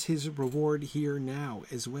has his reward here now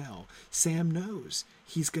as well. Sam knows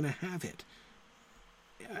he's going to have it.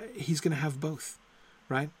 He's going to have both,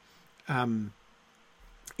 right? In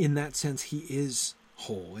that sense, he is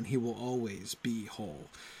whole, and he will always be whole,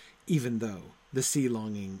 even though the sea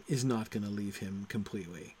longing is not going to leave him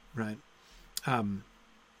completely, right?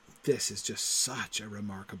 This is just such a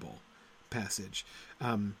remarkable passage.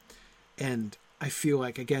 And I feel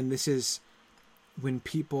like, again, this is when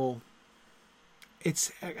people...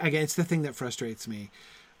 It's the thing that frustrates me.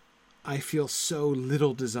 I feel so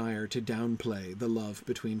little desire to downplay the love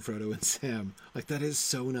between Frodo and Sam. Like, that is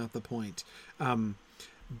so not the point.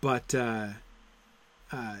 But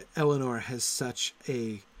Eleanor has such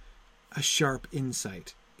a sharp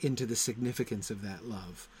insight into the significance of that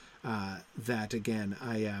love that, again,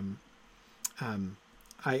 I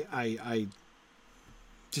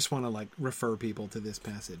just want to, like, refer people to this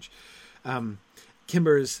passage.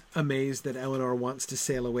 Kimber's amazed that Eleanor wants to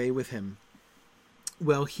sail away with him.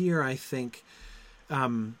 Well, here I think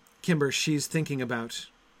Kimber, she's thinking about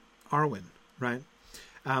Arwen, right?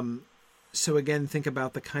 So again, think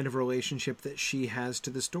about the kind of relationship that she has to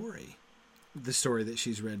the story that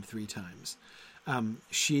she's read 3 times. And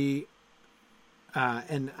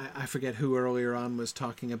I forget who earlier on was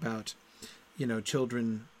talking about,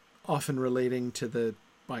 children often relating to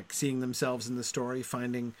seeing themselves in the story,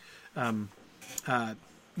 finding,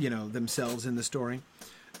 themselves in the story.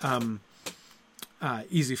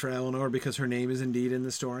 Easy for Eleanor because her name is indeed in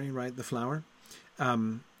the story, right? The flower.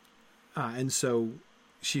 And so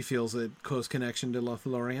she feels a close connection to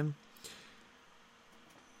Lothlorien.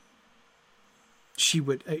 She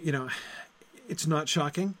would, it's not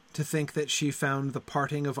shocking to think that she found the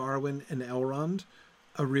parting of Arwen and Elrond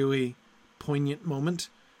a really poignant moment,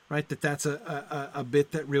 right? That's a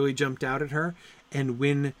bit that really jumped out at her. And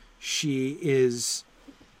when she is,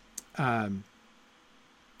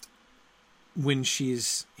 when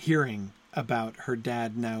she's hearing about her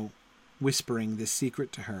dad now whispering this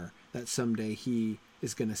secret to her, that someday he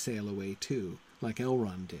is going to sail away too, like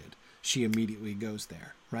Elrond did, she immediately goes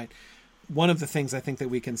there, right? One of the things I think that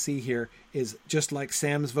we can see here is just like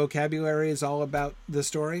Sam's vocabulary is all about the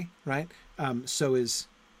story, right? So is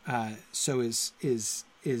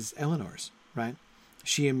Eleanor's, right?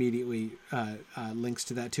 She immediately links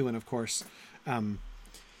to that too, and of course, and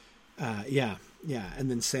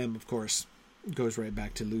then Sam, of course, goes right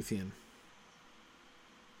back to Luthien.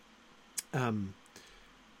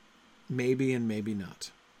 Maybe and maybe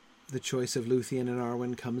not. The choice of Luthien and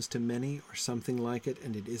Arwen comes to many, or something like it,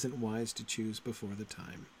 and it isn't wise to choose before the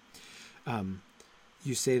time.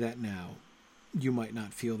 You say that now. You might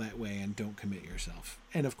not feel that way, and don't commit yourself.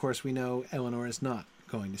 And of course, we know Eleanor is not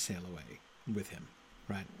going to sail away with him,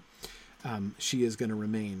 right? She is going to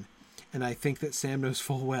remain. And I think that Sam knows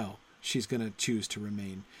full well she's going to choose to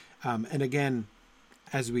remain. And again,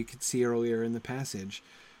 as we could see earlier in the passage,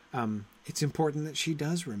 it's important that she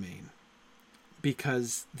does remain,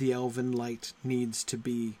 because the elven light needs to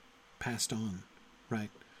be passed on, right?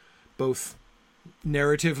 Both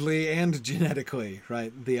narratively and genetically,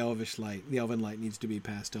 right? The elven light needs to be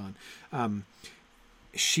passed on.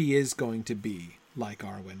 She is going to be like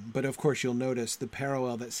Arwen. But of course, you'll notice the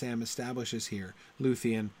parallel that Sam establishes here,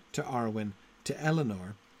 Luthien to Arwen to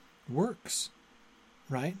Eleanor, works,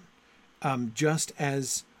 right? Just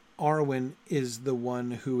as Arwen is the one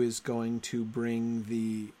who is going to bring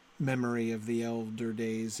the memory of the elder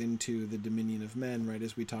days into the dominion of men, right,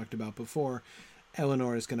 as we talked about before,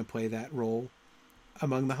 Eleanor is going to play that role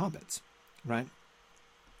among the hobbits, right?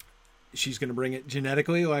 She's going to bring it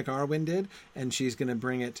genetically like Arwen did, and she's going to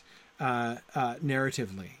bring it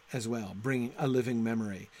narratively as well, bringing a living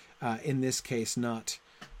memory. In this case, not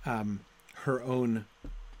her own,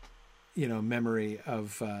 memory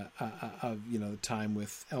of the time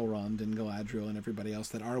with Elrond and Galadriel and everybody else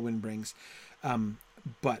that Arwen brings,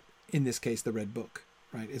 but in this case, the Red Book,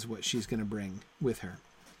 right, is what she's going to bring with her.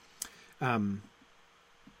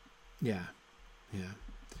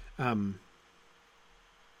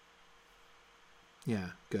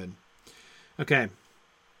 Good. Okay.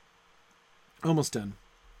 Almost done.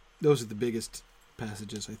 Those are the biggest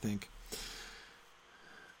passages, I think.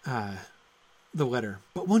 The letter.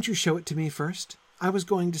 But won't you show it to me first? I was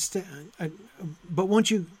going to stay. But won't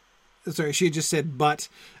you? Sorry, she had just said, but.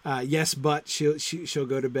 Yes, but she'll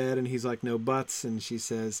go to bed. And he's like, no buts. And she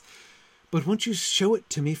says, but won't you show it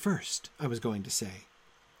to me first? I was going to say.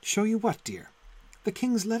 Show you what, dear? The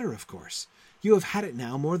king's letter, of course. You have had it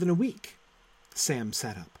now more than a week. Sam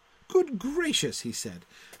sat up. Good gracious, he said.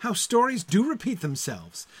 How stories do repeat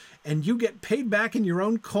themselves. And you get paid back in your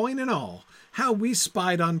own coin and all. How we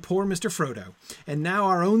spied on poor Mr. Frodo. And now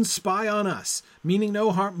our own spy on us. Meaning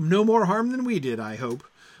no more harm than we did, I hope.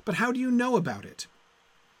 But how do you know about it?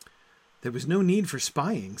 There was no need for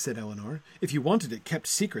spying, said Eleanor. If you wanted it kept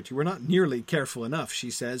secret, you were not nearly careful enough,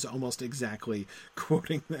 she says, almost exactly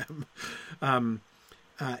quoting them.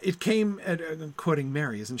 It came, quoting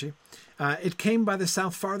Mary, isn't she? It came by the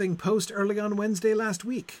South Farthing post early on Wednesday last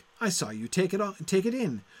week. I saw you take it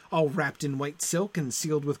in, all wrapped in white silk and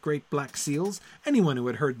sealed with great black seals. Anyone who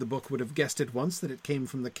had heard the book would have guessed at once that it came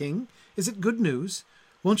from the king. Is it good news?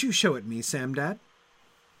 Won't you show it me, Sam Dad?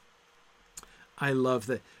 I love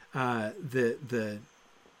the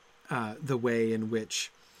way in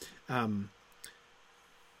which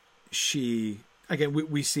she. Again,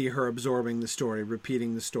 we see her absorbing the story,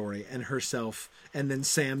 repeating the story, and herself, and then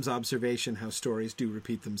Sam's observation how stories do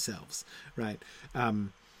repeat themselves, right?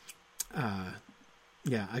 Again,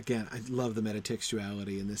 I love the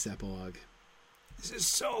metatextuality in this epilogue. This is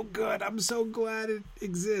so good. I'm so glad it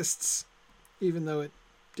exists, even though it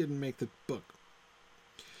didn't make the book.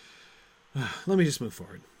 Let me just move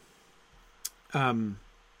forward. Second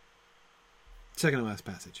to last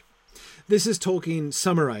passage. This is Tolkien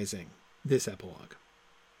summarizing this epilogue.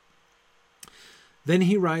 Then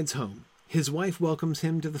he rides home. His wife welcomes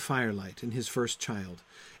him to the firelight and his first child,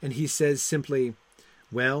 and he says simply,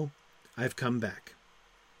 well, I've come back.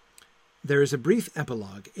 There is a brief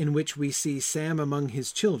epilogue in which we see Sam among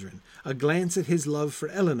his children, a glance at his love for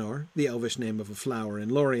Eleanor, the elvish name of a flower in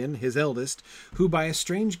Lorien, his eldest, who by a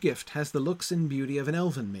strange gift has the looks and beauty of an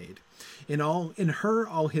elven maid. In her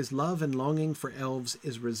all his love and longing for elves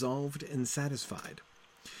is resolved and satisfied.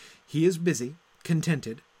 He is busy,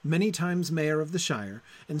 contented, many times mayor of the Shire,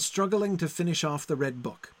 and struggling to finish off the Red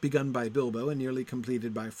Book, begun by Bilbo and nearly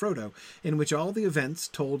completed by Frodo, in which all the events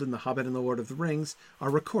told in The Hobbit and the Lord of the Rings are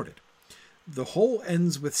recorded. The whole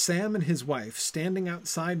ends with Sam and his wife standing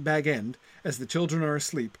outside Bag End as the children are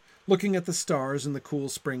asleep, looking at the stars in the cool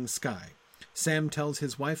spring sky. Sam tells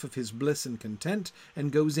his wife of his bliss and content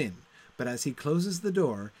and goes in, but as he closes the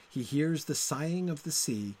door, he hears the sighing of the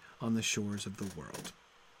sea on the shores of the world.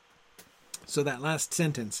 So that last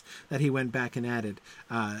sentence that he went back and added,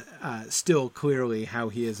 still clearly how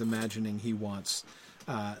he is imagining he wants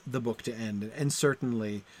the book to end. And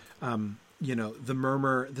certainly,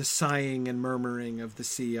 the sighing and murmuring of the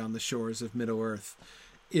sea on the shores of Middle-earth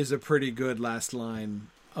is a pretty good last line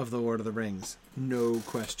of The Lord of the Rings. No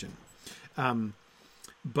question.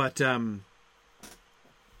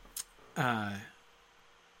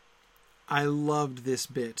 I loved this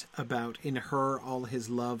bit about in her all his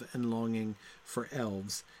love and longing for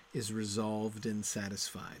elves is resolved and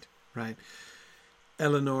satisfied, right?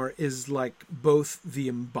 Eleanor is like both the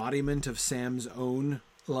embodiment of Sam's own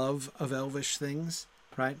love of elvish things,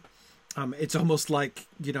 right? It's almost like,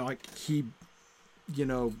 he,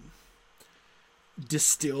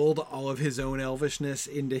 distilled all of his own elvishness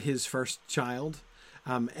into his first child.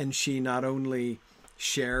 And she not only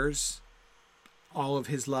shares all of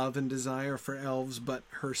his love and desire for elves, but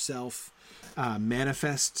herself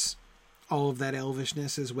manifests all of that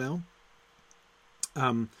elvishness as well.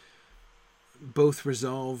 Both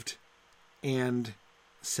resolved and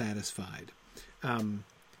satisfied.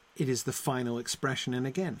 It is the final expression, and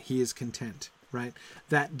again, he is content, right?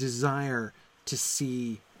 That desire to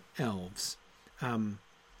see elves. I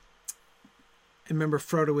remember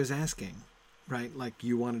Frodo was asking, right? Like,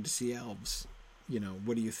 you wanted to see elves.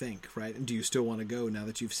 What do you think, right? And do you still want to go now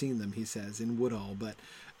that you've seen them, he says, in Woodall. But,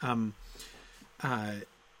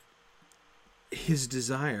 his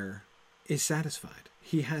desire is satisfied.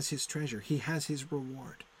 He has his treasure. He has his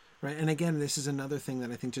reward, right? And again, this is another thing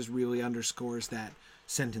that I think just really underscores that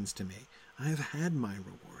sentence to me. I have had my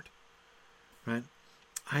reward, right?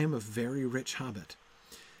 I am a very rich hobbit.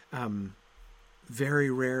 Very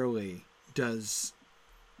rarely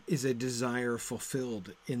is a desire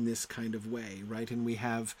fulfilled in this kind of way, right? And we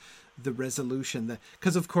have the resolution that,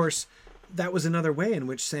 because of course that was another way in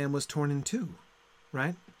which Sam was torn in two,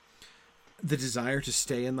 right? The desire to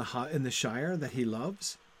stay in the Shire that he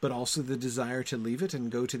loves, but also the desire to leave it and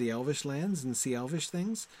go to the Elvish lands and see Elvish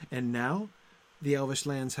things. And now the Elvish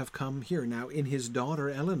lands have come here. Now in his daughter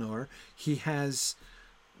Eleanor, he has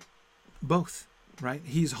both, right?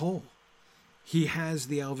 He's whole. He has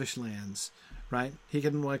the Elvish lands, right? He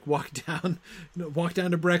can like walk down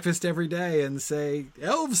to breakfast every day and say,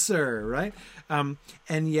 "Elves, sir," right?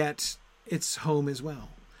 And yet it's home as well.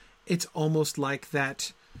 It's almost like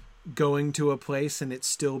that going to a place and it's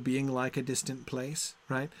still being like a distant place,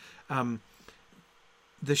 right?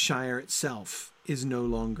 The Shire itself is no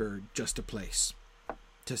longer just a place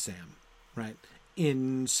to Sam, right?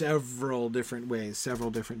 In several different ways,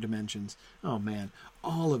 several different dimensions. Oh man,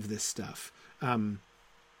 all of this stuff. All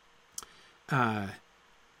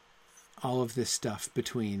of this stuff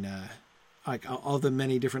between like all the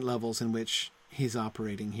many different levels in which he's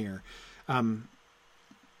operating here.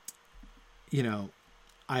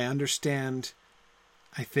 I understand,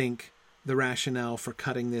 I think, the rationale for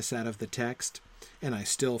cutting this out of the text, and I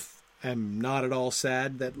still am not at all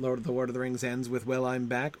sad that the Lord of the Rings ends with "Well, I'm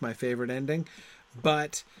back," my favorite ending,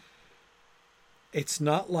 but it's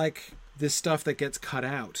not like this stuff that gets cut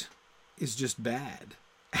out is just bad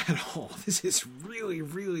at all. This is really,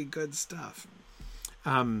 really good stuff.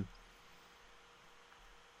 Okay,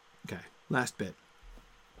 last bit.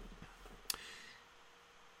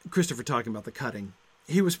 Christopher talking about the cutting.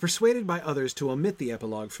 He was persuaded by others to omit the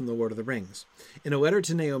epilogue from The Lord of the Rings. In a letter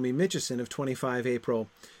to Naomi Mitchison of 25 April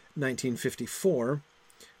 1954,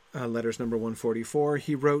 letters number 144,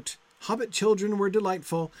 he wrote, "Hobbit children were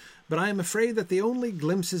delightful, but I am afraid that the only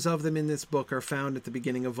glimpses of them in this book are found at the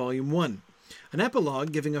beginning of Volume 1. An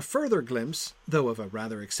epilogue giving a further glimpse, though of a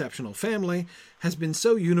rather exceptional family, has been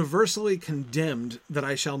so universally condemned that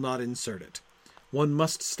I shall not insert it. One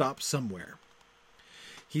must stop somewhere."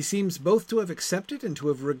 He seems both to have accepted and to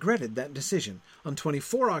have regretted that decision. On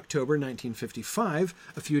 24 October 1955,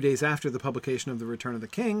 a few days after the publication of The Return of the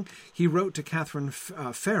King, he wrote to Catherine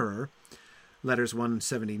Farrer, letters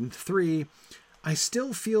 173, "I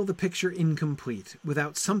still feel the picture incomplete,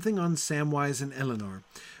 without something on Samwise and Eleanor,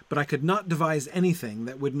 but I could not devise anything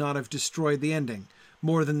that would not have destroyed the ending,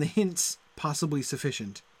 more than the hints possibly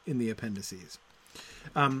sufficient in the appendices."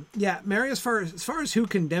 Mary, as far as who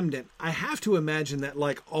condemned it, I have to imagine that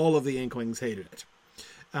like all of the Inklings hated it.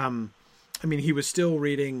 He was still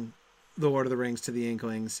reading The Lord of the Rings to the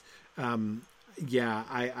Inklings. I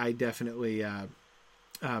definitely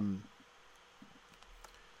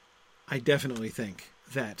think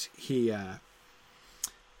that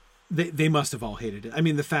they must have all hated it. I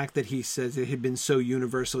mean, the fact that he says it had been so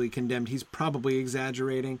universally condemned, he's probably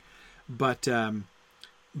exaggerating, but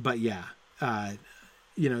yeah.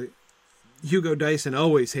 Hugo Dyson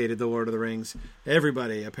always hated The Lord of the Rings.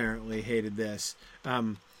 Everybody apparently hated this.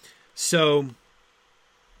 So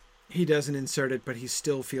he doesn't insert it, but he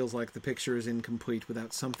still feels like the picture is incomplete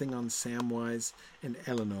without something on Samwise and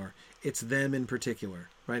Eleanor. It's them in particular,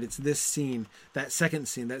 right? It's this scene, that second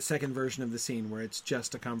version of the scene where it's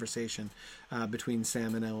just a conversation between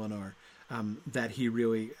Sam and Eleanor that he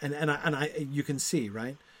really, you can see,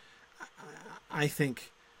 right? I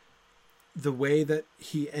think the way that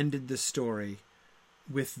he ended the story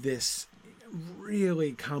with this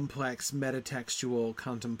really complex metatextual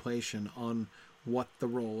contemplation on what the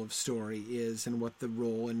role of story is and what the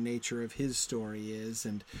role and nature of his story is,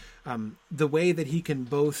 and the way that he can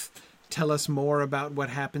both tell us more about what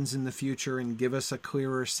happens in the future and give us a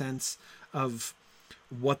clearer sense of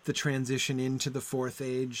what the transition into the Fourth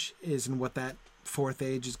Age is and what that Fourth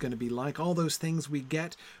Age is going to be like. All those things we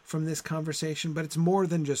get from this conversation, but it's more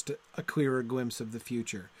than just a clearer glimpse of the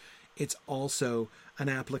future. It's also an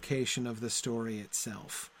application of the story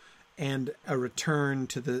itself and a return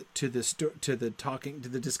to the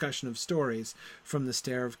discussion of stories from the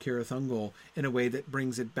Stair of Cirith Ungol in a way that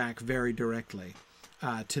brings it back very directly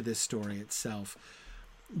to this story itself.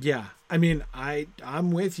 Yeah, I mean, I'm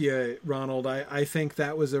with you, Ronald. I think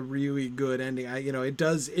that was a really good ending.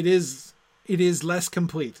 It is less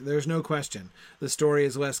complete. There's no question. The story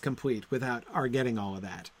is less complete without our getting all of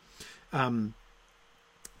that.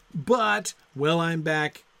 But Well, I'm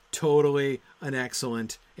Back, totally an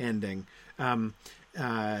excellent ending.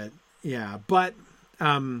 Yeah, but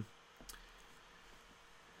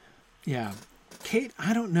yeah, Kate,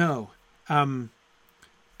 I don't know.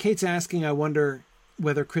 Kate's asking, I wonder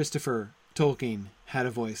whether Christopher Tolkien had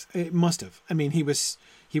a voice. It must have. I mean, he was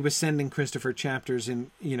sending Christopher chapters in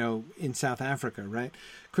South Africa, right?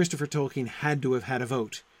 Christopher Tolkien had to have had a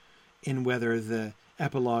vote in whether the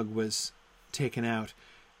epilogue was taken out.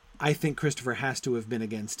 I think Christopher has to have been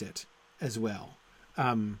against it as well.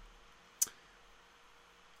 I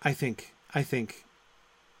think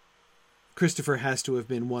Christopher has to have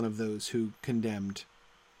been one of those who condemned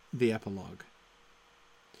the epilogue.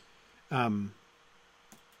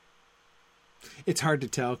 It's hard to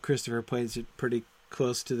tell. Christopher plays it pretty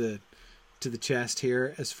close to the chest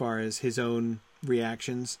here as far as his own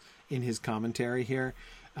reactions in his commentary here.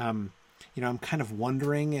 I'm kind of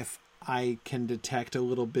wondering if I can detect a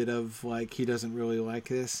little bit of like he doesn't really like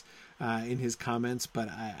this in his comments, but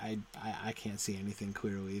I can't see anything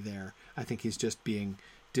clearly there. I think he's just being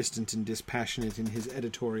distant and dispassionate in his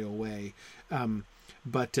editorial way.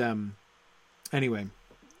 Anyway,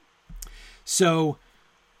 so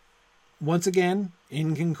once again,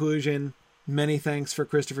 in conclusion, many thanks for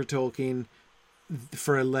Christopher Tolkien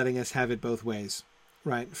for letting us have it both ways.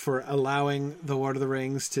 Right, for allowing The Lord of the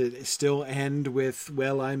Rings to still end with,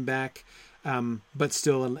 well, I'm back, but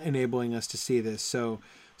still enabling us to see this. So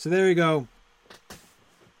there you go,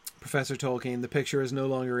 Professor Tolkien. The picture is no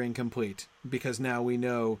longer incomplete, because now we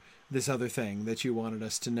know this other thing that you wanted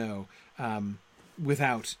us to know,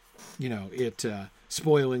 without, it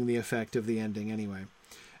spoiling the effect of the ending anyway.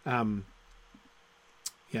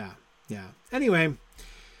 Yeah. Anyway,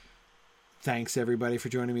 thanks, everybody, for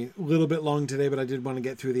joining me. A little bit long today, but I did want to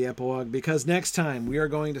get through the epilogue because next time we are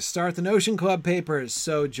going to start the Notion Club papers.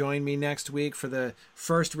 So join me next week for the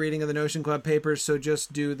first reading of the Notion Club papers. So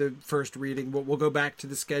just do the first reading. We'll go back to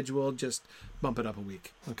the schedule. Just bump it up a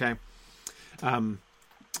week. Okay. All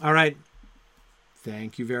right.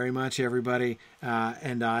 Thank you very much, everybody.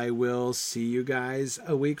 And I will see you guys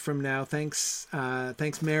a week from now. Thanks,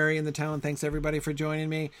 Mary and the Talon. Thanks, everybody, for joining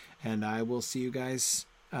me. And I will see you guys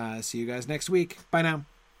next week. Bye now.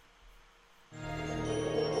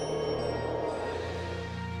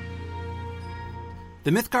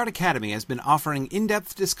 The Mythgard Academy has been offering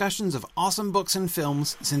in-depth discussions of awesome books and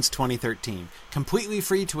films since 2013, completely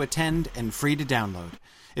free to attend and free to download.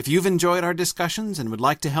 If you've enjoyed our discussions and would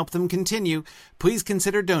like to help them continue, please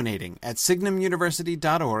consider donating at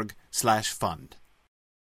signumuniversity.org/fund.